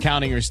dishes,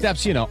 counting your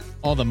steps, you know,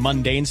 all the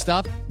mundane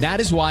stuff. That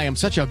is why I'm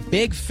such a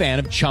big fan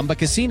of Chumba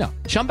Casino.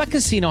 Chumba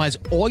Casino has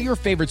all your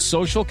favorite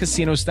social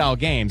casino-style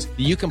games that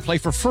you can play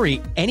for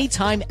free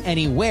anytime,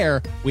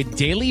 anywhere with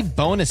daily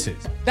bonuses.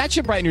 That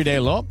should brighten your day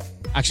a little.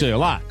 Actually, a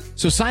lot.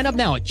 So sign up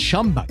now at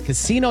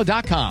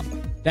ChumbaCasino.com.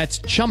 That's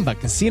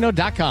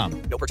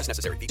ChumbaCasino.com. No purchase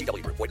necessary.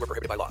 VGW Group. Void where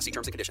prohibited by law. See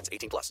terms and conditions.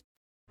 18+.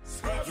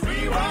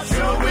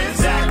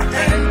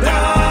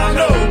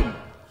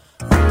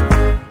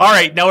 All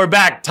right, now we're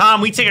back. Tom,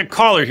 we take a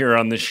caller here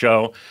on this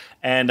show,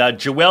 and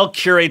Joelle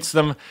curates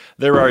them.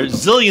 There are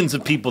zillions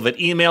of people that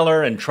email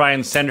her and try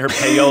and send her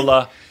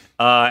payola.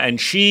 And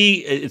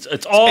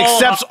it's all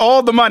accepts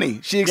all the money.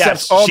 She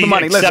accepts all the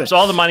money. She accepts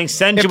all the money.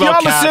 Send if Joelle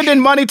y'all cash. are sending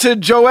money to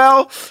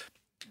Joelle,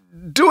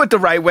 do it the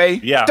right way.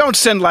 Yeah. Don't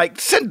send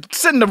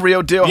send the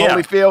real deal, Yeah.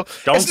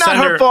 Holyfield. Don't it's not send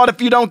her her- fault if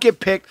you don't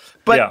get picked,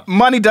 but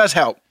money does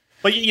help.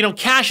 But, you know,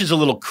 cash is a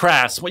little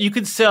crass. Well, you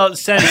could send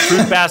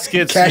fruit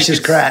baskets. Cash is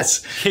crass.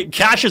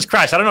 Cash is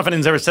crass. I don't know if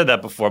anyone's ever said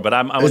that before, but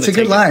I'm It's a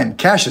good line.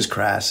 Cash is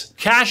crass.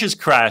 Cash is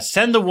crass.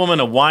 Send the woman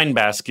a wine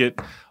basket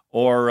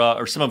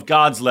or some of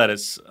God's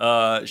lettuce.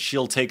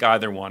 She'll take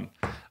either one.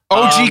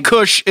 OG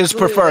Kush is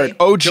preferred.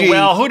 OG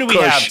Joelle, who do we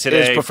Kush have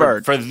today is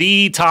preferred. for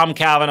the Tom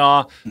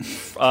Cavanaugh,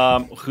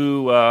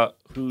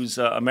 who's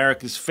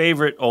America's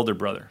favorite older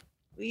brother?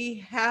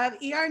 We have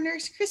ER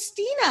nurse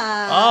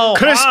Christina. Oh,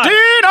 Christina!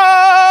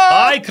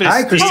 Hi, Christina.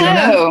 Hi, Christina.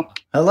 Hello.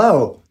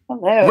 Hello.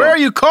 Hello. Where are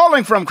you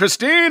calling from,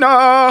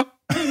 Christina?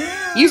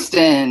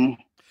 Houston.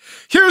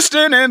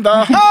 Houston in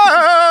the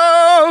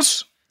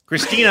house.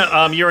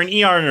 Christina, you're an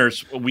ER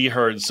nurse, we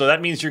heard, so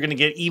that means you're going to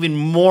get even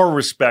more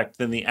respect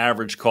than the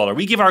average caller.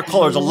 We give our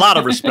callers a lot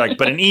of respect,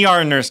 but an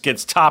ER nurse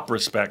gets top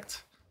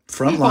respect.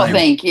 Front Well, line.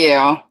 thank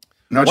you.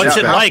 No What's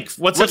it doubt. like?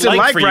 What's it it like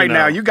like for you right now?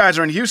 now? You guys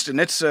are in Houston.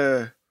 It's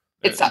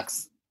It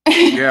sucks.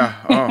 yeah.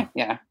 Oh.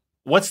 Yeah.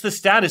 What's the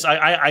status?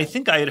 I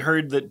think I had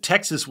heard that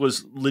Texas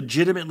was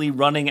legitimately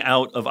running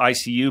out of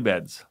ICU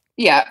beds.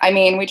 Yeah. I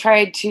mean, we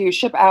tried to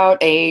ship out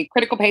a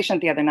critical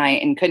patient the other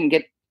night and couldn't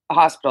get a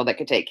hospital that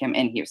could take him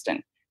in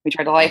Houston. We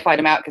tried to life flight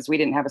him out because we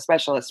didn't have a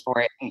specialist for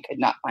it and could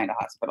not find a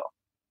hospital.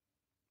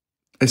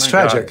 It's My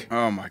tragic.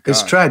 Oh my God.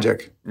 It's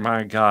tragic.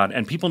 My God.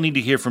 And people need to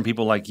hear from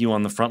people like you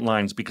on the front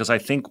lines because I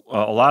think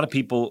a lot of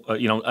people,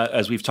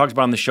 as we've talked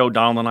about on the show,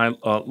 Donald and I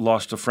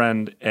lost a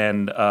friend.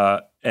 And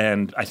I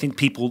think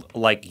people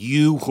like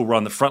you who are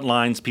on the front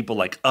lines, people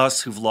like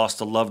us who've lost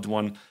a loved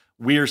one,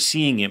 we're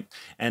seeing it.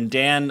 And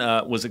Dan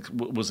was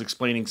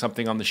explaining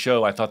something on the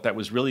show. I thought that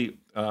was really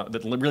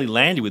really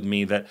landed with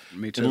me that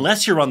Me too.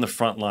 unless you're on the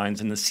front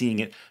lines and seeing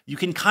it, you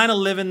can kind of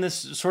live in this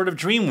sort of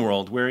dream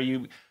world where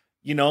you're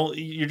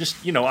just,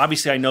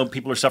 obviously I know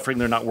people are suffering,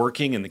 they're not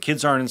working and the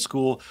kids aren't in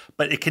school,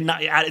 but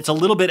it's a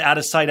little bit out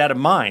of sight, out of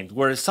mind.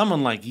 Whereas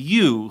someone like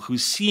you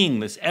who's seeing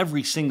this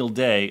every single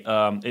day,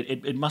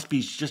 it must be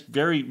just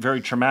very,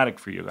 very traumatic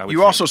for you. I would You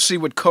think. also see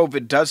what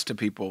COVID does to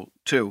people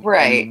too.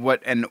 Right.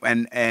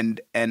 And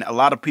a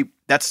lot of people,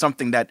 that's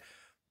something that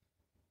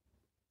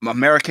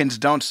Americans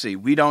don't see.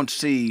 We don't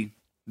see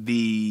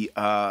the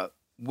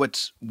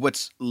what's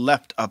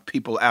left of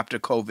people after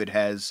COVID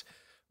has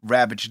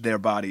ravaged their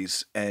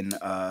bodies and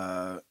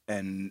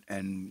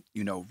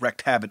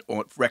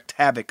wreaked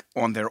havoc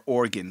on their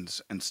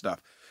organs and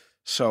stuff.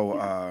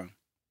 So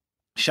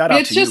shout out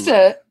It's to just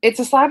you. it's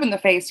a slap in the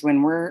face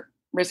when we're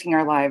risking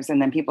our lives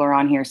and then people are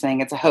on here saying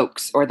it's a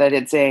hoax or that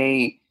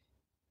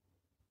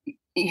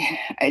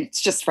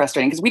it's just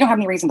frustrating because we don't have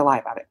any reason to lie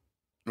about it.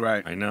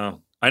 Right. I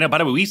know. By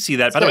the way, we see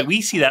that. By the way,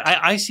 we see that.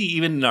 I see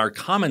even in our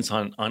comments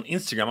on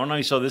Instagram. I don't know if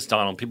you saw this,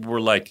 Donald. People were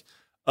like,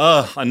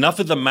 enough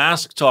of the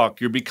mask talk.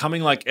 You're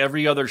becoming like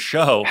every other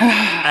show.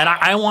 And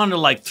I wanted to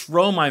like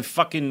throw my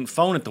fucking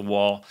phone at the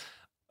wall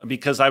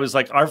because I was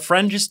like, our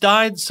friend just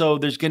died, so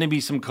there's going to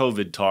be some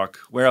COVID talk.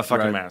 Wear a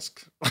fucking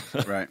mask.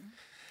 Right.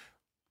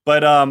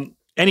 But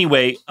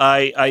anyway,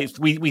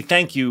 we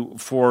thank you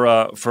for.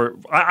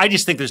 I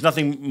just think there's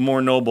nothing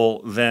more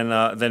noble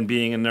than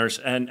being a nurse,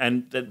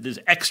 and there's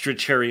extra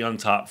cherry on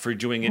top for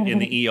doing it in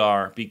the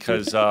ER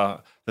because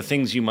the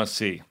things you must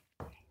see.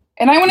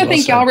 And I want to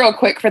thank y'all real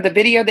quick for the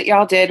video that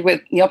y'all did with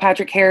Neil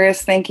Patrick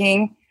Harris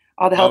thanking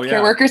all the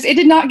healthcare workers. It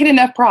did not get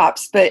enough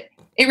props, but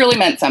it really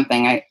meant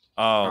something.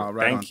 Oh,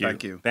 right on.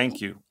 thank you.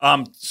 Thank you.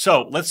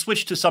 So let's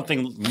switch to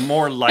something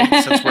more light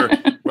since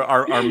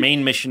our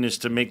main mission is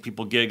to make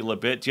people giggle a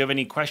bit. Do you have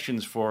any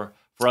questions for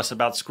us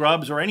about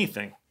Scrubs or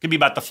anything? Could be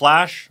about The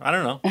Flash. I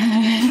don't know.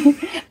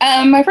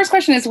 My first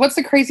question is, what's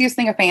the craziest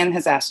thing a fan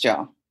has asked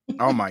Joe?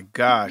 Oh my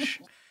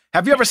gosh.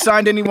 Have you ever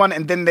signed anyone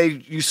and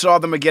then you saw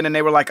them again and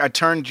they were like, I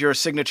turned your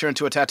signature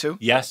into a tattoo?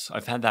 Yes,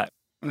 I've had that.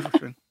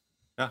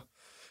 Yeah.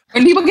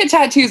 When people get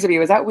tattoos of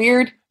you, is that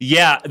weird?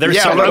 Yeah, I was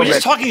bit.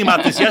 just talking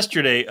about this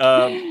yesterday.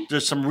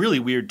 There's some really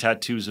weird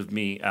tattoos of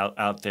me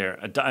out there,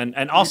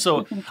 and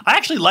also I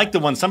actually like the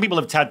ones. Some people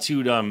have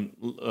tattooed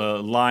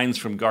lines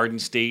from Garden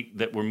State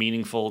that were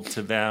meaningful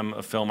to them.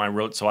 A film I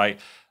wrote, so I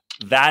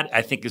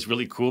think is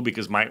really cool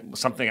because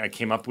something I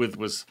came up with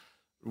was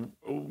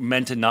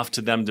meant enough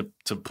to them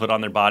to put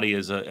on their body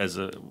as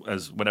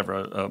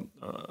whatever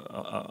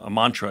a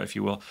mantra, if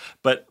you will.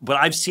 But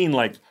I've seen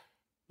like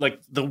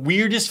the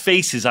weirdest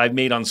faces I've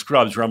made on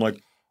Scrubs where I'm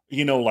like,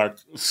 like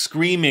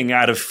screaming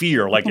out of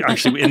fear, like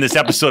actually in this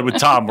episode with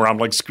Tom where I'm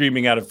like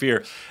screaming out of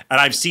fear. And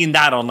I've seen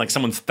that on like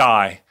someone's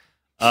thigh.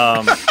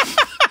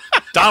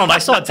 Donald, I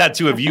saw a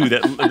tattoo of you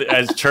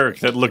as Turk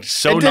that looked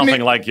so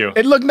nothing like you.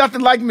 It looked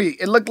nothing like me.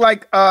 It looked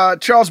like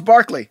Charles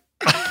Barkley.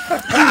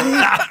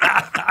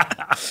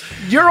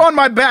 You're on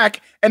my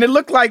back and it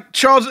looked like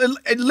Charles.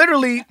 It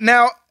literally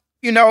now,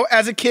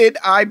 as a kid,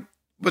 I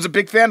was a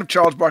big fan of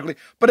Charles Barkley,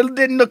 but it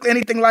didn't look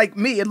anything like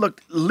me. It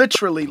looked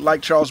literally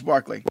like Charles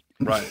Barkley.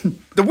 Right.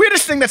 The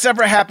weirdest thing that's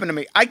ever happened to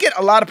me, I get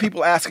a lot of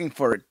people asking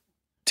for it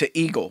to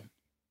Eagle.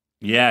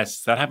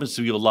 Yes, that happens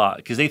to you a lot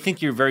because they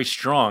think you're very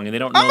strong and they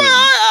don't know.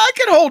 I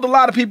can hold a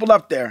lot of people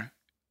up there.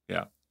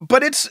 Yeah.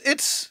 But it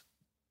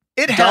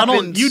Donald,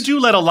 happens. you do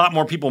let a lot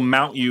more people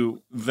mount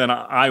you than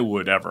I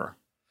would ever.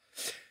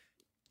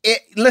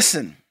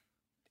 Listen,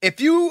 if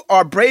you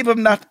are brave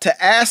enough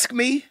to ask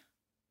me,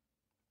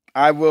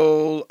 I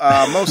will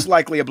most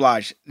likely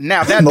oblige.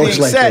 Now, that being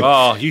said...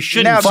 Oh, you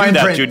shouldn't do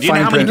that, dude. Do you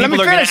know how many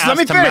people are going to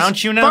ask to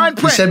mount you now? Fine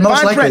print. He said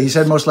most likely. He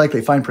said most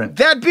likely. Fine print.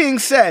 That being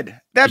said...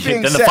 Then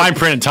the fine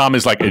print and Tom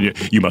is like,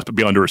 you must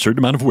be under a certain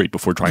amount of weight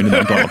before trying to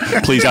mount Donald.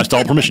 Please ask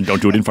Donald permission.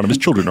 Don't do it in front of his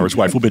children or his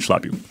wife will bitch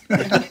slap you.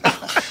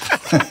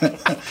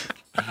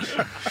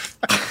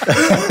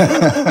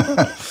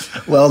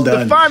 Well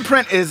done.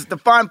 The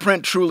fine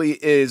print truly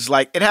is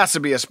like, it has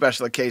to be a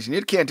special occasion.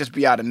 It can't just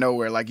be out of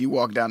nowhere. Like you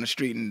walk down the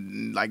street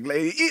and like,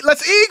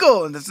 let's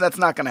Eagle. And that's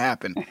not going to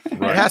happen.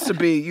 Right. It has to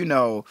be,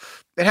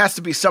 it has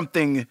to be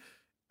something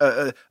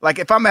like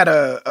if I'm at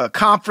a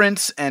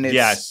conference and it's,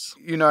 yes.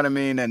 You know what I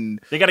mean? And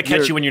they got to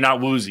catch you when you're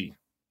not woozy.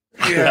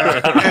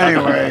 Yeah.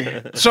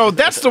 Anyway, so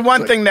that's the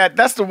one thing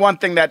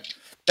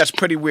that's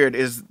pretty weird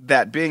is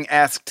that being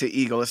asked to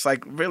Eagle. It's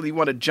like, really, you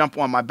want to jump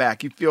on my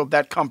back? You feel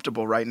that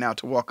comfortable right now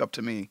to walk up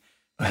to me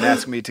and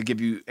ask me to give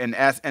you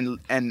ask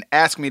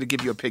me to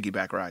give you a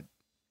piggyback ride.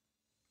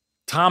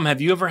 Tom,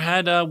 have you ever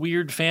had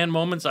weird fan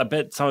moments? I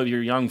bet some of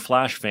your young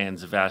Flash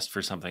fans have asked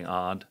for something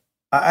odd.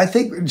 I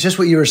think just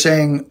what you were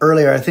saying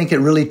earlier, I think it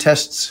really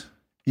tests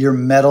your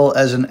mettle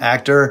as an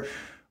actor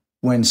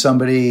when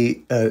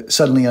somebody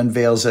suddenly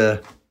unveils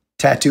a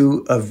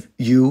tattoo of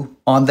you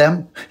on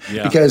them,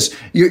 because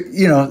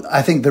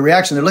I think the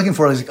reaction they're looking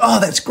for is like, oh,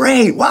 that's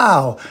great,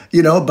 wow,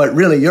 but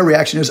really your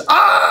reaction is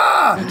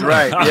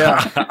right, yeah,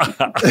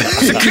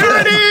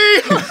 security,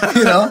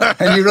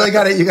 and you really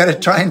got to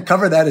try and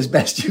cover that as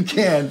best you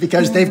can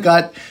because they've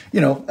got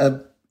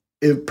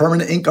a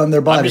permanent ink on their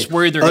body. I'm just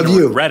worried they're going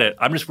to regret it.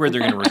 Of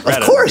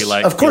course,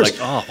 it. Of course. Be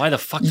like, oh, why the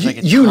fuck did I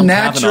get you Tom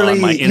naturally, Cavanaugh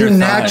on my inner you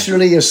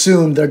naturally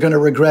assume they're going to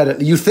regret it.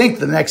 You think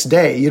the next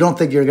day. You don't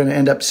think you're going to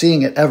end up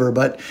seeing it ever.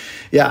 But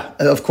yeah,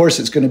 of course,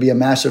 it's going to be a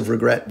massive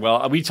regret.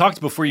 Well, we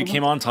talked before you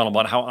came on, Tom,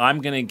 about how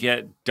I'm going to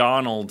get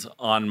Donald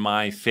on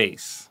my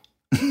face.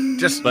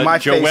 Just but my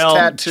face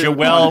tattoo.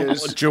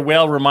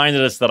 Joelle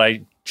reminded us that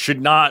I should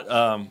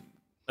not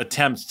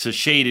attempt to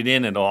shade it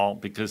in at all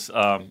because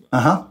I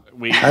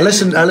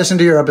listened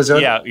to your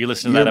episode. Yeah, you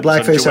listened to that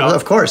blackface episode. Joelle,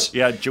 of course.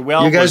 Yeah,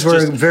 Joelle. You guys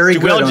were very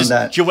good on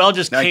that. Joelle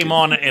just came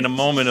on in a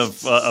moment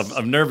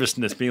of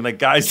nervousness, being like,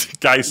 guys, we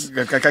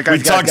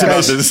talked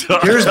about this.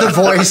 Here's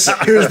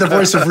the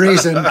voice of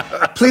reason.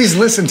 Please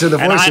listen to the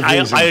voice of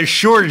reason. I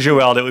assured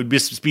Joelle that it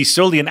would be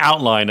solely an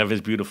outline of his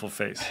beautiful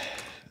face.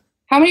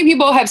 How many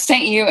people have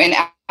sent you an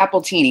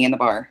Appletini in the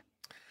bar?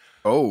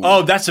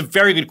 Oh, that's a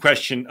very good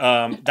question.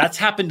 That's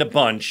happened a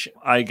bunch.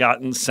 I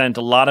gotten sent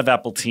a lot of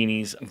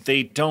Appletinis.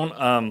 They don't.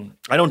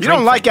 I don't. You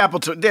don't like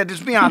Appletini? Yeah,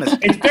 just be honest.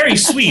 It's very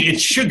sweet.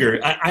 It's sugar.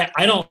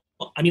 I don't.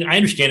 I mean, I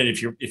understand it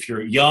if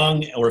you're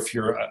young or if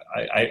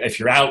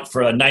you're out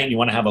for a night and you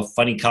want to have a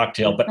funny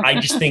cocktail. But I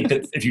just think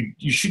that if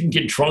you shouldn't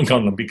get drunk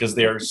on them because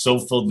they are so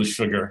filled with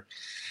sugar.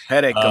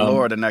 Headache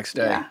galore the next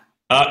day. Yeah.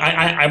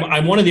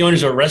 I'm one of the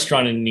owners of a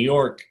restaurant in New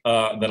York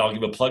that I'll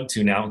give a plug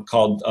to now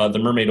called the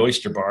Mermaid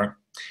Oyster Bar.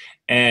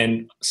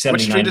 And 79,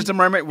 which street is the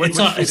Mermaid?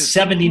 It's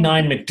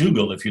 79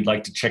 McDougal if you'd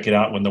like to check it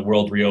out when the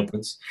world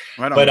reopens.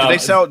 Right on.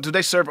 But do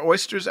they serve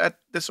oysters at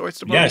this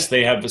oyster bar? Yes,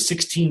 they have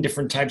 16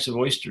 different types of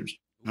oysters.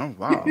 Oh,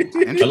 wow.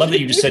 I love that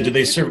you just said, do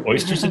they serve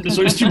oysters at this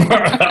oyster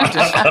bar?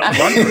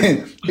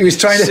 He was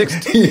trying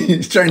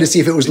to see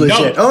if it was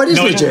legit. It is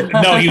legit.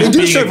 No, he was they do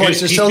being serve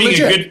oysters, so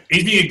legit.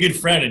 He's being a good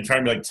friend and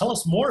trying to be like, tell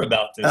us more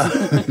about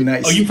this.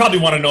 Nice. Oh, you probably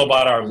want to know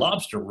about our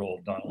lobster roll,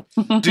 Donald.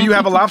 Do you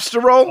have a lobster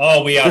roll?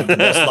 Oh, we have the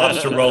best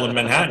lobster roll in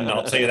Manhattan.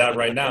 I'll tell you that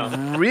right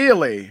now.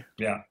 Really?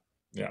 Yeah.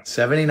 Yeah.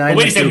 79. But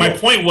wait a second. My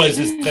point was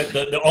that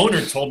the owner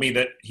told me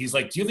that he's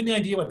like, do you have any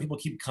idea why people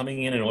keep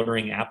coming in and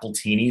ordering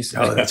appletinis?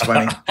 Oh, that's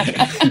funny.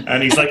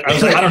 And he's like, I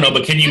was like, I don't know,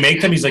 but can you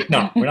make them? He's like,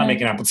 no, we're not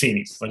making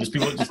appletinis. So just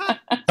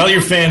tell your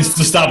fans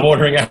to stop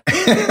ordering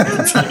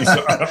appletinis.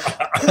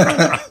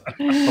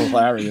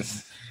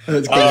 Hilarious.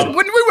 When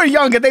we were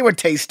younger, they were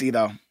tasty,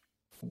 though.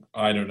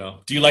 I don't know.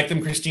 Do you like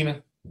them,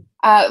 Christina?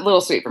 A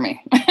little sweet for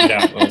me.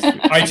 Yeah. All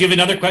right. Do you have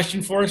another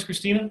question for us,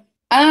 Christina?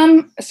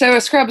 So a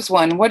Scrubs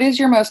one. What is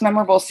your most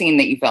memorable scene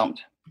that you filmed?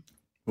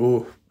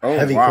 Ooh,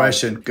 heavy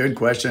question. Good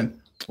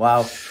question.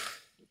 Wow.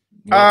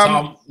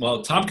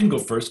 Well, Tom can go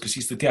first because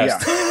he's the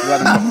guest. Yeah, let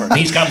him go first.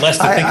 He's got less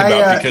to think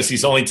about because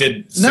he's only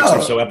did 6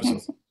 or so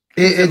episodes.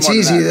 It's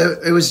easy.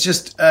 It was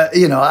just,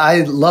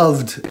 I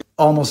loved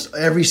almost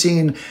every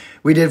scene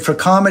we did. For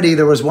comedy,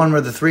 there was one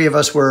where the three of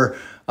us were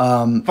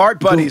fart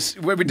buddies,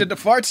 where we did the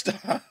fart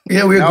stuff.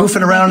 Yeah, we were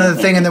goofing around in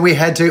the thing, and then we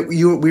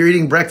were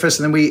eating breakfast,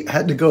 and then I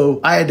had to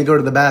go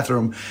to the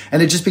bathroom,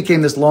 and it just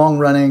became this long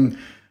running.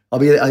 I'll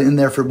be in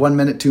there for 1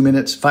 minute, 2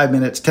 minutes, 5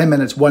 minutes, 10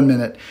 minutes, 1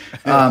 minute.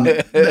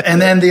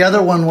 And then the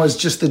other one was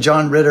just the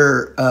John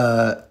Ritter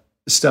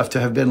stuff. To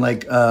have been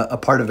like a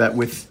part of that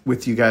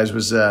with you guys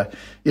was,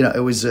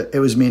 it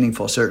was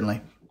meaningful,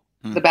 certainly.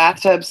 The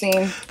bathtub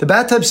scene? The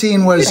bathtub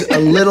scene was a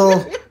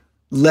little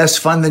less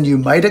fun than you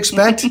might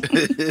expect.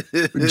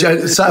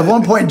 So at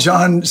one point,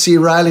 John C.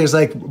 Reilly is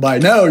like, by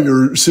now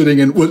you're sitting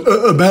in what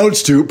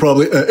amounts to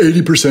probably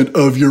 80%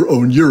 of your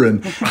own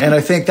urine. And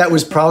I think that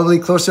was probably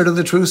closer to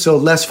the truth. So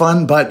less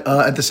fun, but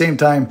at the same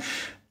time,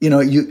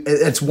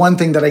 it's one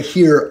thing that I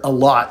hear a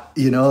lot,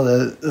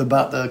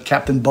 about the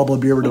Captain Bubble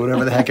Beard or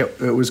whatever the heck it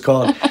was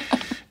called.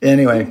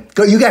 Anyway,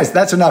 go, you guys,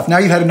 that's enough. Now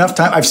you've had enough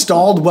time. I've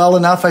stalled well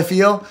enough, I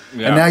feel.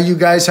 Yeah. And now you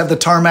guys have the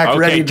tarmac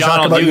ready to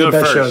talk about your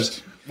best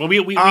shows. Well,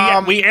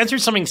 we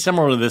answered something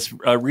similar to this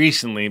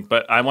recently,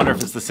 but I wonder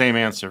if it's the same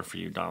answer for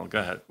you, Donald. Go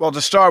ahead. Well,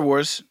 the Star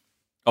Wars.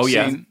 Oh, scene,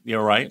 yeah.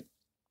 You're right.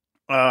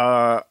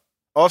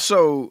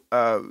 Also,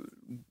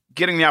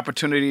 getting the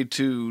opportunity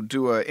to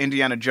do a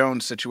Indiana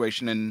Jones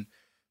situation in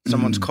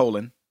someone's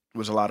colon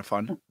was a lot of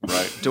fun.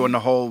 Right. Doing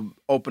the whole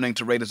opening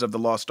to Raiders of the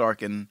Lost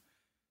Ark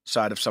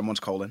inside of someone's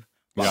colon.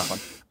 A lot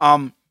of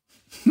fun.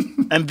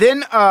 And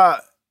then,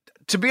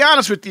 to be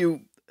honest with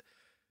you,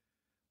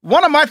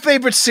 one of my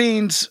favorite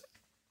scenes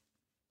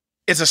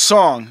is a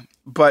song,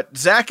 but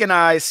Zach and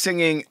I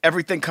singing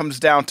Everything Comes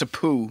Down to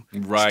Pooh,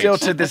 still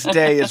to this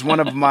day is one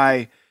of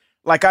my,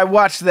 I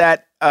watch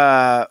that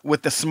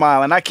with a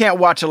smile, and I can't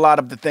watch a lot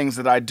of the things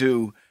that I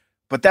do,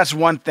 but that's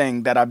one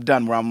thing that I've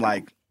done where I'm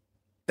like,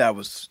 that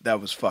was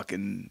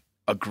fucking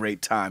a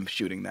great time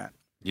shooting that.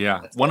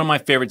 Yeah. One of my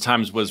favorite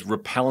times was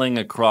rappelling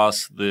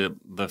across the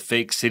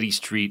fake city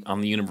street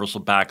on the Universal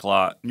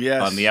backlot.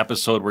 Yes. On the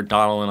episode where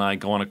Donald and I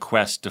go on a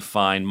quest to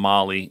find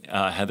Molly,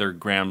 Heather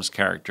Graham's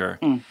character.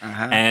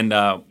 And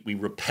we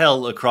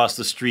rappel across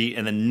the street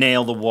and then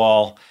nail the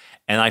wall.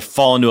 And I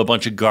fall into a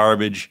bunch of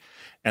garbage.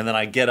 And then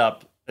I get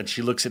up and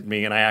she looks at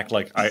me and I act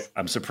like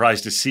I'm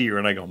surprised to see her.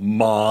 And I go,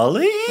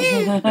 Molly?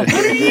 What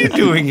are you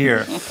doing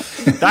here?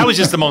 That was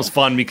just the most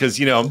fun because,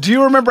 Do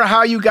you remember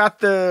how you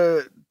got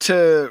to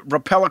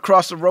rappel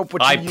across the rope?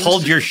 I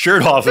pulled your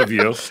shirt off of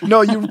you.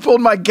 No, you pulled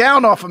my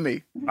gown off of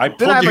me.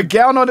 Did I have a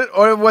gown on it,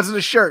 or was it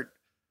a shirt?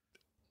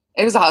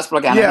 It was a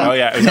hospital gown. Yeah. Oh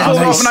yeah. You pull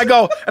it off,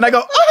 and I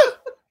go. Ah!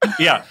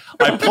 Yeah,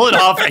 I pull it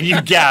off and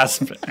you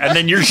gasp, and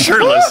then you're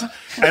shirtless,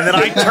 and then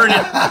I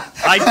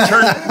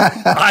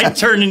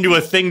turn into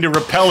a thing to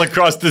rappel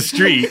across the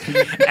street,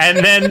 and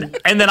then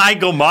I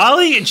go,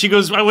 Molly, and she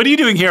goes, what are you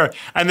doing here?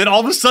 And then all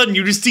of a sudden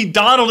you just see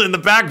Donald in the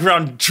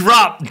background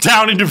drop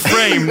down into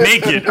frame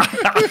naked.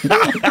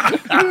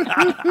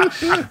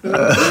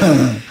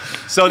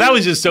 So that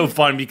was just so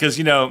fun because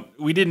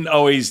we didn't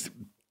always.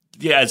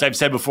 Yeah, as I've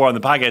said before on the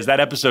podcast,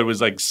 that episode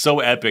was so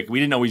epic. We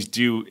didn't always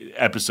do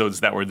episodes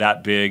that were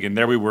that big, and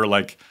there we were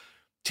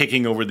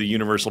taking over the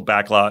Universal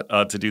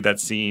backlot to do that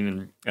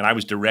scene, and I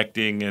was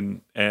directing,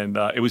 and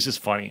it was just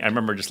funny. I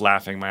remember just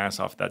laughing my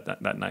ass off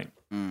that night.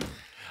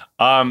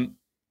 All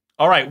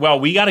right, well,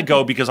 we got to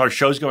go because our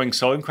show's going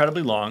so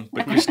incredibly long.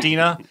 But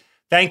Christina,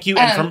 thank you,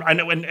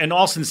 and in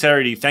all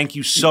sincerity, thank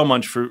you so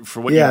much for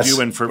what you do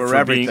and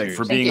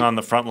for being on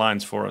the front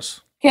lines for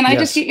us. Can I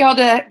just get y'all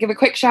to give a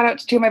quick shout out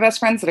to two of my best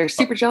friends that are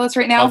super jealous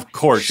right now? Of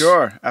course.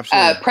 Sure,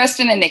 absolutely.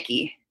 Preston and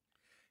Nikki.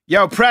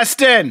 Yo,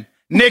 Preston,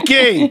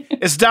 Nikki,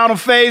 it's Donald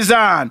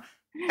Faison.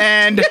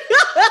 And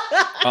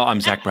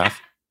I'm Zach Braff.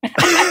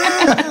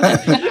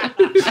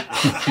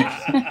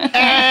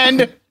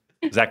 And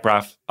Zach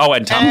Braff. Oh,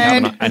 and Tom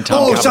Cavanaugh. And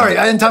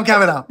Tom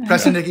Cavanaugh.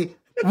 Preston, Nikki.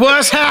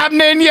 What's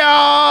happening,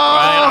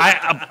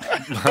 y'all?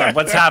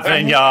 What's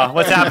happening, y'all?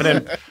 What's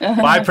happening?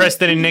 Bye,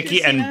 Preston and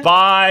Nikki, and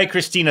bye,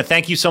 Christina.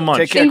 Thank you so much.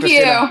 Take care, Thank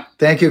Christina. you.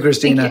 Thank you,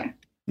 Christina. Thank you.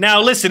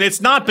 Now, listen,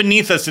 it's not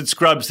beneath us at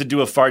Scrubs to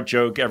do a fart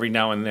joke every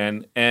now and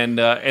then. And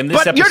in this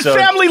But episode, your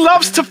family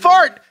loves to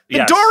fart. The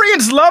Yes.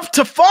 Dorians love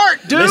to fart,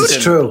 dude. listen,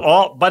 It's true.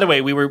 By the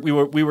way, we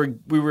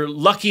were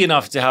lucky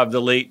enough to have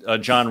the late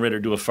John Ritter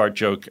do a fart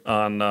joke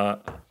on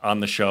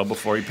the show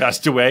before he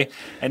passed away,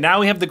 and now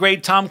we have the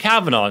great Tom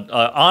Cavanaugh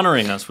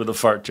honoring us with a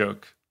fart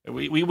joke.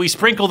 We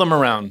sprinkle them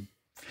around.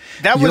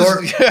 That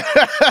was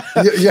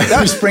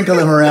You sprinkle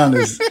them around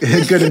is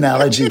a good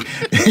analogy.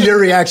 Your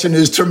reaction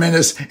is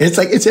tremendous. It's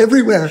like, it's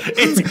everywhere.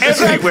 It's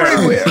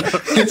everywhere.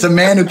 It's a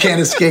man who can't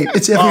escape.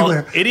 It's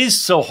everywhere. It is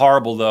so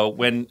horrible, though,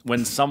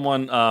 when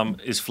someone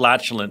is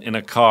flatulent in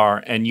a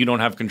car and you don't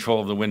have control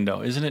of the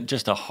window. Isn't it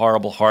just a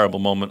horrible, horrible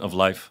moment of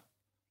life?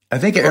 I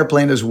think an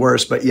airplane is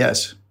worse, but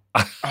yes.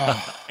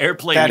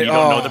 Airplane when you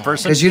don't know the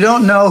person. Because you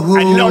don't know who.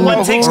 And no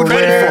one takes or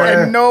credit for it.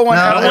 where. And no one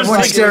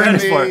everyone's takes staring.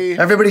 credit for it.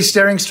 Everybody's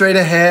staring straight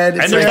ahead.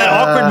 And there's that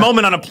awkward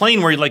moment on a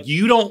plane where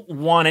you don't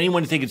want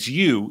anyone to think it's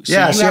you, so you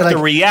have to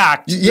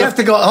react. You have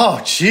to go, oh,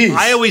 jeez.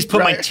 I always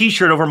put my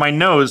T-shirt over my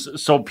nose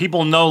so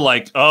people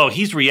know, oh,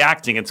 he's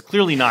reacting. It's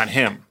clearly not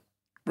him.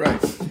 Right.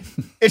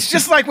 It's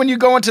just like when you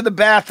go into the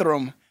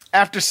bathroom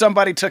after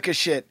somebody took a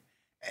shit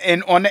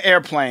on the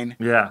airplane.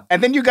 Yeah.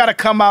 And then you got to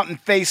come out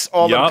and face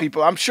all the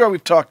people. I'm sure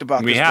we've talked about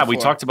this We have. We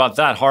before. talked about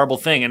that horrible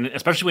thing. And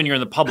especially when you're in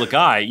the public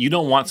eye, you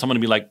don't want someone to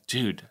be like,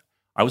 dude,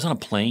 I was on a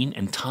plane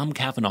and Tom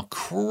Cavanaugh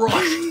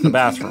crushed the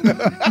bathroom.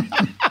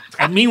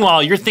 And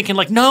meanwhile, you're thinking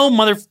no,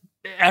 mother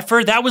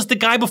effer, that was the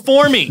guy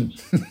before me.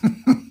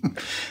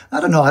 I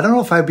don't know. I don't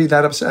know if I'd be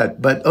that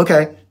upset, but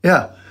okay.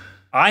 Yeah.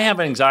 I have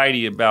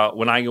anxiety about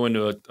when I go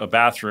into a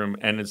bathroom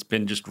and it's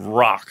been just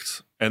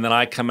rocked. And then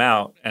I come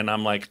out and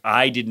I'm like,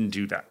 I didn't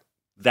do that.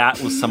 That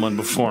was someone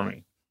before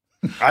me.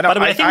 By the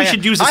way, I think we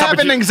should use this I have an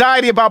opportunity.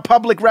 anxiety about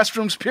public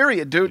restrooms,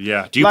 period, dude.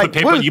 Yeah. Do you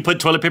you put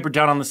toilet paper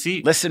down on the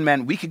seat? Listen,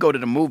 man, we could go to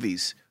the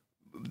movies.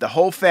 The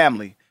whole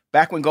family,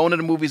 back when going to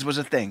the movies was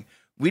a thing,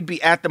 we'd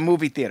be at the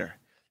movie theater.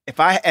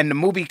 And the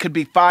movie could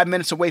be 5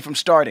 minutes away from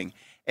starting.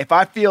 If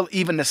I feel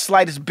even the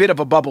slightest bit of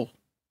a bubble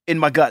in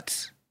my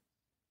guts,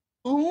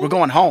 we're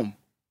going home.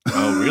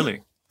 Oh,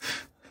 really?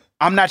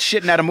 I'm not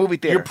shitting at a movie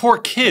theater. Your poor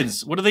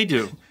kids. What do they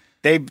do?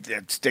 They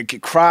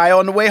could cry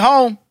on the way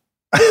home.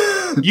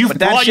 You've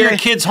brought your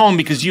kids home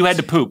because you had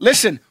to poop.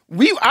 Listen,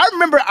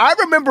 I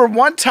remember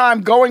one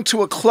time going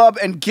to a club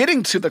and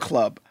getting to the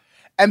club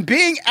and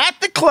being at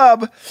the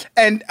club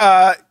and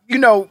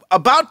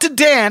about to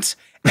dance,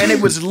 and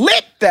it was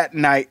lit that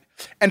night,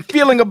 and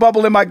feeling a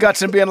bubble in my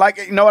guts and being like,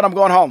 you know what, I'm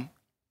going home.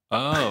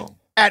 Oh.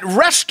 At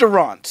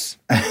restaurants.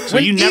 So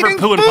you never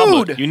poo in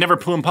public. You never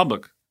poo in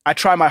public. I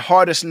try my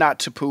hardest not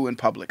to poo in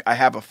public. I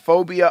have a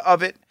phobia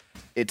of it.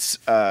 It's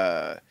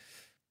I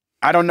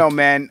don't know,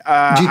 man.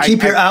 Do you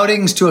keep your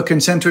outings to a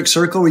concentric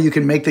circle where you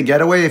can make the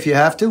getaway if you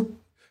have to?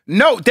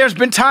 No, there's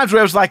been times where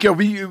I was like, yo,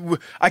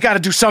 I got to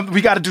do something.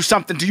 We got to do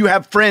something. Do you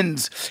have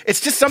friends? It's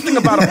just something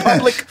about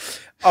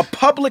a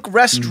public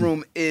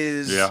restroom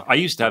is. Yeah, I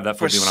used to have that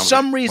phobia for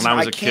some reason. when I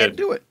was I a can't kid.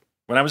 do it.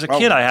 When I was a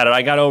kid, I had it.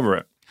 I got over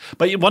it.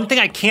 But one thing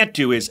I can't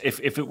do is if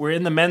it were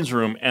in the men's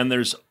room and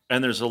there's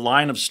a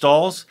line of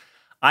stalls,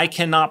 I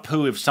cannot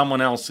poo if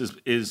someone else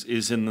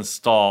is in the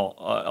stall.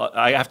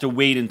 I have to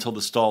wait until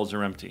the stalls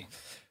are empty.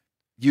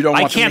 You don't.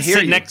 Want I can't them to hear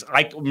sit you. next.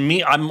 I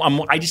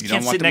just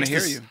can't sit next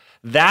to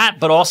that.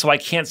 But also, I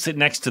can't sit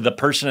next to the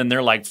person and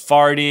they're like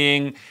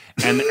farting,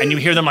 and you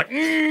hear them like.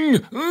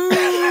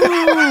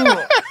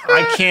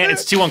 I can't.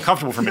 It's too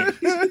uncomfortable for me.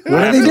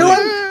 What are they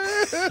doing?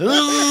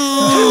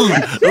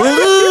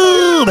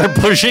 They're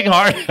pushing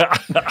hard.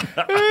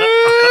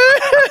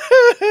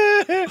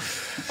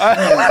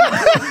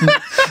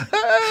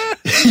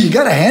 You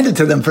got to hand it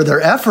to them for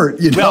their effort.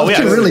 They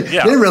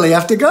really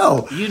have to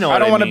go. You know, I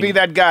don't want to mean. be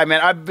that guy,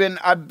 man. I've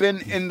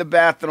been in the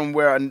bathroom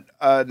where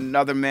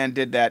another man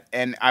did that,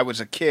 and I was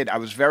a kid. I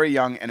was very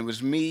young, and it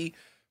was me,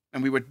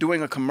 and we were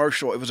doing a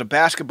commercial. It was a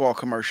basketball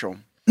commercial.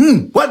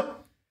 What?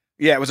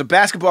 Yeah, it was a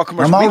basketball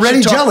commercial. I'm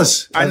already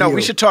jealous. I know. of We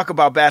you. should talk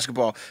about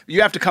basketball.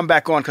 You have to come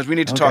back on because we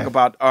need to talk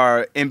about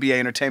our NBA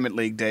Entertainment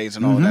League days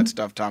and all of that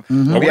stuff, Tom.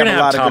 Well, we're gonna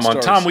have Tom on.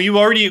 stories. Tom, will you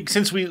already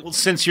since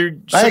you're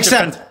I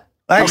accept.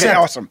 I accept. Okay,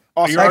 awesome.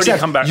 You already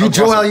come back. You, Okay.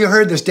 Joel, you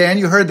heard this. Dan,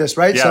 you heard this,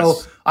 right? Yes.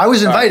 So I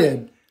was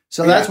invited.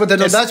 So that's what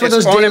It's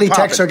those on daily and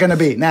texts popping. are going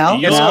to be. Now,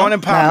 It's now, on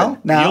and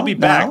popping. now, You'll be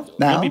back.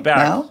 Now, You'll be back.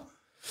 Now.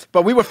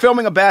 But we were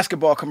filming a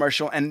basketball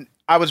commercial, and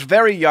I was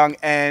very young,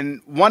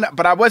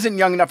 but I wasn't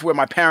young enough where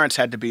my parents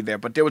had to be there.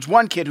 But there was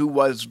one kid who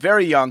was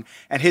very young,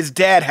 and his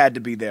dad had to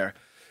be there.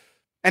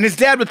 And his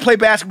dad would play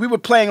basketball.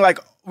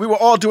 We were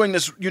all doing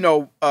this,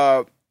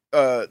 the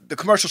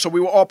commercial. So we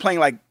were all playing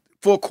like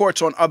full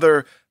courts on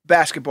other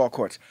basketball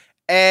courts,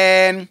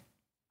 and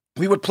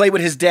we would play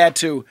with his dad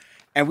too.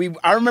 And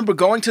I remember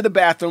going to the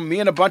bathroom.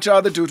 Me and a bunch of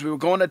other dudes. We were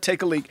going to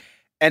take a leak,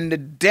 and the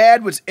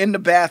dad was in the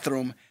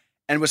bathroom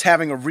and was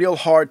having a real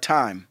hard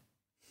time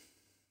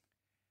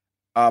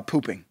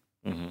pooping.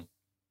 Mm-hmm.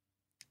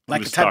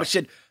 Like It the was type stuck. of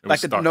shit, It like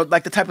was the stuck. no,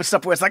 like the type of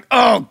stuff where it's like,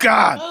 oh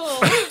God,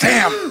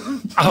 damn,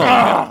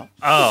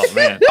 Oh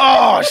man.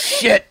 oh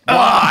shit,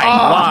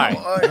 Why?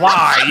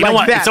 Why? You know Like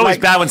what? that, It's always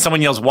like- bad when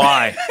someone yells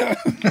 "Why."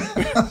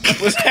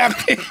 what's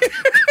happening?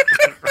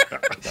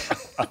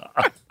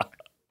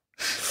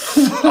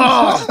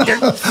 Oh, there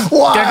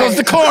goes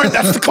the corn.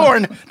 That's the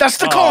corn. That's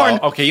the corn.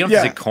 Okay, you don't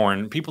have to Yeah. say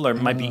corn. People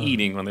might be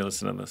eating when they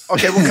listen to this.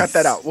 Okay, we'll cut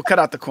that out. We'll cut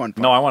out the corn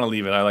part. No, I want to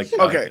leave it. I like.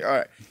 Okay, all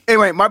right.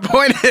 Anyway, my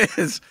point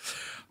is,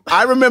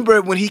 I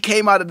remember when he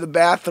came out of the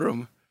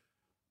bathroom,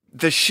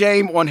 the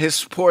shame on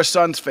his poor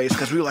son's face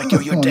because we were like, yo,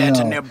 your dad's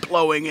in there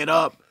blowing it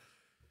up.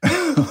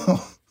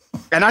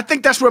 And I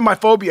think that's where my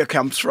phobia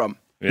comes from.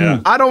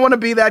 Yeah. I don't want to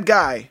be that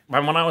guy.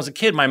 When I was a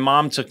kid, my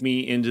mom took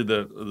me into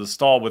the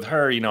stall with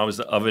her. You know, I was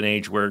of an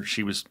age where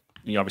she was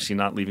obviously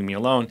not leaving me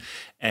alone.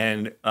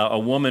 And a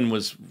woman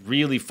was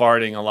really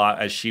farting a lot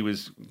as she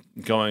was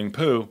going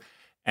poo.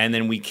 And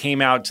then we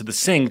came out to the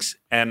sinks,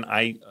 and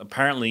I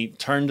apparently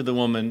turned to the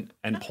woman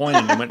and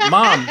pointed and went,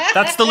 "Mom,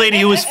 that's the lady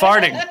who was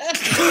farting."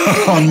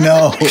 Oh,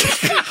 no.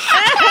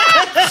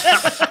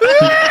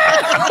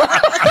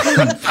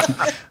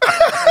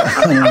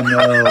 Oh,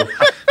 no.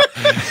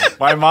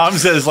 My mom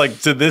says,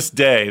 like, to this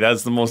day,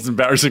 that's the most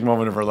embarrassing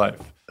moment of her life.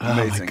 Oh,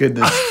 my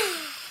goodness.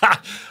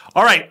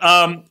 All right.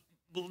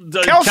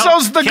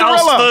 Kelso's the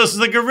gorilla. Kelso's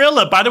the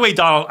gorilla. By the way,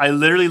 Donald, I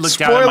literally looked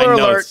down at my Spoiler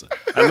notes.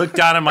 I looked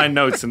down at my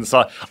notes and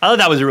saw. I thought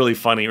that was a really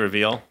funny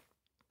reveal.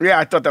 Yeah,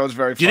 I thought that was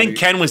very Do you funny. think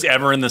Ken was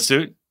ever in the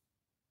suit?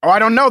 Oh, I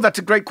don't know. That's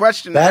a great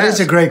question. That to is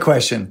a ask. great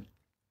question.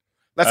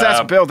 Let's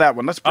ask Bill that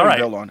one. Let's put all right.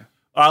 Bill on it.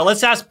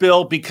 Let's ask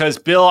Bill because,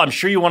 Bill, I'm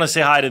sure you want to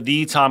say hi to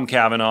the Tom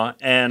Cavanaugh.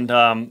 And,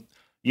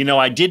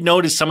 I did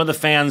notice some of the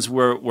fans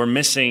were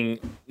missing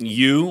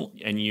you,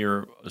 and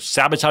you're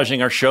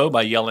sabotaging our show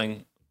by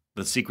yelling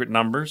the secret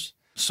numbers.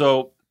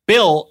 So,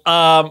 Bill,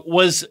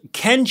 was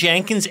Ken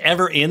Jenkins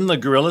ever in the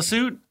gorilla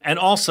suit? And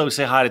also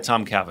say hi to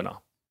Tom Cavanaugh.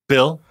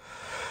 Bill?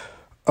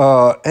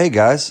 Hey,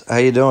 guys. How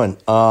you doing?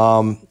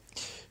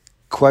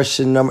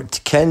 Question number,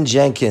 Ken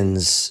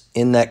Jenkins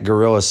in that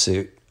gorilla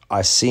suit.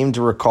 I seem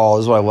to recall,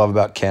 this is what I love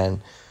about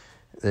Ken,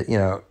 that,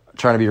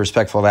 trying to be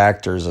respectful of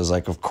actors. I was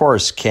like, of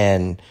course,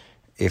 Ken,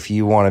 if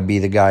you want to be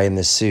the guy in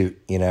the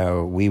suit,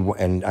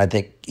 and I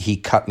think he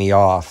cut me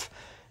off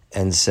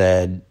and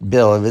said,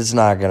 Bill, if you're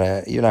not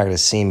going to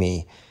see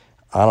me,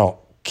 I don't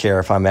care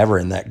if I'm ever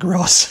in that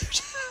gorilla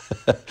suit.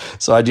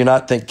 So I do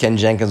not think Ken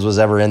Jenkins was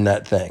ever in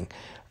that thing.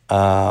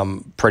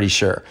 Pretty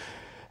sure.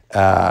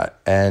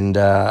 And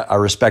I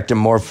respect him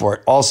more for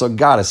it. Also,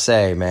 gotta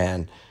say,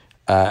 man,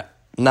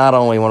 not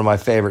only one of my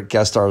favorite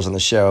guest stars on the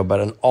show, but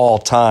an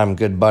all-time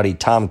good buddy,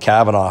 Tom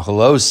Cavanaugh.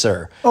 Hello,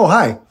 sir. Oh,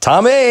 hi.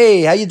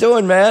 Tommy, how you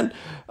doing, man?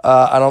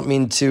 I don't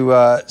mean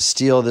to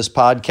steal this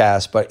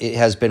podcast, but it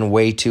has been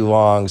way too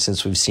long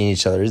since we've seen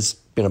each other. It's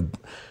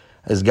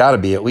got to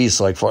be at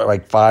least like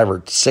 5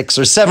 or 6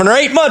 or 7 or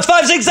 8 months.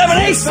 5, 6, 7,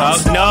 8.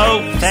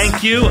 No,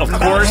 thank you. Of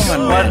course.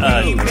 What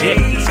a dick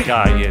this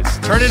guy is.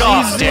 Turn it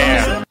off,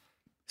 Dan.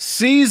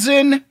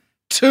 Season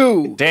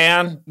 2.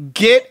 Dan.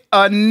 Get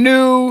a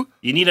new...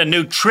 You need a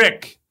new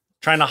trick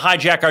trying to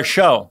hijack our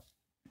show.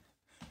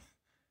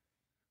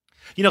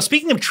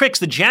 Speaking of tricks,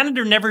 the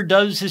janitor never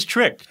does his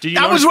trick. Did you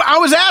I was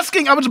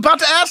about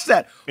to ask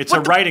that. It's a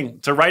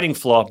writing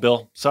flaw,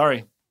 Bill.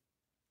 Sorry.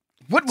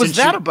 What was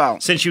that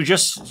about? Since you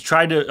just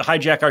tried to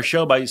hijack our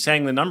show by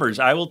saying the numbers,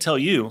 I will tell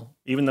you,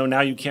 even though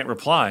now you can't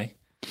reply,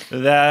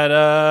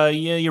 that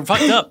you're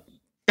fucked up.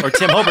 Or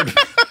Tim Hobart.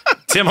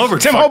 Tim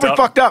Hobart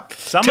fucked up.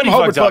 Somebody Tim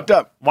Hobart fucked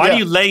up. Why Yeah. do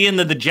you lay in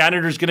that the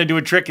janitor's going to do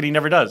a trick and he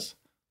never does?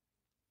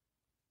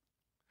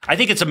 I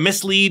think it's a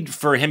mislead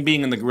for him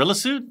being in the gorilla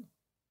suit.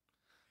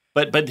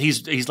 But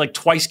he's like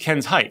twice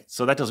Ken's height,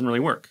 so that doesn't really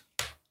work.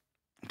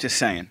 Just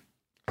saying.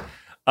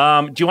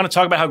 Do you want to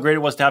talk about how great it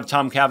was to have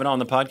Tom Cavanaugh on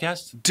the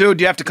podcast? Dude,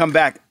 you have to come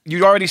back.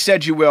 You already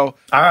said you will.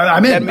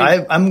 I'm in.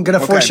 I'm going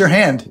to force your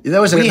hand.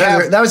 That was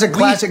a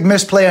classic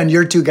misplay on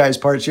your two guys'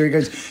 parts. You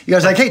guys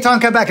are like, hey,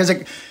 Tom, come back. I was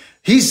like,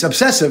 he's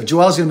obsessive.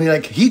 Joel's going to be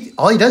like,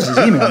 all he does is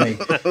email me.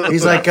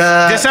 He's like,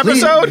 this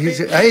episode? He's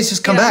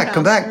just come back.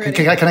 Can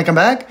I come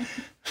back?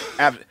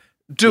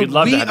 Dude, we'd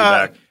love to have you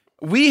back.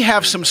 We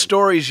have some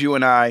stories, you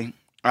and I.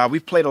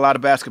 We've played a lot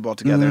of basketball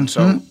together, and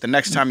so the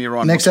next time you're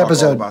on, Next we'll talk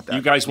episode. all about that.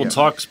 You guys will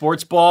talk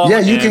sports ball. Yeah,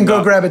 you can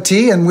go grab a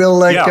tea, and we'll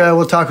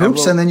we'll talk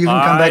hoops, and then you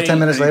can come back 10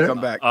 minutes later. Come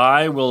back.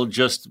 I will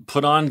just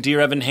put on Dear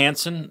Evan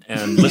Hansen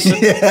and listen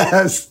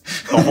Yes.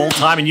 the whole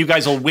time, and you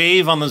guys will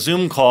wave on the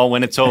Zoom call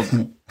when it's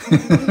over.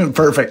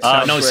 Perfect.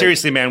 No,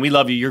 seriously, man, we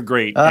love you. You're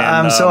great.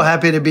 I'm so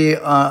happy to be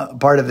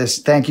part of this.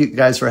 Thank you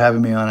guys for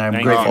having me on.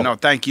 I'm grateful. Oh, no,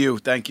 thank you.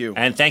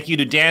 And thank you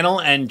to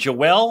Daniel and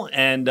Joelle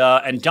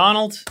and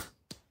Donald.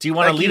 Do you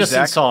want to Thank lead you, us in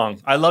Zach.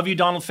 song? I love you,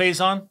 Donald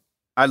Faison.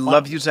 I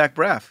love you, Zach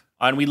Braff.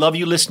 And we love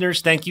you,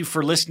 listeners. Thank you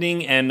for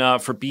listening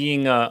and for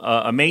being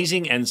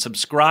amazing. And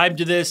subscribe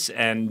to this.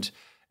 And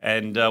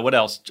what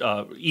else?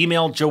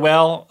 Email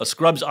Joelle,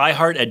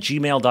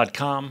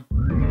 scrubsiheart@gmail.com.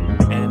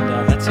 And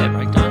that's it,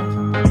 right,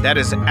 Donald? That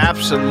is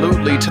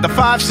absolutely to the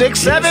 5, 6,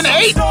 7,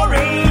 8.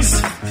 Stories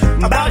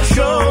about a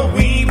show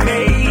we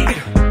made,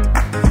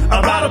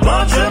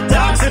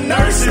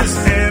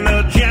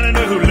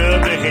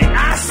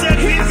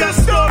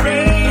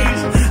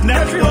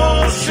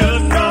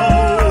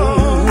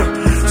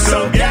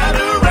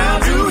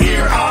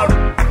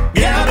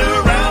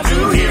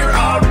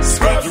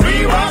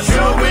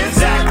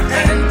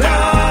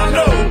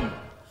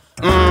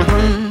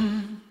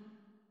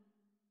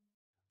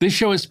 This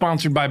show is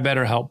sponsored by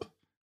BetterHelp.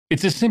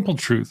 It's a simple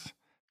truth.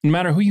 No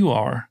matter who you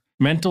are,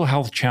 mental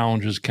health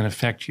challenges can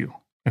affect you,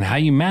 and how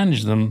you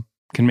manage them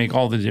can make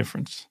all the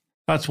difference.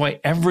 That's why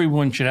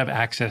everyone should have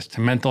access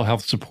to mental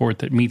health support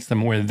that meets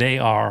them where they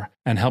are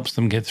and helps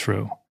them get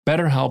through.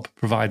 BetterHelp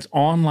provides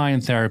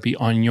online therapy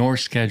on your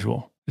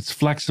schedule. It's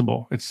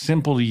flexible, it's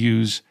simple to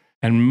use,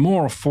 and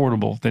more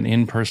affordable than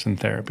in-person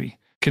therapy.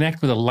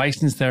 Connect with a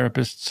licensed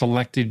therapist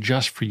selected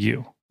just for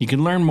you. You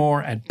can learn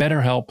more at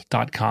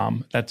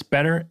BetterHelp.com. That's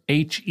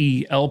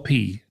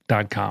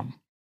BetterHelp.com.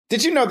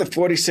 Did you know that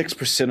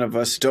 46% of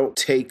us don't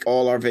take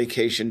all our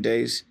vacation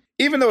days?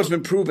 Even though it's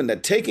been proven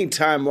that taking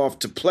time off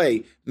to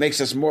play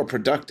makes us more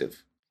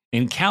productive.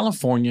 In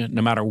California,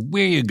 no matter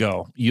where you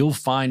go, you'll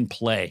find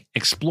play.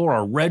 Explore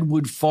a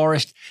redwood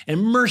forest,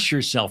 immerse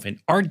yourself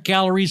in art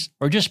galleries,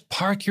 or just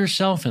park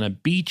yourself in a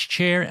beach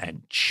chair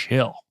and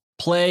chill.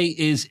 Play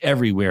is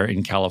everywhere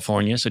in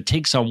California, so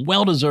take some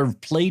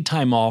well-deserved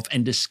playtime off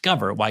and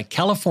discover why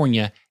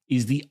California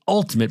is the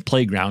ultimate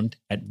playground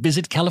at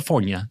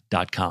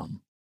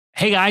visitcalifornia.com.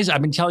 Hey guys,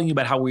 I've been telling you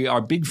about how we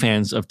are big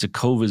fans of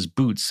Tecovas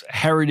boots.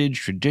 Heritage,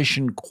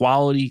 tradition,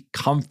 quality,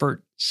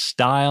 comfort,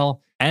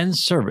 style, and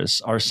service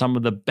are some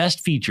of the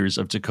best features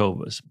of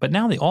Tecovas. But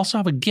now they also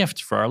have a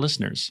gift for our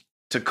listeners.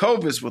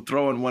 Tecovas will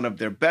throw in one of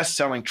their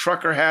best-selling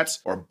trucker hats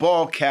or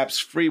ball caps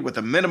free with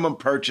a minimum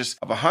purchase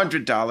of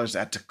 $100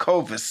 at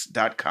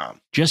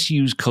tecovas.com. Just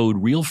use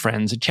code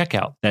REALFRIENDS at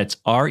checkout. That's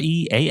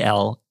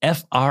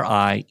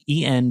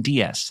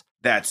REALFRIENDS.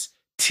 That's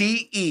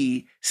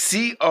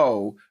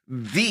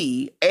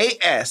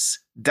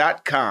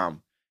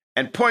TECOVAS.com.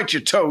 And point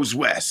your toes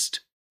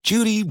west.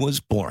 Judy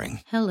was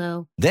boring.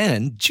 Hello.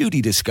 Then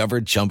Judy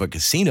discovered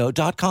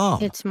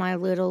ChumbaCasino.com. It's my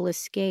little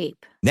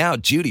escape. Now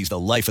Judy's the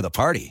life of the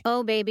party.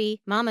 Oh,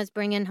 baby, mama's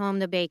bringing home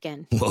the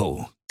bacon.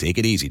 Whoa, take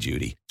it easy,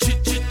 Judy.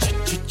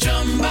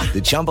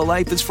 The Chumba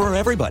life is for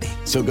everybody.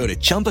 So go to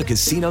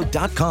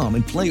ChumbaCasino.com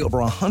and play over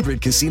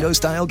 100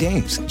 casino-style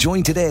games.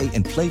 Join today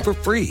and play for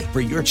free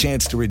for your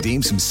chance to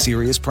redeem some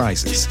serious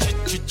prizes.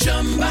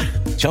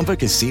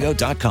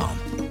 ChumbaCasino.com.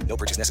 No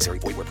purchase necessary.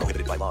 Void where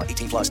prohibited by law.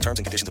 18+ terms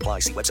and conditions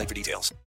apply. See website for details.